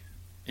whiskey.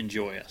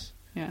 Enjoy us.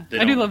 Yeah, They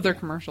I do don't- love their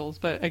commercials,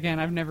 but again,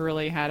 I've never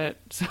really had it,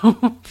 so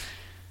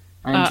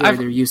I enjoy I've-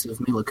 their use of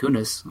Mila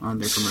Kunis on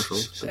their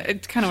commercials.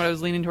 it's kind of what I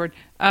was leaning toward.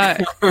 I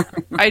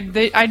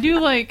do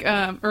like,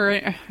 or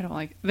I don't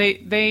like.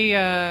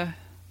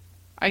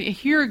 I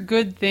hear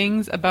good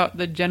things about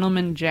the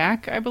Gentleman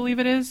Jack. I believe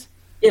it is.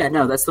 Yeah,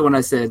 no, that's the one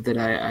I said that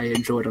I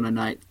enjoyed on a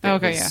night.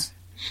 Okay,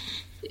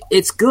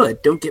 It's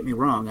good. Don't get me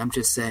wrong. I'm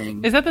just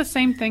saying. Is that the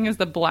same thing as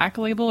the Black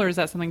Label, or is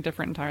that something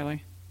different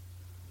entirely?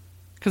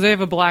 Because they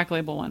have a Black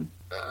Label one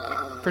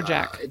for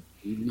Jack.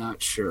 I'm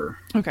not sure.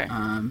 Okay.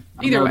 I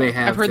Either know way, they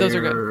have I've heard those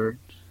are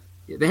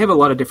good. They have a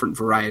lot of different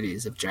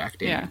varieties of Jack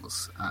Yeah.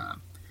 Daniels.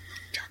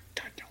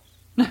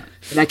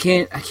 And I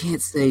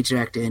can't say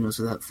Jack Daniels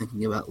without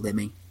thinking about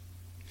Lemmy.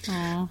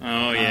 Aw.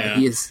 Oh yeah,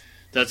 He is.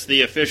 that's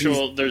the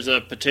official. There's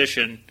a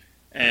petition,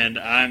 and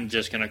I'm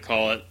just going to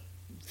call it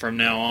from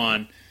now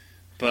on.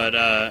 But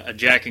a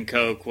Jack and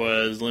Coke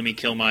was Lemmy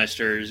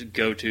Kilmister's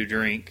go-to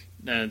drink.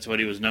 That's what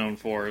he was known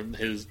for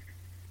his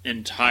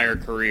entire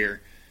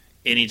career.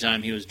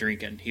 Anytime he was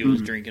drinking, he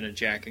was drinking a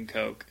Jack and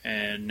Coke,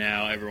 and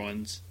now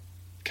everyone's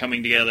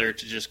coming together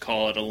to just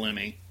call it a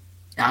Lemmy.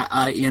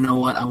 You know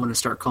what? I want to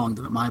start calling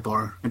them at my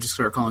bar. I just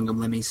start calling them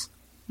Lemmys.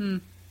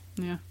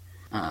 Yeah.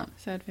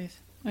 Sad face.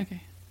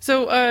 Okay.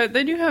 So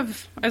they do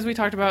have, as we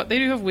talked about, they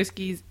do have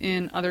whiskeys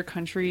in other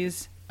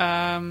countries. We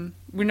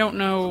don't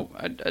know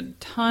a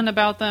ton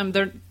about them.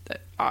 They're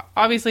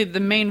obviously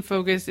the main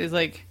focus is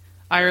like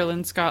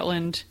Ireland,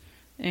 Scotland,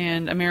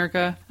 and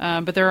America.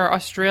 But there are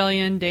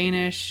Australian,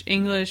 Danish,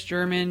 English,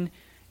 German,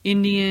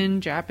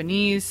 Indian,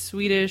 Japanese,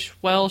 Swedish,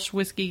 Welsh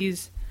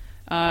whiskeys.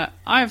 I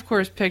of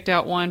course picked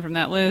out one from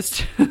that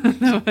list.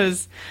 That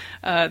was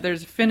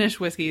there's Finnish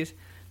whiskeys.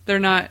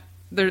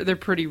 They're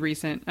pretty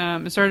recent.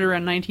 It started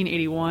around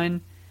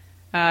 1981,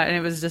 and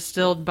it was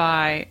distilled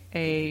by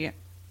a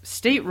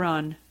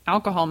state-run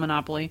alcohol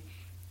monopoly.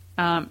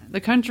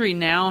 The country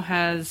now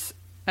has,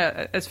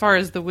 as far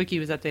as the wiki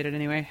was updated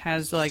anyway,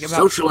 has like about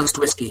Socialist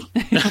whiskey.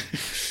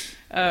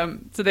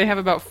 so they have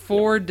about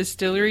 4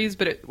 distilleries.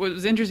 But what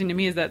was interesting to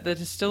me is that the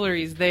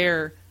distilleries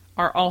there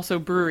are also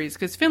breweries,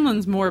 because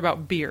Finland's more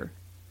about beer.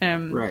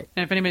 Right.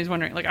 And if anybody's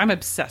wondering, like, I'm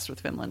obsessed with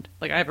Finland.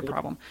 Like, I have a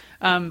problem.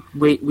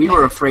 We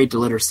were afraid to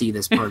let her see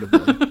this part of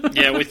the.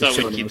 Yeah, we thought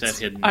show we'd keep notes.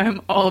 that hidden.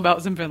 I'm all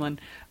about some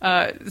Finland.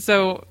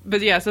 So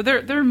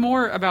they're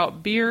more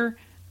about beer.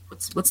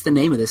 What's the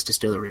name of this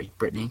distillery,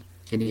 Brittany?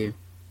 Can you?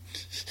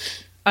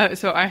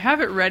 So I have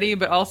it ready,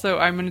 but also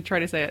I'm going to try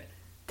to say it.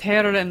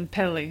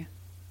 Terrenpeli.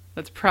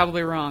 That's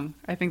probably wrong.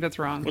 I think that's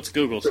wrong. What's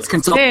Google say? Let's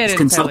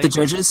consult the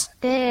judges.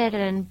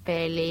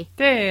 Terrenpeli.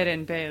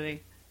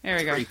 Terrenpeli. There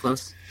we go. Pretty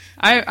close.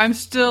 I'm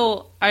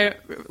still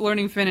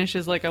learning Finnish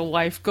is like a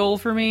life goal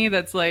for me.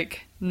 That's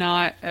like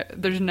not.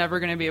 There's never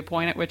going to be a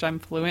point at which I'm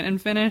fluent in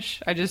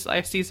Finnish.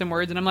 I see some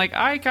words and I'm like,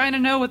 I kind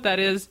of know what that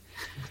is.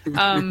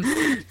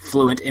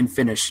 Fluent in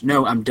Finnish.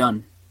 No, I'm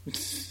done.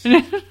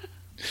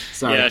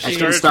 Sorry, Yeah, I she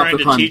couldn't started stop trying the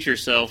to pun. teach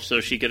herself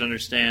so she could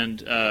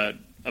understand a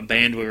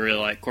band we really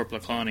like,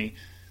 Korplakani,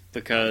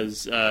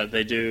 because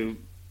they do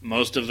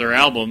most of their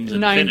albums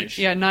in Finnish.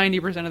 Yeah,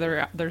 90%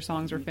 of their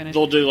songs are Finnish.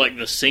 They'll do like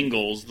the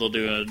singles. They'll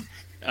do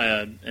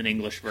an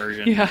English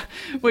version. Yeah,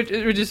 which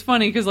is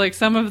funny because like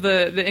some of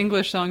the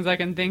English songs I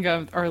can think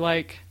of are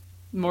like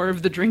more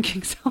of the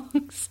drinking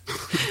songs.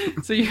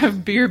 So you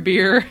have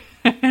beer,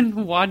 and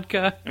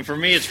vodka. And for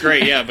me, it's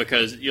great, yeah,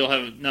 because they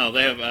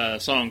have a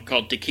song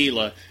called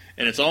Tequila,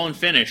 and it's all in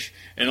Finnish.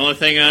 And the only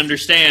thing I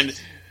understand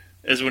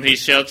is when he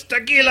shouts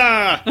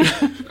Tequila.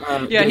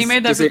 Yeah, he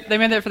made that. They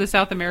made that for the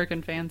South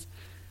American fans.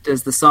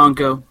 Does the song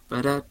go?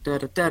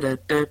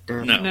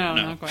 Ba-da-da-da-da-da-da? No,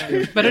 not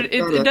quite. But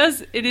it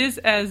does. It is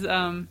as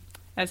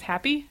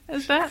happy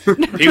as that.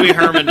 Pee Wee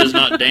Herman does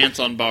not dance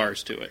on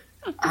bars to it.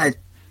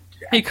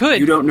 He could.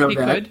 You don't know he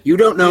that. Could. You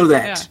don't know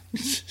that.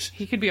 Yeah.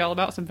 He could be all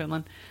about some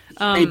Finland.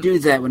 They do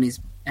that when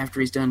after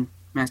he's done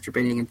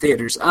masturbating in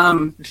theaters.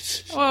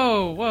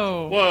 Whoa.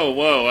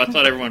 Whoa! I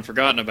thought everyone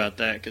forgotten about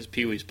that because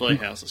Pee Wee's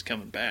Playhouse is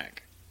coming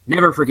back.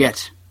 Never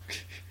forget.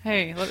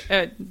 Hey,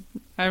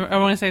 I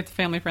want to say it's a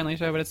family-friendly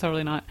show, but it's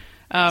totally not.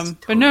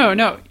 But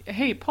no.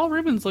 Hey, Paul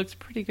Rubens looks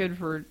pretty good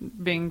for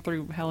being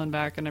through hell and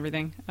back and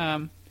everything.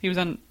 He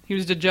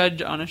was the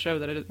judge on a show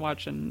that I didn't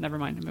watch, and never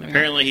mind.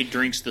 Apparently, he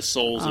drinks the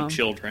souls of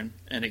children,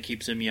 and it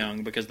keeps him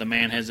young because the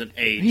man hasn't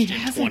aged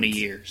in 20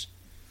 years.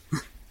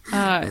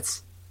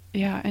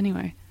 Yeah.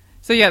 Anyway,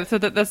 so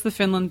that's the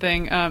Finland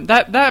thing.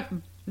 That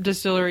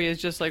distillery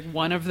is just like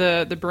one of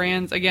the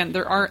brands. Again,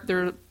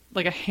 there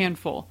like a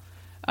handful.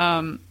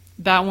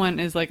 That one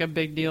is like a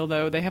big deal,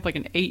 though. They have like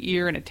an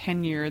 8-year and a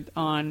 10-year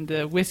on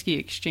the Whiskey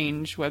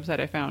Exchange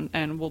website I found,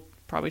 and we'll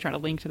probably try to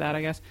link to that,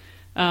 I guess.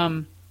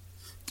 But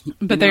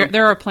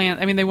there are plans.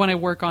 I mean, they want to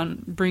work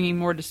on bringing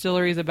more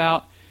distilleries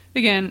about.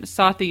 Again,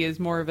 Sahti is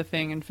more of a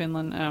thing in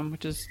Finland,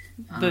 which is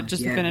the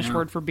Finnish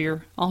word for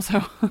beer.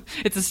 Also,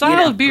 it's a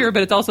style of beer,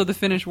 but it's also the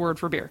Finnish word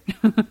for beer.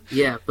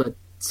 Yeah, but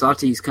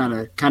Sahti's kind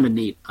of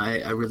neat.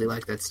 I really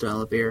like that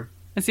style of beer.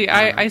 And see,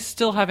 I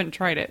still haven't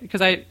tried it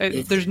because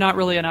there's not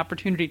really an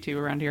opportunity to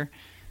around here.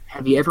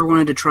 Have you ever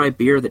wanted to try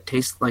beer that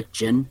tastes like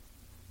gin?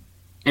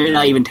 I mean,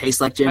 not even tastes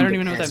like gin. I don't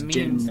even know what that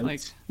means.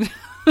 Like,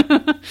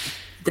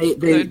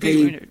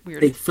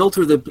 they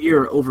filter the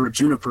beer over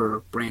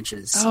juniper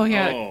branches. Oh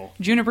yeah,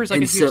 juniper's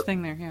like a huge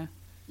thing there. Yeah.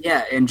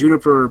 Yeah, and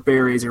juniper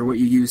berries are what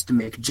you use to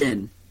make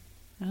gin.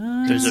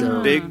 There's a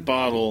big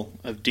bottle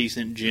of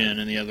decent gin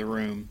in the other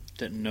room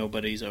that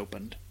nobody's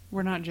opened.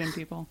 We're not gin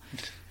people.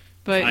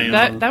 But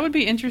that would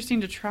be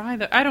interesting to try.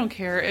 That I don't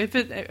care if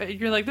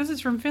you're like, this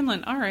is from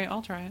Finland. All right,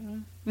 I'll try it.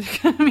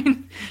 I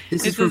mean,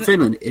 this is from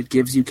Finland. It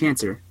gives you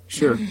cancer.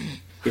 Sure,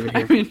 give it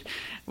here. I mean,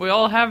 we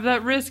all have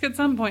that risk at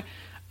some point.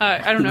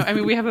 I don't know. I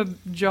mean, we have a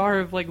jar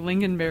of like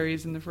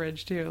lingonberries in the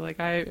fridge too. Like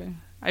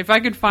if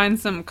I could find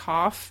some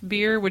cough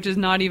beer, which is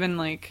not even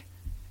like,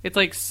 it's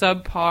like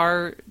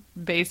subpar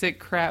basic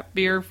crap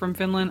beer from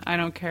Finland. I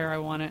don't care. I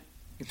want it.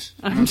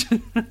 I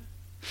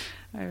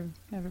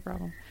have a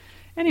problem.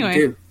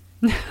 Anyway.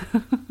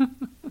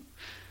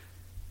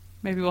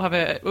 Maybe we'll have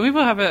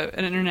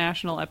an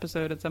international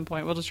episode at some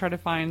point. We'll just try to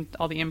find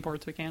all the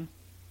imports we can.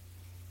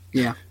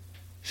 Yeah.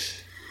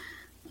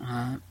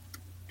 Do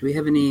we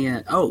have any?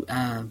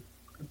 I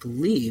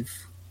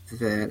believe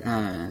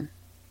that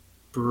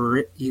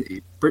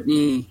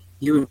Brittany,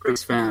 you and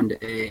Chris found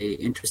a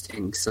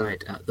interesting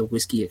site, the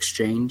Whiskey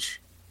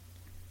Exchange.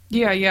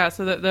 Yeah.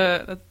 So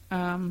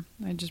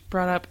I just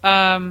brought up.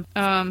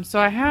 So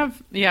I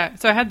have. Yeah.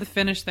 So I had the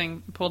Finnish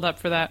thing pulled up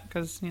for that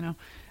because it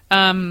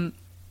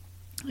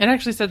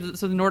actually said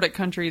so the Nordic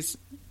countries.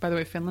 By the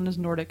way, Finland is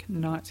Nordic,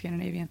 not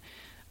Scandinavian.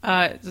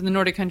 So the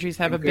Nordic countries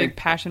have a big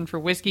passion for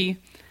whiskey.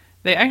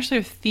 They actually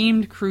have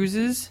themed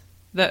cruises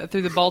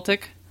through the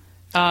Baltic,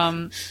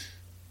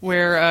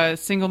 where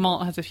single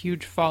malt has a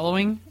huge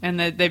following, and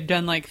they've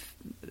done like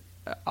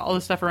all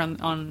the stuff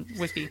around on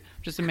whiskey,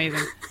 which is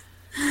amazing.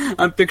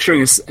 I'm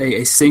picturing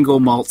a single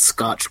malt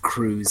Scotch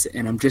cruise,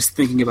 and I'm just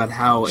thinking about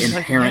how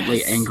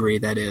inherently angry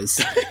that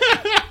is.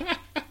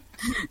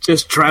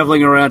 Just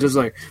traveling around, just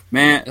like,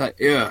 man,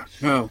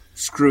 no,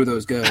 screw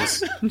those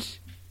guys.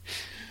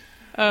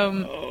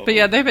 But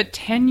yeah, they have a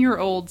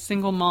 10-year-old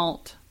single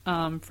malt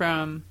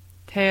from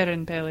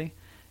Terrenpeli,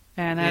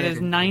 and that Yeah. is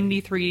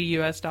 $93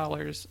 US.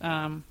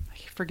 I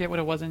forget what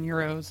it was in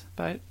euros,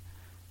 but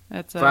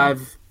that's it's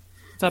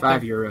up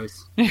five there. euros.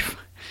 I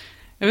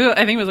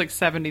think it was like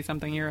 70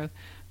 something euros,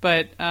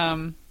 but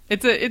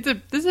this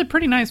is a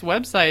pretty nice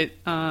website.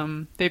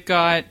 They've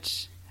got,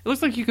 it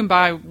looks like you can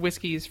buy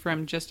whiskeys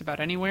from just about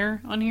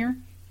anywhere on here.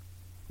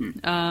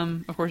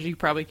 Of course, you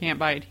probably can't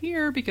buy it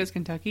here because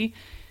Kentucky.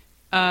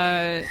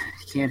 You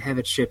can't have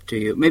it shipped to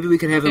you. Maybe we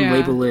could have them Yeah.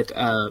 label it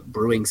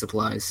brewing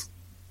supplies.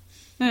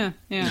 Yeah,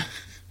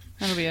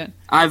 that'll be it.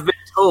 I've been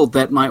told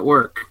that might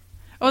work.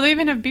 Oh, they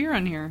even have beer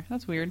on here.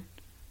 That's weird.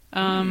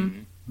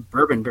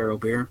 Bourbon barrel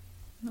beer.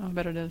 Oh, I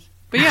bet it is.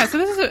 But yeah, so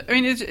this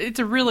is it's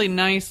a really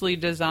nicely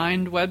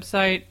designed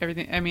website.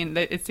 Everything. I mean,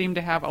 it seemed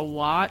to have a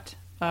lot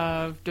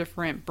of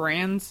different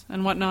brands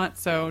and whatnot.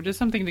 So just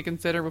something to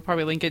consider. We'll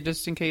probably link it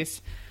just in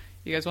case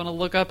you guys want to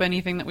look up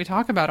anything that we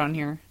talk about on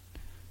here.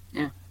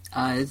 Yeah.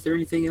 Is there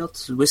anything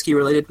else whiskey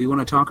related we want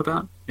to talk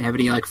about? Do you have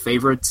any like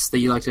favorites that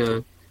you like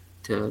to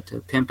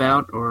pimp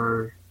out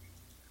or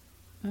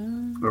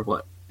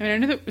what? I mean, I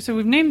know that, so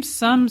we've named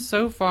some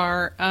so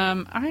far.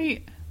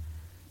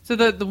 So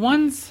the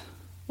ones.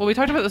 Well, we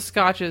talked about the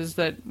scotches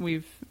that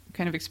we've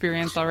kind of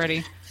experienced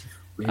already.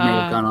 We may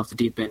have gone off the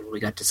deep end when we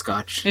got to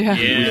scotch. Yeah.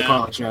 We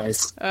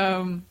apologize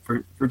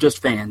for just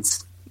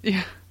fans.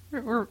 Yeah,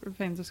 we're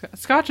fans of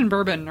Scotch and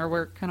bourbon are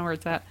where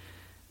it's at.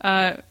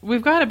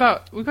 We've got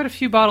a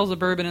few bottles of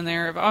bourbon in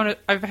there.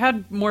 I've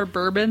had more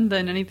bourbon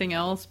than anything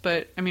else,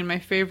 but I mean my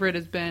favorite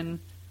has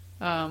been,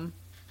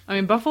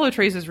 Buffalo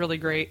Trace is really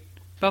great.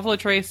 Buffalo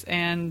Trace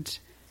and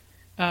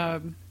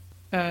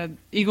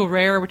Eagle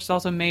Rare, which is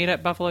also made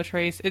at Buffalo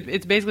Trace.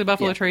 It's basically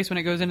Buffalo Trace when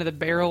it goes into the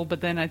barrel,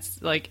 but then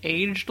it's like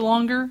aged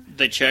longer.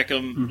 They check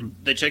them. Mm-hmm.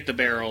 They check the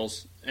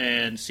barrels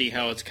and see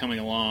how it's coming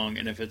along,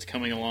 and if it's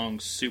coming along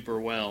super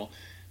well,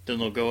 then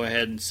they'll go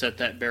ahead and set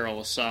that barrel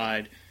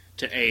aside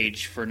to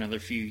age for another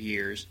few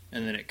years,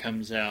 and then it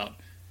comes out.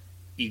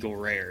 Eagle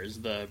Rare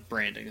is the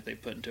branding that they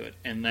put into it,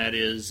 and that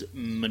is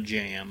my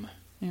jam.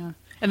 Yeah.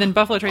 And then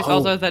Buffalo Trace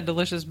also has that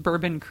delicious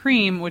bourbon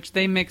cream, which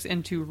they mix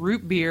into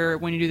root beer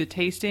when you do the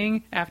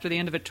tasting after the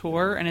end of a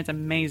tour, and it's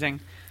amazing.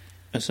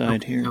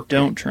 Aside here,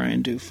 don't try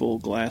and do full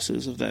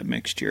glasses of that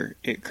mixture.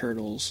 It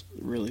curdles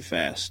really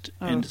fast,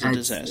 and it's a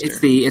disaster.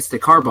 It's the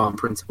car bomb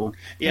principle.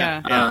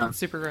 Yeah. It's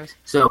super gross.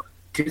 So,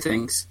 two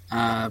things.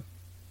 God,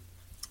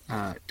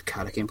 I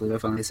can't believe I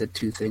finally said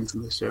two things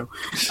in this show.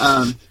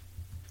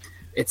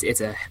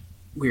 It's a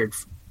weird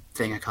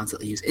thing I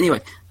constantly use.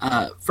 Anyway,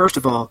 first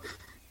of all,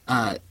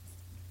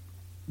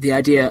 the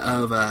idea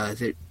of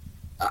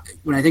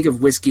when I think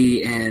of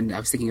whiskey, and I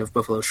was thinking of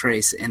Buffalo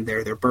Trace and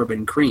their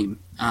bourbon cream,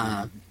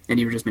 and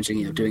you were just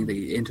mentioning doing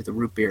into the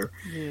root beer.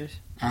 Yes.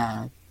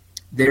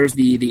 There's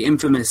the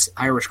infamous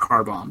Irish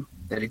car bomb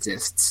that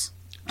exists.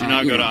 Do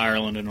not go to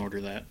Ireland and order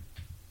that.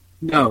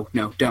 No,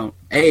 don't.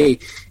 A,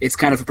 it's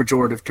kind of a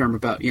pejorative term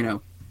about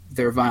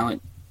their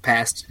violent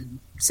past,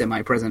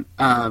 semi-present,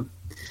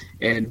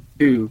 and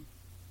two,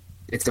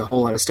 it's a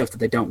whole lot of stuff that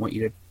they don't want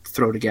you to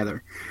throw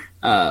together.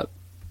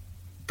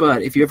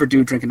 But if you ever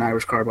do drink an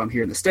Irish car bomb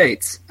here in the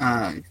States,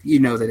 you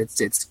know that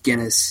it's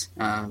Guinness,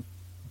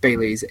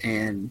 Bailey's,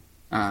 and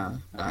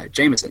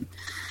Jameson.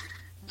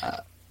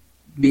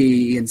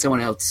 Me and someone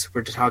else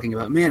were talking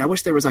about, man, I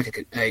wish there was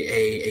like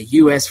a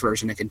U.S.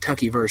 version, a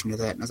Kentucky version of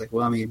that. And I was like,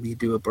 well, I mean, you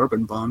do a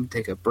bourbon bomb,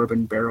 take a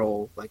bourbon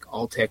barrel, like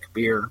Alltech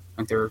beer,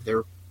 like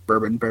their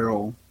bourbon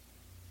barrel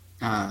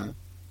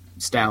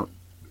stout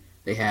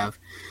they have,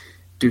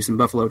 do some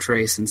Buffalo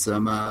Trace and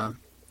some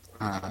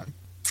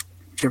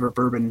whichever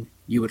bourbon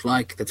you would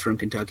like that's from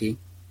Kentucky,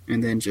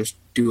 and then just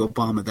do a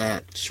bomb of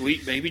that.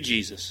 Sweet baby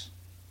Jesus.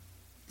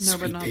 No,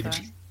 but not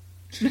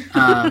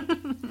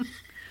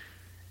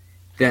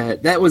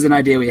that. That was an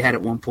idea we had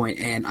at one point,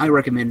 and I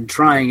recommend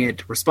trying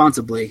it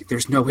responsibly.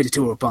 There's no way to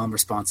do a bomb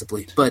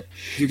responsibly, but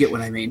you get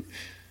what I mean.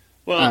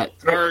 Well,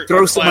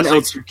 throw someone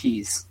else your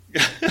keys.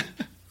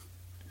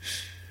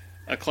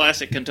 A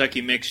classic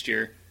Kentucky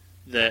mixture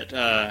that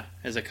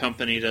has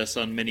accompanied us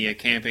on many a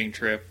camping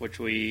trip, which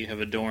we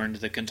have adorned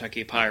the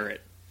Kentucky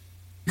Pirate.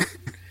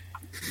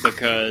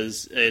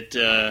 Because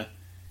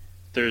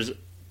there's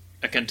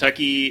a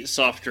Kentucky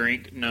soft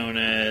drink known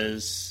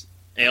as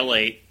Ale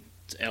 8.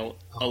 It's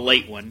a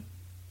late one,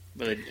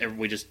 but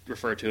we just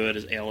refer to it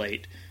as Ale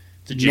 8.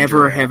 It's a ginger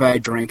Never ale. have I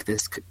drank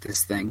this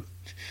thing.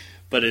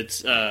 But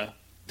it's Ale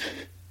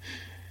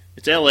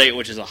 8,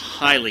 which is a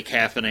highly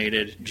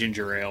caffeinated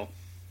ginger ale.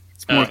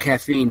 It's more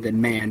caffeine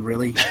than man,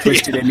 really.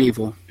 Twisted and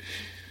evil.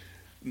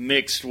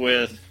 Mixed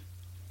with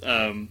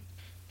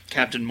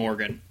Captain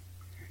Morgan.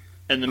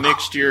 And the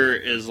mixture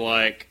is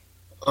like...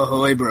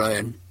 Ahoy,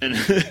 Brian. An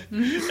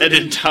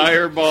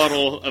entire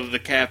bottle of the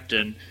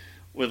Captain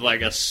with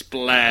like a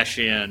splash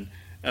in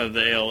of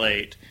the Ale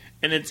 8.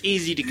 And it's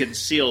easy to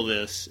conceal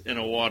this in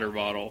a water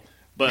bottle.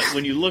 But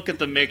when you look at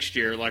the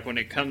mixture, like when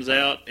it comes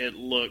out, it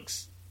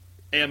looks...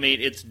 I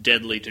mean, it's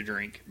deadly to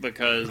drink.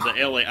 Because the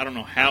Ale 8, I don't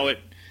know how it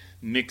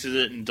mixes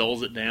it and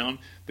dulls it down,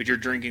 but you're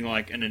drinking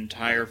like an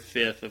entire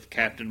fifth of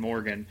Captain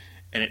Morgan,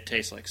 and it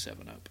tastes like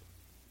 7-Up.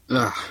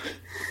 Ugh.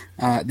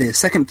 The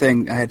second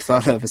thing I had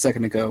thought of a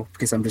second ago,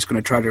 because I'm just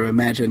going to try to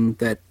imagine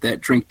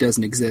that drink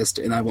doesn't exist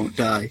and I won't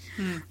die.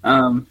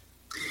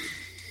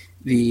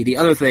 The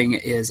other thing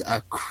is,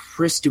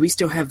 Chris, do we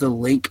still have the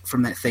link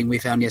from that thing we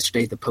found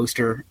yesterday, the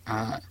poster?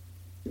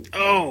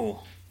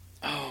 Oh,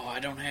 I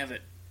don't have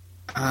it.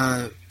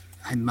 I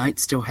might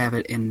still have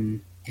it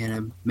in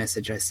a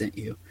message I sent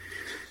you.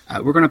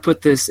 We're going to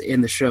put this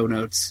in the show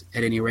notes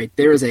at any rate.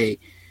 There is a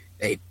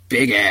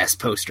big-ass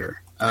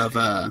poster of...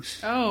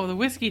 the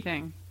whiskey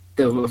thing.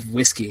 Of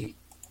whiskey.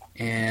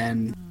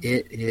 And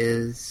it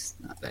is...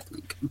 Not that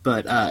link.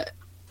 But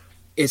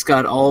it's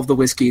got all of the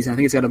whiskeys, and I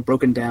think it's got them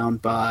broken down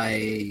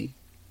by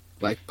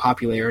like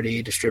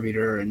popularity,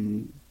 distributor,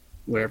 and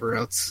whatever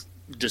else.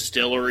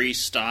 Distillery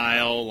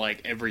style,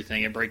 like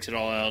everything. It breaks it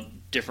all out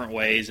different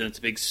ways, and it's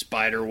a big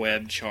spider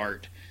web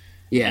chart.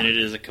 Yeah. And it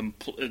is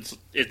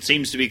it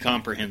seems to be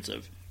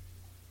comprehensive.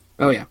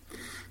 Oh, yeah.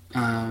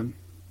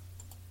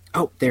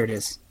 There it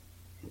is.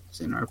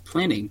 It's in our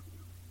planning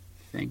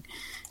thing.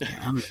 Yeah,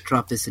 I'm going to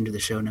drop this into the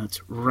show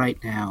notes right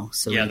now.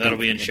 So yeah, that'll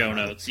be in show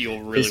notes.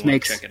 You'll really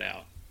want to check it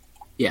out.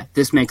 Yeah,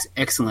 this makes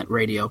excellent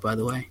radio, by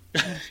the way.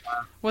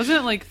 Wasn't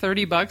it like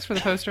 $30 for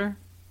the poster?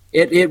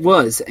 It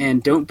was,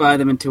 and don't buy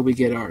them until we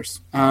get ours.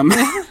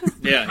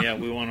 Yeah,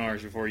 we want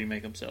ours before you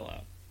make them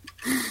sell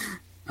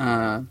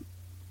out.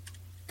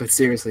 But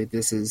seriously,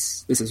 this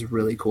is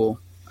really cool.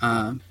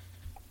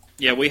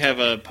 Yeah, we have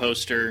a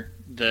poster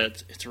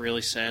that it's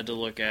really sad to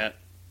look at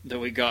that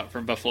we got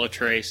from Buffalo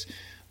Trace,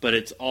 but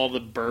it's all the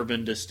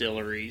bourbon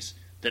distilleries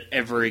that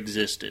ever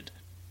existed.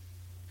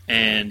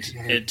 And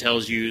it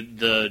tells you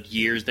the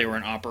years they were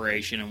in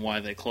operation and why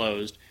they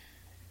closed.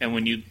 And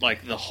when you,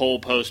 like, the whole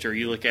poster,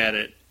 you look at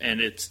it,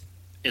 and it's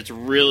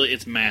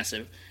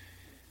massive.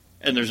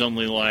 And there's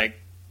only, like,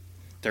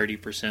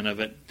 30%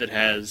 of it that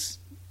has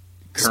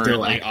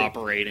currently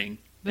operating.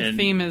 The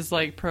theme is,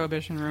 like,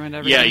 Prohibition ruined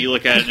everything. Yeah, you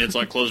look at it, and it's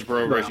like, close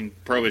Prohibition,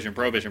 Prohibition,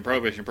 Prohibition,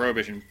 Prohibition,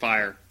 Prohibition,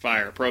 fire,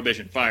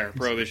 Prohibition,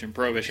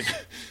 Prohibition.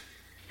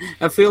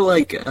 I feel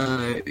like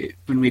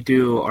when we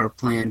do our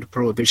planned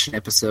Prohibition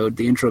episode,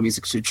 the intro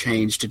music should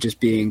change to just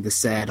being the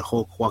sad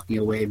Hulk walking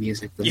away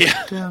music.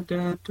 Yeah. Da,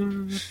 da,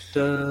 da,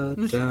 da,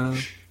 da.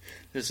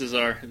 This is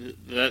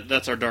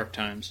that's our dark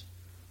times.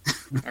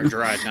 Our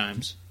dry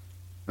times.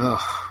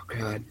 Oh,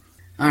 God.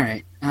 All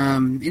right.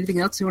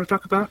 Anything else you want to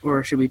talk about,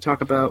 or should we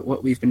talk about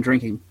what we've been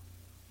drinking?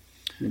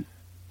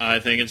 I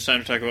think it's time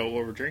to talk about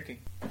what we're drinking.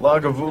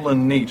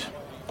 Lagavulin neat.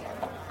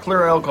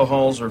 Clear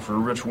alcohols are for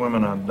rich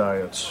women on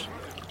diets.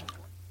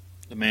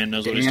 The man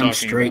knows what he's talking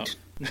straight.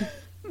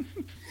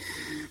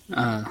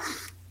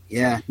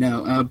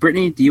 about.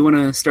 Brittany, do you want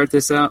to start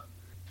this out?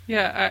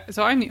 Yeah,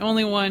 so I'm the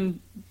only one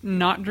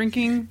not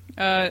drinking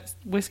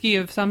whiskey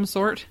of some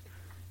sort.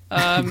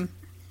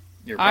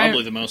 You're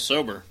probably the most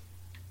sober.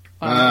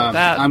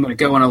 I'm going to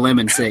go on a limb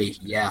and say,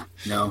 yeah,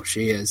 no,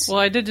 she is. Well,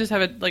 I did just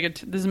have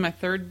this is my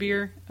third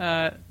beer,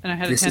 and I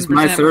had this a 10% is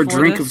my third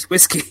drink this. of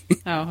whiskey.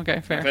 Oh, okay,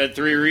 fair. I've had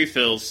 3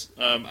 refills.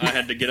 I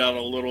had to get out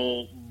a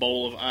little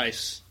bowl of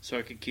ice so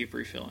I could keep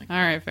refilling. All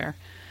right, fair.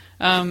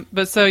 So I'm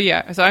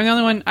the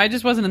only one. I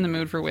just wasn't in the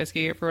mood for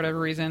whiskey for whatever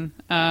reason,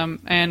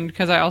 and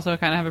because I also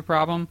kind of have a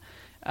problem.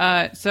 We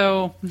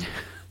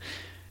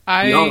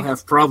all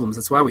have problems.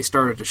 That's why we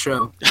started the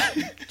show.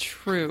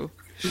 True.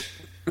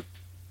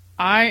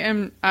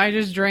 I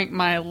just drank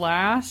my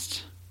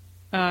last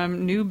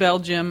New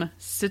Belgium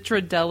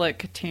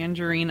Citradelic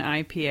Tangerine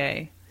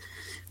IPA.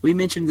 We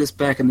mentioned this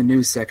back in the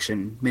news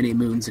section many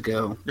moons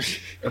ago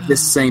of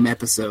this same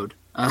episode.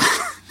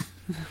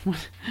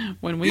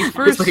 When we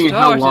first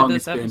started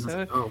this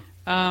episode,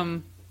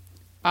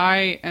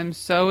 I am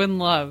so in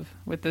love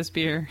with this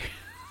beer.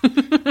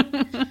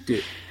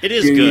 It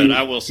is good,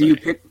 I will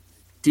say.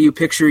 Do you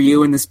picture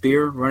you and this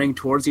beer running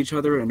towards each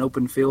other in an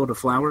open field of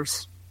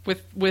flowers?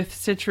 With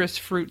citrus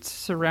fruits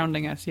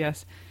surrounding us,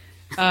 yes.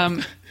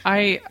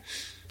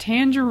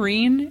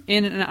 Tangerine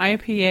in an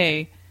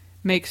IPA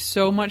makes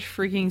so much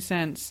freaking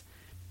sense.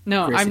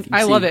 No, Chris,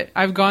 I love it.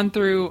 I've gone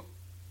through.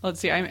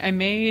 Let's see.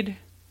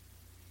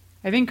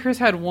 I think Chris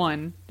had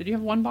one. Did you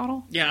have one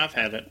bottle? Yeah, I've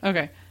had it.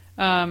 Okay.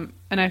 And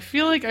I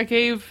feel like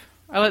I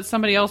let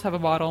somebody else have a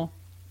bottle.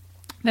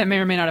 That may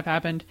or may not have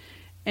happened.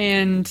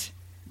 And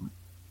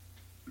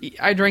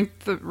I drank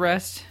the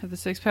rest of the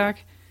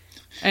 6-pack.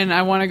 And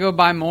I want to go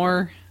buy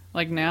more,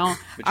 like, now.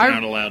 But you're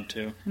not allowed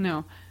to.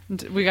 No.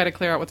 We got to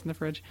clear out what's in the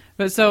fridge.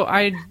 But so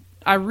I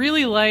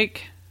really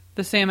like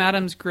the Sam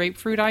Adams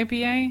Grapefruit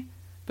IPA,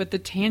 but the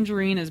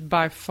Tangerine is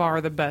by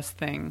far the best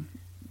thing,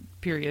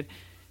 period.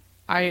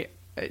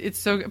 It's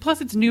so good.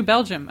 Plus, it's New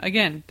Belgium.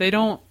 Again, they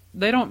don't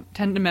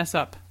tend to mess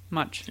up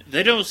much.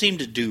 They don't seem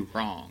to do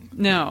wrong.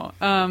 No.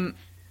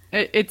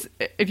 It's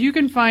if you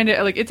can find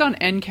it, like, it's on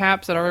end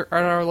caps at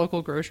our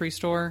local grocery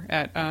store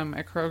at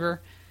Kroger.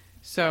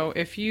 So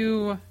it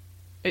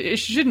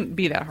shouldn't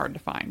be that hard to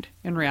find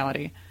in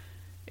reality.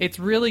 It's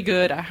really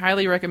good. I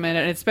highly recommend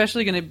it. And it's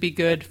especially going to be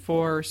good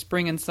for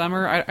spring and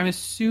summer. I'm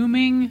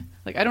assuming,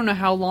 like, I don't know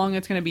how long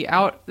it's going to be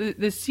out.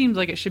 This seems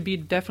like it should be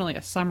definitely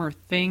a summer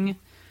thing.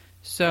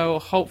 So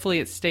hopefully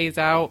it stays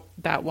out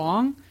that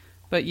long.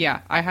 But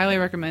yeah, I highly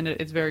recommend it.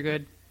 It's very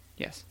good.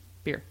 Yes,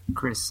 beer.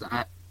 Chris,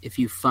 if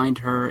you find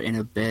her in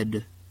the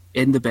bed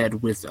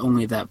with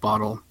only that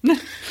bottle,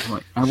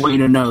 I want you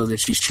to know that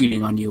she's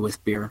cheating on you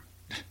with beer.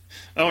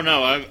 Oh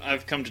no,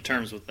 I've come to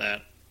terms with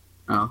that.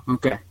 Oh,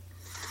 okay.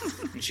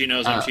 And she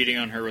knows I'm cheating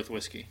on her with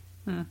whiskey.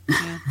 Yeah.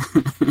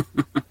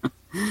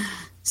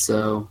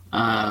 So,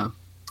 I'll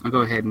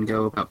go ahead and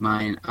go about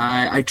mine.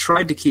 I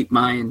tried to keep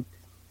mine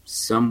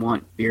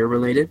somewhat beer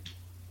related,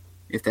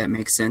 if that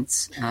makes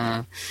sense.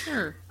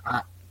 Sure.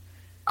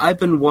 I've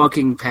been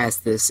walking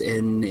past this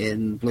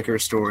in liquor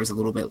stores a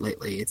little bit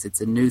lately.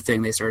 It's a new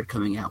thing they started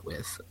coming out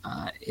with.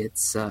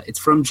 It's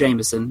from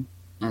Jameson,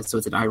 so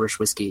it's an Irish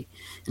whiskey,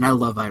 and I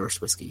love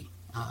Irish whiskey.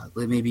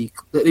 Let me be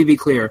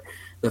clear.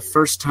 The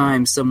first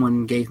time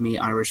someone gave me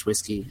Irish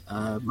whiskey,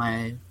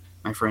 my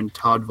friend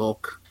Todd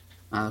Volk,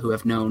 who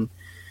I've known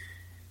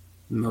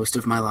most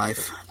of my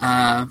life,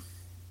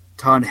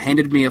 Todd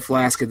handed me a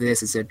flask of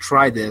this and said,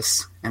 "Try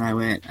this." And I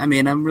went,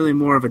 I'm really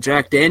more of a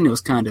Jack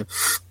Daniels kind of.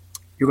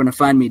 You're going to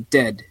find me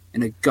dead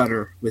in a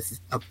gutter with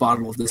a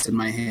bottle of this in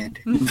my hand.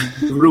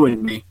 You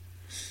ruined me.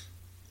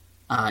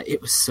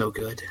 It was so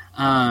good.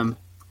 And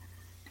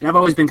I've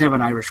always been kind of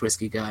an Irish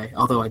whiskey guy,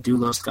 although I do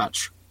love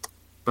Scotch.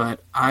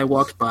 But I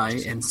walked by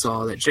and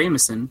saw that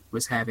Jameson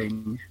was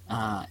having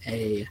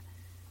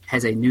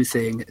has a new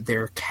thing,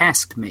 their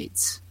Cask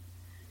Mates.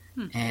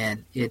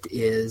 And it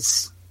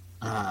is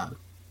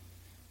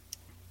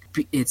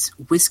it's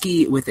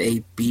whiskey with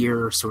a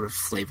beer sort of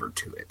flavor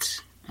to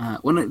it. I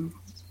don't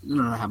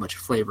know how much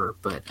flavor,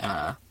 but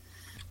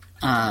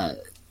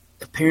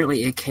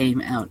apparently it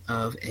came out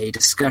of a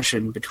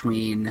discussion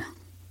between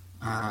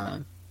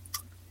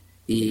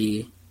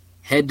the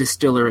head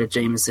distiller at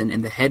Jameson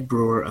and the head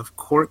brewer of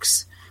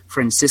Cork's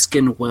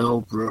Franciscan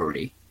Well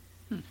Brewery.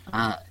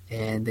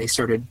 And they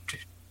started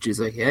just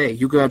like, "Hey,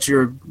 you got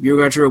your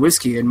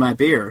whiskey in my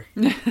beer.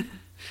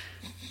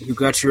 You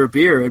got your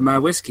beer in my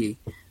whiskey."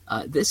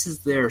 This is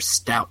their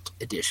stout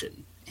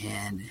edition,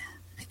 and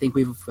I think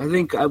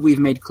we've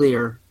made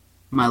clear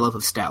my love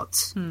of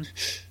stouts.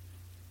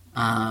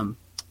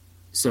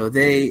 So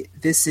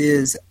this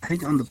is, I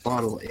think on the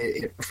bottle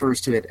it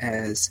refers to it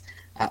as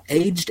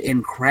aged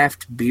in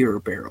craft beer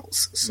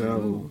barrels.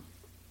 So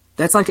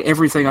that's like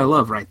everything I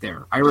love right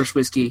there. Irish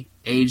whiskey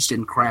aged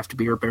in craft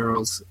beer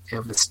barrels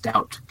of the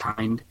stout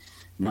kind.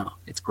 No,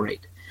 it's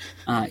great.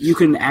 You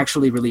can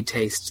actually really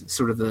taste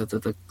sort of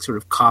the sort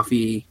of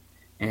coffee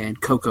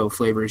and cocoa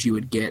flavors you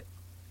would get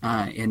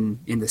in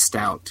the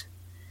stout,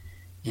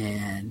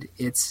 and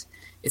it's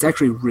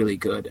actually really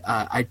good.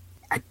 I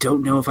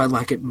don't know if I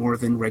like it more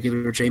than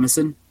regular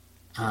Jameson.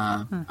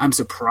 I'm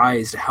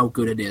surprised how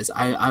good it is.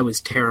 I was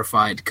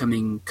terrified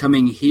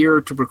coming here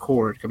to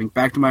record, coming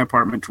back to my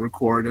apartment to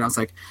record, and I was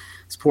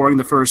pouring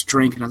the first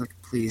drink, and I was like,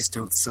 "Please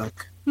don't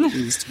suck.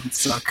 Please don't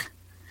suck."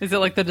 Is it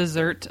like the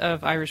dessert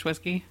of Irish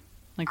whiskey?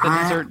 Like the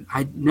dessert?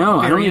 I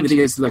don't even think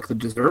it's like the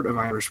dessert of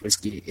Irish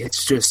whiskey.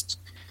 It's just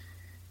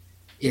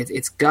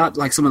it's got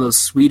like some of those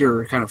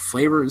sweeter kind of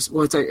flavors.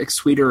 Well, it's like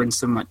sweeter and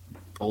somewhat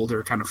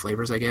bolder kind of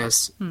flavors, I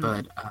guess.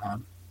 But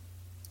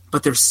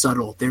they're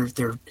subtle.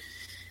 They're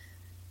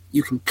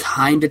you can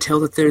kind of tell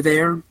that they're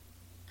there.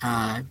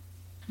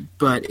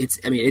 But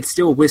it's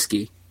still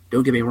whiskey.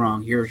 Don't get me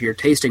wrong. You're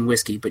tasting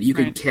whiskey, but you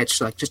can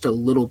catch like just a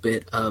little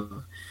bit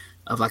of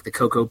like the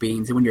cocoa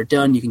beans, and when you're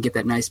done, you can get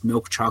that nice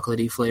milk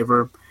chocolatey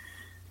flavor.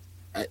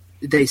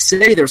 They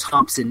say there's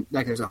hops in,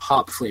 like there's a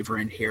hop flavor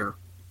in here.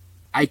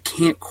 I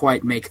can't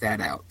quite make that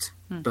out,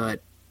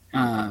 but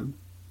no,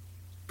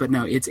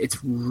 it's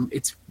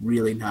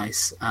really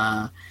nice.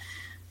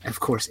 Of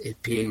course,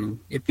 it being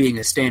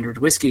a standard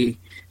whiskey,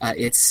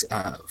 it's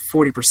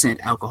 40%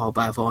 alcohol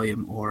by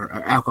volume or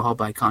alcohol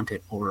by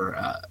content or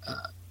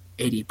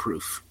 80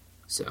 proof.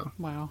 So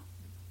wow,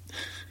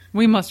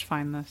 we must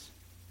find this.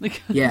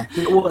 Yeah,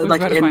 well,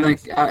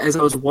 as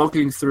I was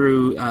walking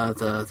through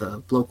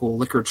the local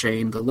liquor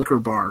chain, the Liquor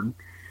Barn,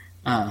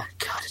 God,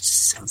 it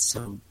just sounds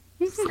so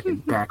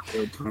freaking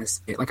backward when I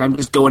say it. Like I'm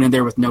just going in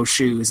there with no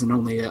shoes and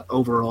only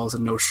overalls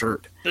and no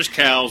shirt. There's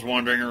cows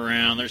wandering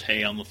around. There's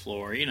hay on the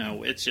floor.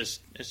 It's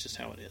just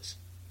how it is.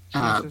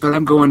 But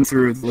I'm going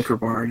through the Liquor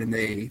Barn, and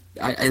they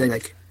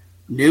like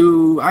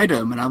new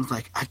item, and I'm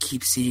like, I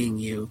keep seeing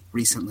you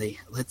recently.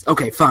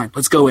 Okay, fine,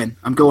 let's go in.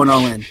 I'm going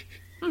all in.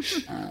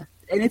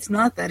 And it's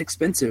not that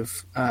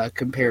expensive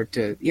compared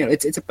to,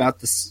 it's about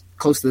this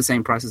close to the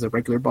same price as a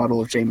regular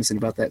bottle of Jameson,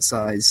 about that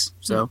size.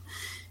 So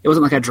it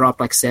wasn't like I dropped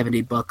like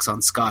 $70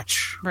 on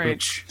Scotch,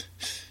 which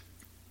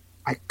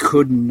I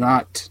could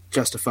not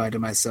justify to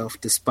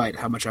myself despite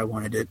how much I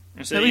wanted it.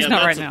 So, at least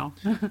not right now.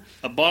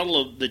 A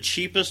bottle of the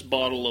cheapest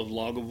bottle of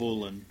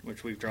Lagavulin,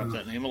 which we've dropped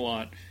that name a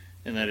lot,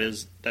 and that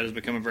has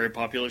become a very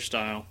popular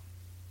style.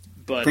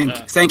 But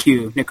thank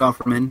you, Nick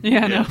Offerman.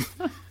 Yeah, no.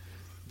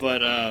 But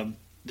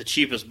the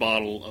cheapest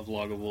bottle of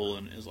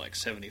Lagavulin is like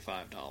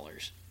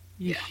 $75.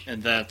 Yeah,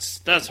 and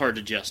that's hard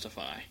to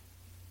justify.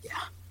 Yeah,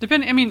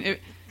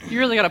 you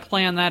really got to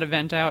plan that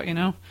event out,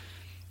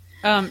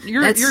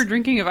 Your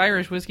drinking of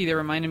Irish whiskey that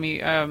reminded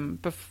me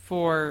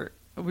before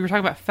we were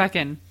talking about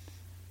Feckin',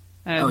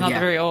 and it's not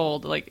very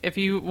old. Like, if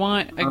you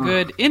want a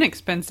good,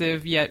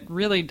 inexpensive yet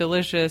really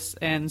delicious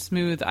and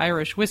smooth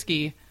Irish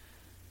whiskey,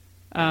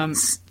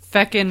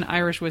 Feckin'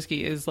 Irish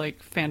whiskey is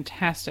like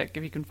fantastic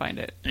if you can find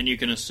it. And you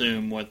can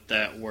assume what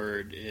that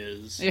word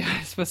is. Yeah,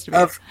 it's supposed to be.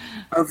 Of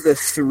the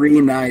 3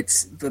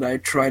 nights that I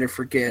try to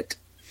forget,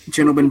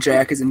 Gentleman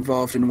Jack is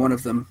involved in one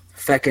of them.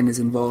 Feckin' is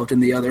involved in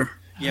the other.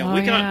 Yeah,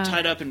 we got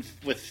tied up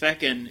with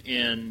Feckin'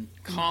 in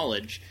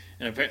college,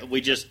 and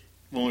we just,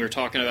 when we were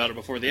talking about it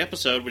before the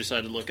episode, we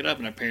decided to look it up,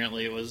 and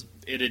apparently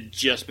it had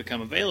just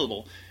become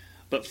available.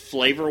 But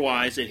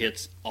flavor-wise, it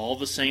hits all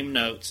the same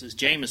notes as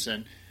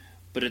Jameson,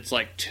 but it's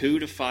like $2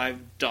 to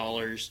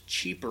 $5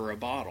 cheaper a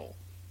bottle.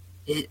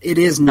 It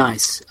is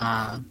nice.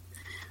 I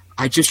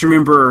just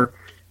remember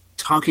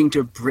talking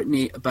to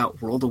Brittany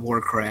about World of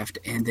Warcraft,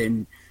 and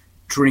then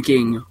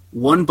drinking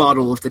 1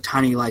 bottle of the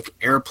tiny, like,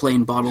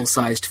 airplane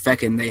bottle-sized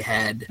Feckin' they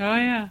had. Oh,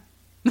 yeah.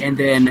 And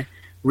then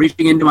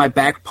reaching into my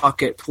back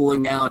pocket,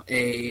 pulling out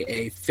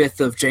a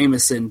 5th of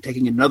Jameson,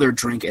 taking another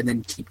drink, and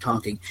then keep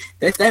talking.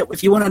 That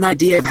if you want an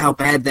idea of how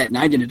bad that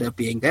night ended up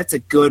being, that's a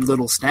good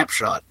little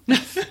snapshot.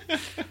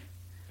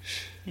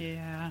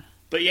 Yeah.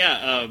 But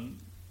yeah,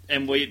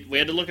 and we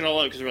had to look it all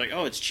up because we're like,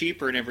 oh, it's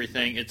cheaper and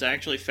everything. It's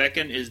actually,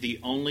 Feckin' is the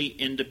only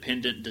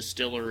independent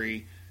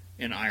distillery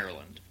in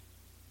Ireland.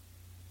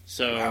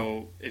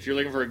 So if you're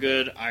looking for a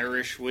good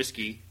Irish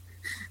whiskey,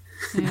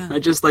 I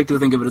just like to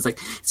think of it as like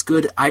it's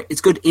good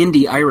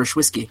indie Irish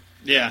whiskey.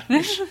 Yeah,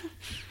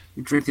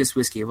 you drink this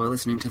whiskey while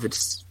listening to the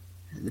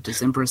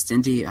Decemberist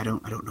indie. I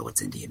don't know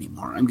what's indie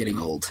anymore. I'm getting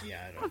old. Yeah,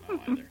 I don't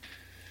know either.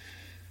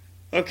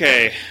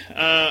 Okay,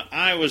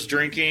 I was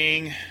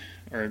drinking,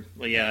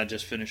 I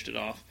just finished it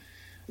off.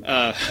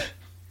 A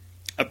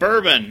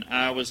bourbon.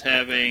 I was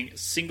having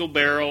single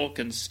barrel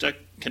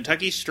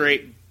Kentucky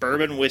straight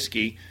bourbon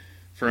whiskey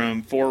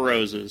from Four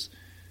Roses,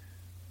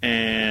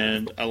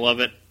 and I love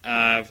it.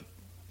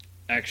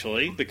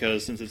 Actually,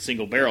 because since it's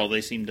single barrel,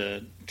 they seem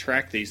to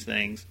track these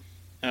things.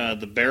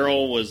 The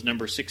barrel was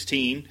number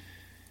 16,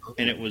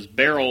 and it was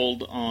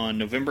barreled on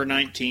November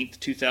 19th,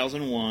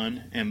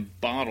 2001, and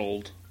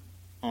bottled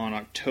on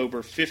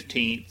October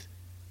 15th,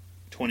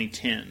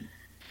 2010.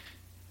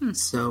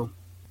 So,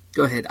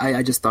 go ahead.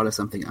 I just thought of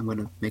something. I'm going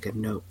to make a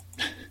note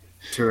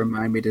to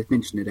remind me to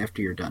mention it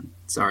after you're done.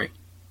 Sorry.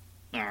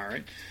 All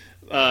right.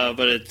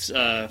 But it's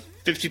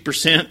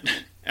 50%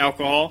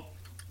 alcohol,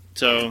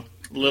 so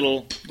a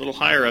little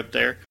higher up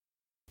there.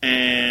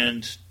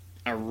 And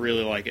I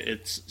really like it.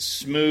 It's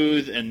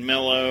smooth and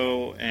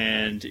mellow,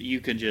 and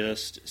you can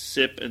just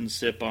sip and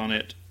sip on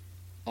it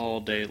all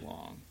day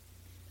long.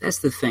 That's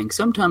the thing.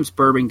 Sometimes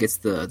bourbon gets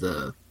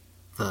the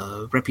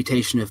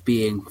reputation of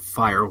being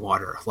fire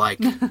water. Like,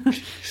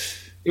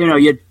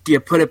 you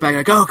put it back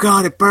like, oh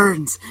God, it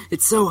burns.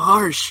 It's so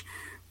harsh.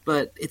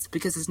 But it's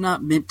because it's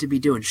not meant to be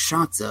doing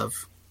shots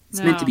of.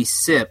 It's meant to be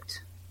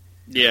sipped.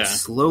 Yeah.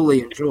 Slowly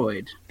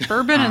enjoyed.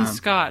 Bourbon and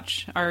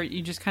scotch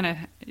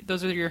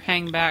those are your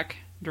hang back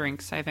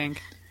drinks, I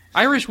think.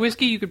 Irish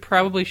whiskey you could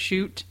probably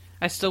shoot.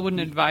 I still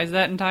wouldn't advise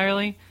that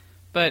entirely.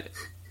 But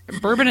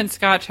bourbon and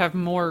scotch have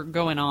more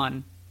going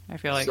on, I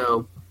feel like.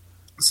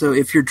 So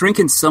if you're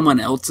drinking someone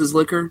else's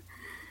liquor,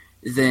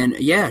 then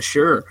yeah,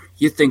 sure,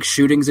 you think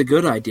shooting's a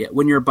good idea.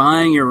 When you're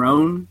buying your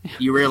own,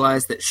 you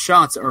realize that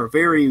shots are a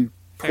very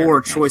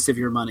poor choice of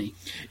your money.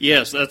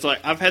 Yes, that's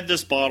like, I've had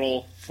this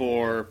bottle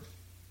for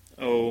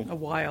a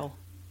while,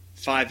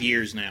 5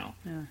 years now.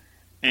 Yeah.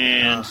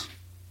 And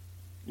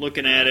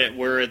looking at it,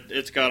 where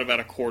it's got about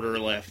a quarter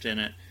left in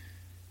it,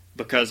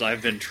 because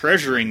I've been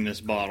treasuring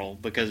this bottle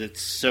because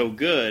it's so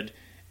good,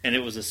 and it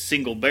was a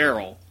single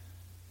barrel.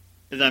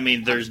 I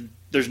mean, there's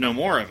no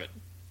more of it.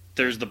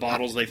 There's the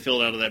bottles they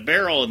filled out of that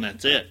barrel, and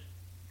that's it.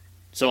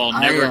 So I'll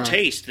never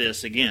taste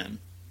this again.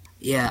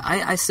 Yeah,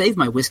 I save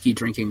my whiskey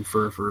drinking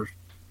for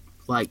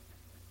like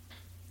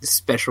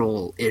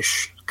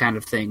special-ish kind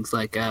of things.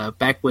 Like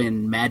back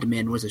when Mad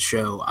Men was a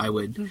show,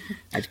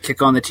 I'd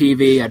kick on the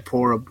TV, I'd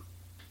pour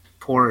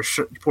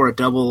a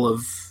double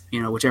of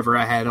whichever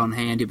I had on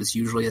hand. It was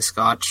usually a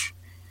scotch,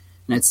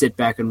 and I'd sit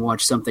back and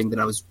watch something that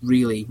I was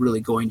really,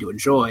 really going to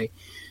enjoy.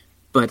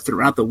 But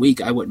throughout the week,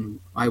 I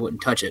wouldn't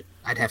touch it.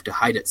 I'd have to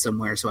hide it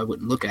somewhere so I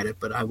wouldn't look at it,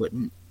 but I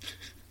wouldn't.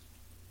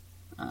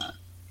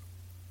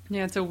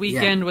 Yeah, it's a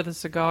weekend with a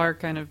cigar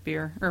kind of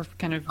beer, or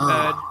kind of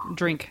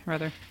drink,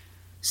 rather.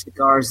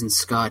 Cigars and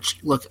scotch.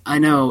 Look, I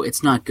know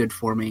it's not good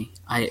for me.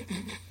 I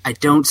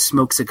don't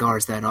smoke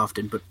cigars that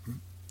often,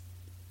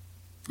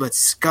 but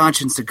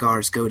scotch and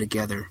cigars go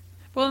together.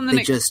 Well, and then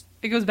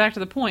it goes back to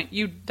the point.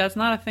 That's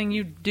not a thing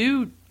you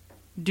do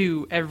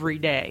every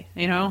day.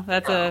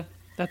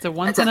 That's a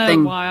once in a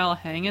while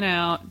hanging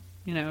out.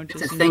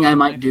 It's a thing I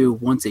might do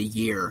once a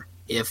year,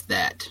 if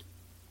that.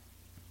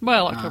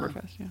 Well,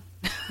 Oktoberfest, yeah.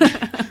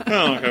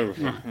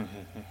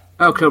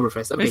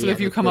 Oktoberfest. Okay, basically, if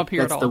you come up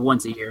here at all. That's the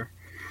once a year.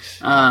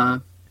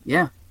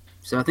 Yeah.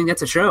 So I think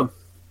that's a show.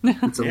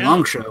 It's a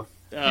long show.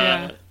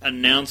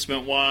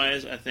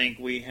 Announcement-wise, I think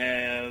we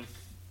have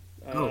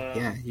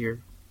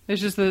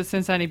It's just the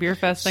Cincinnati Beer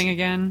Fest thing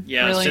again.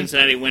 Yeah, really?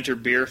 Cincinnati Winter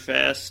Beer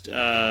Fest.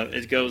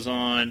 It goes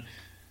on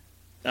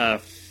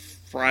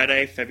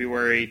Friday,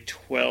 February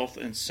 12th,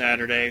 and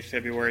Saturday,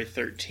 February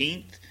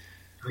 13th.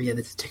 Oh yeah,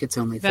 that's a tickets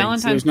only thing.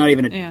 Valentine's. So there's not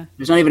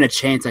even a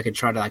chance I could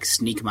try to like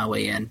sneak my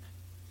way in.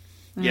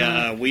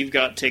 Yeah, we've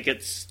got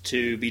tickets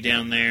to be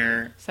down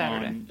there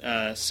Saturday.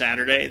 on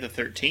Saturday, the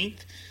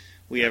 13th.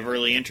 We have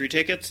early entry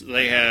tickets.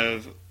 They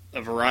have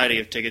a variety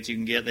of tickets you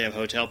can get. They have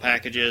hotel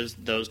packages.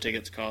 Those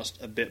tickets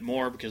cost a bit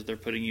more because they're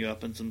putting you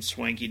up in some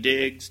swanky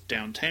digs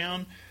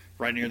downtown,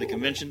 right near the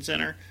convention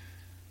center.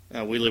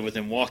 We live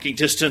within walking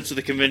distance of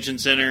the convention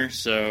center,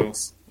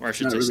 or I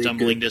should say really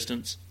stumbling good.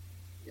 distance.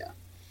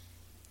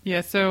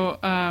 Yeah, so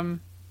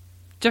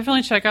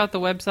definitely check out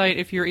the website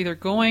if you're either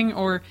going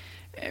or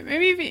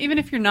maybe even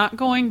if you're not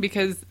going,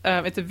 because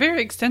it's a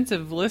very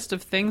extensive list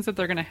of things that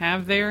they're going to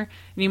have there,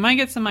 and you might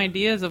get some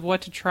ideas of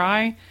what to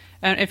try.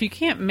 And if you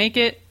can't make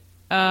it,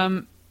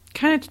 kind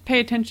of pay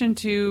attention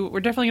to,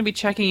 we're definitely going to be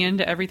checking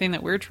into everything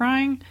that we're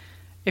trying.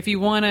 If you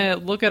want to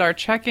look at our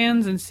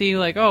check-ins and see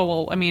like, oh,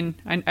 well, I mean,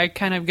 I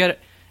kind of get it.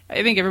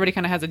 I think everybody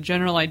kind of has a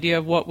general idea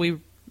of what we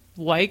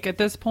like at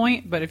this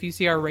point, but if you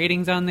see our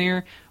ratings on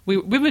there,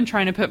 we've been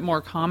trying to put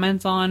more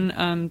comments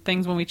on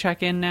things when we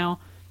check in now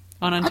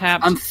on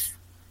Untappd.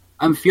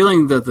 I'm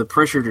feeling the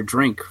pressure to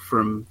drink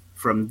from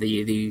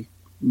the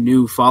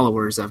new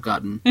followers I've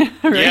gotten.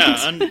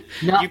 Right?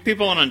 Yeah, you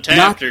people on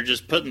Untappd are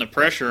just putting the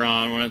pressure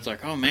on when it's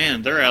like, oh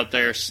man, they're out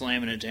there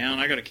slamming it down.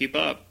 I got to keep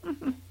up.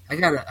 I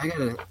gotta.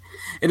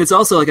 And it's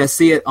also like I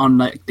see it on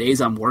like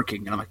days I'm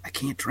working, and I'm like, I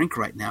can't drink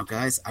right now,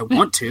 guys. I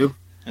want to.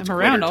 I'm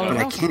around all but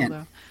the I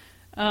can't.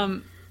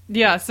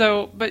 Yeah,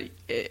 so, but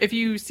if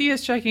you see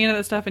us checking into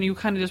that stuff and you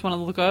kind of just want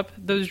to look up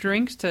those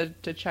drinks to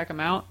check them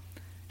out,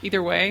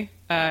 either way,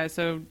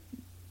 so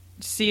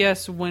see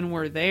us when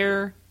we're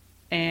there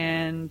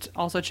and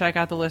also check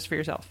out the list for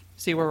yourself.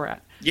 See where we're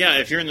at. Yeah,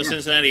 if you're in the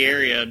Cincinnati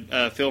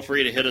area, feel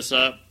free to hit us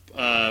up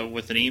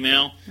with an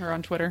email. Or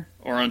on Twitter.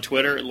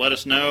 Let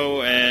us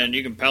know, and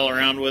you can pal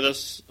around with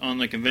us on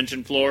the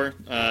convention floor.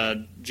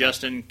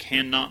 Justin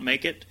cannot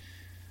make it.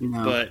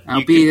 No, but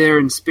I'll be there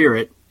in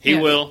spirit. He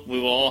will. We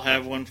will all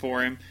have one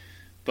for him.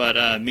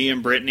 But me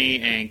and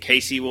Brittany and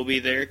Casey will be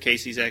there.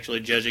 Casey's actually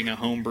judging a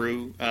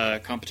homebrew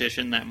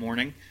competition that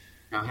morning.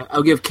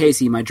 I'll give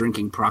Casey my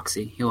drinking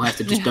proxy. He'll have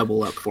to just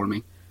double up for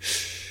me.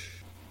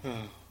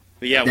 But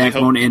yeah, that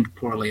won't end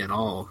poorly at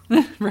all.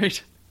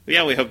 Right. But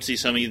yeah, we hope to see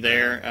some of you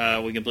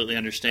there. We completely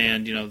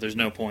understand, there's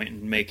no point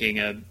in making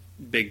a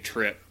big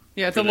trip.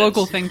 Yeah, it's a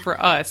local thing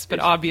for us, but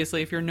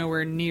obviously if you're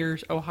nowhere near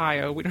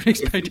Ohio, we don't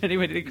expect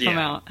anybody to come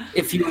out.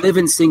 If you live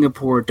in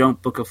Singapore,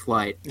 don't book a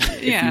flight.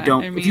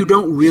 If you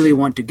don't really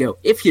want to go.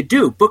 If you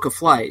do, book a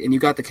flight and you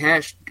got the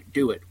cash,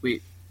 do it.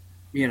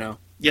 Yeah,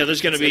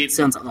 there's going to be... It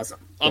sounds awesome.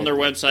 On their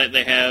website,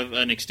 they have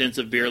an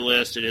extensive beer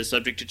list. It is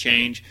subject to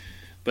change,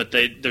 but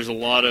there's a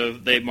lot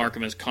of... They mark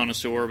them as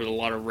connoisseur, but a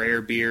lot of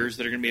rare beers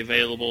that are going to be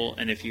available.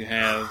 And if you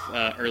have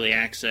early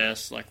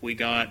access, like we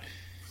got...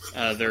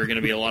 there are going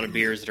to be a lot of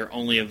beers that are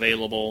only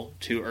available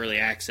to early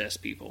access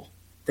people.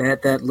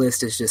 That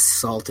list is just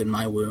salt in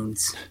my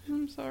wounds.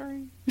 I'm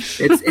sorry.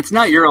 It's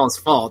not your all's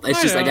fault.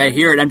 It's just like I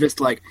hear it, I'm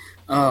just like,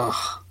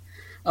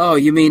 oh,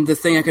 you mean the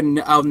thing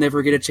I'll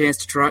never get a chance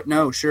to try?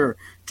 No, sure,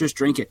 just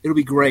drink it. It'll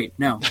be great.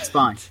 No, it's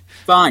fine.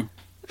 Fine.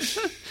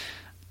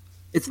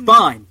 It's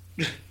fine.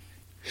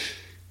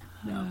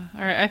 No.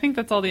 All right, I think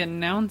that's all the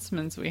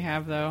announcements we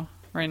have though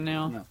right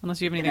now. No.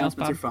 Unless you have anything else,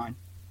 Bob. Are fine.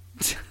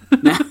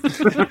 no,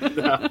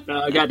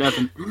 I got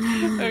nothing.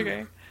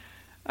 Okay.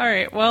 All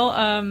right.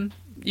 Well,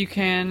 you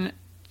can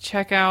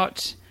check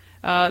out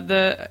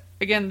the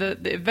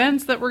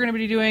events that we're going to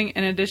be doing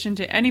in addition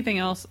to anything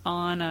else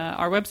on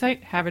our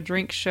website,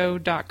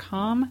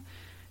 haveadrinkshow.com.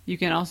 You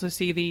can also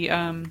see the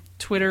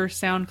Twitter,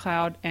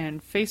 SoundCloud,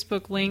 and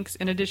Facebook links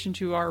in addition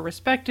to our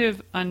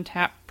respective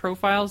Untappd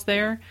profiles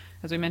there.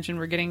 As we mentioned,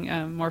 we're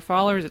getting more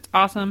followers. It's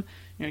awesome.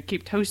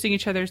 Keep toasting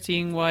each other,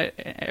 seeing what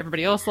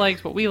everybody else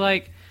likes, what we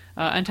like.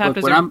 Untappd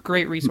is a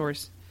great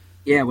resource.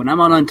 Yeah, when I'm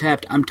on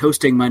Untappd, I'm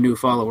toasting my new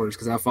followers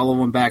because I follow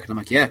them back, and I'm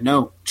like, yeah,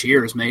 no,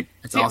 cheers, mate.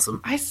 It's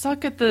awesome. I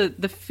suck at the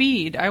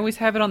feed. I always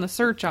have it on the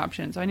search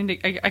option, so I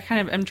need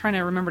to. I'm trying to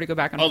remember to go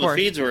back and forth. Oh, the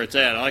feed's where it's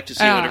at. I like to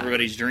see what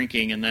everybody's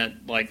drinking, and that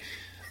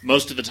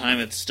most of the time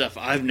it's stuff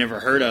I've never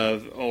heard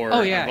of, or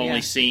I've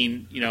only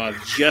seen.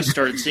 I've just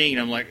started seeing,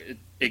 and I'm like,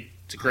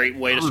 it's a great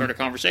way to start a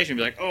conversation.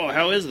 Be like, oh,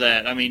 how is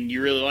that? I mean,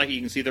 you really like it.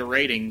 You can see their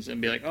ratings,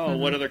 and be like, oh,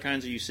 what other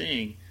kinds are you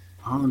seeing?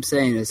 All I'm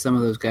saying is some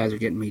of those guys are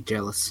getting me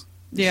jealous.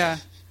 Yeah.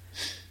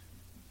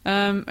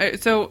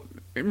 So,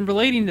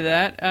 relating to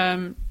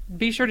that,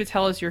 be sure to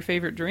tell us your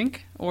favorite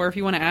drink, or if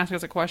you want to ask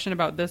us a question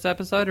about this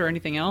episode or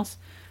anything else,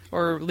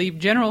 or leave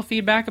general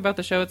feedback about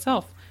the show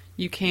itself.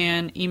 You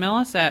can email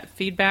us at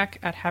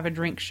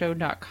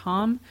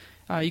feedback@haveadrinkshow.com.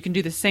 You can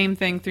do the same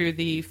thing through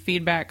the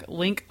feedback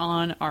link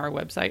on our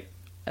website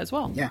as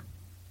well. Yeah.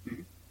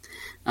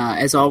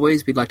 As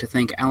always, we'd like to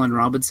thank Alan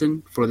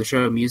Robinson for the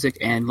show music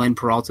and Len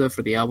Peralta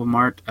for the album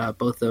art.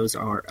 Both those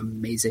are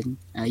amazing.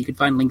 You can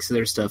find links to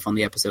their stuff on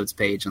the episodes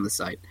page on the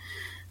site.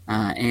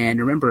 And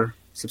remember,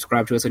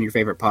 subscribe to us on your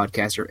favorite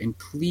podcaster, and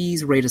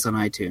please rate us on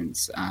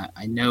iTunes.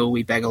 I know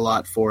we beg a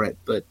lot for it,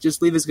 but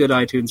just leave us a good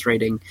iTunes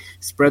rating.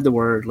 Spread the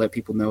word. Let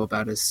people know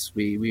about us.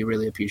 We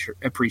really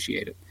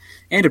appreciate it.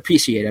 And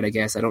appreciate it, I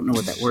guess. I don't know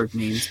what that word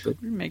means,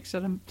 but make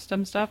some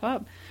stuff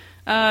up.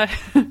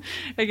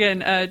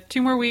 Again,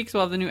 2 more weeks.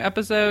 We'll have the new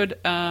episode.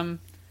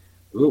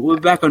 We'll be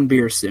back on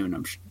beer soon,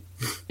 I'm sure.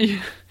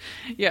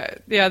 Yeah.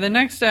 The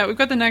next we've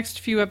got the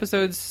next few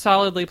episodes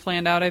solidly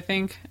planned out, I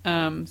think.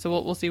 So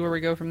we'll see where we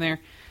go from there.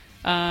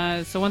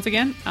 So once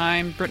again,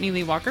 I'm Brittany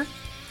Lee Walker.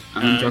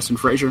 I'm Justin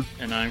Frazier.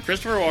 And I'm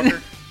Christopher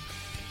Walker.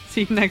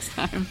 See you next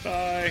time.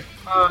 Bye.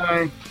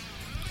 Bye.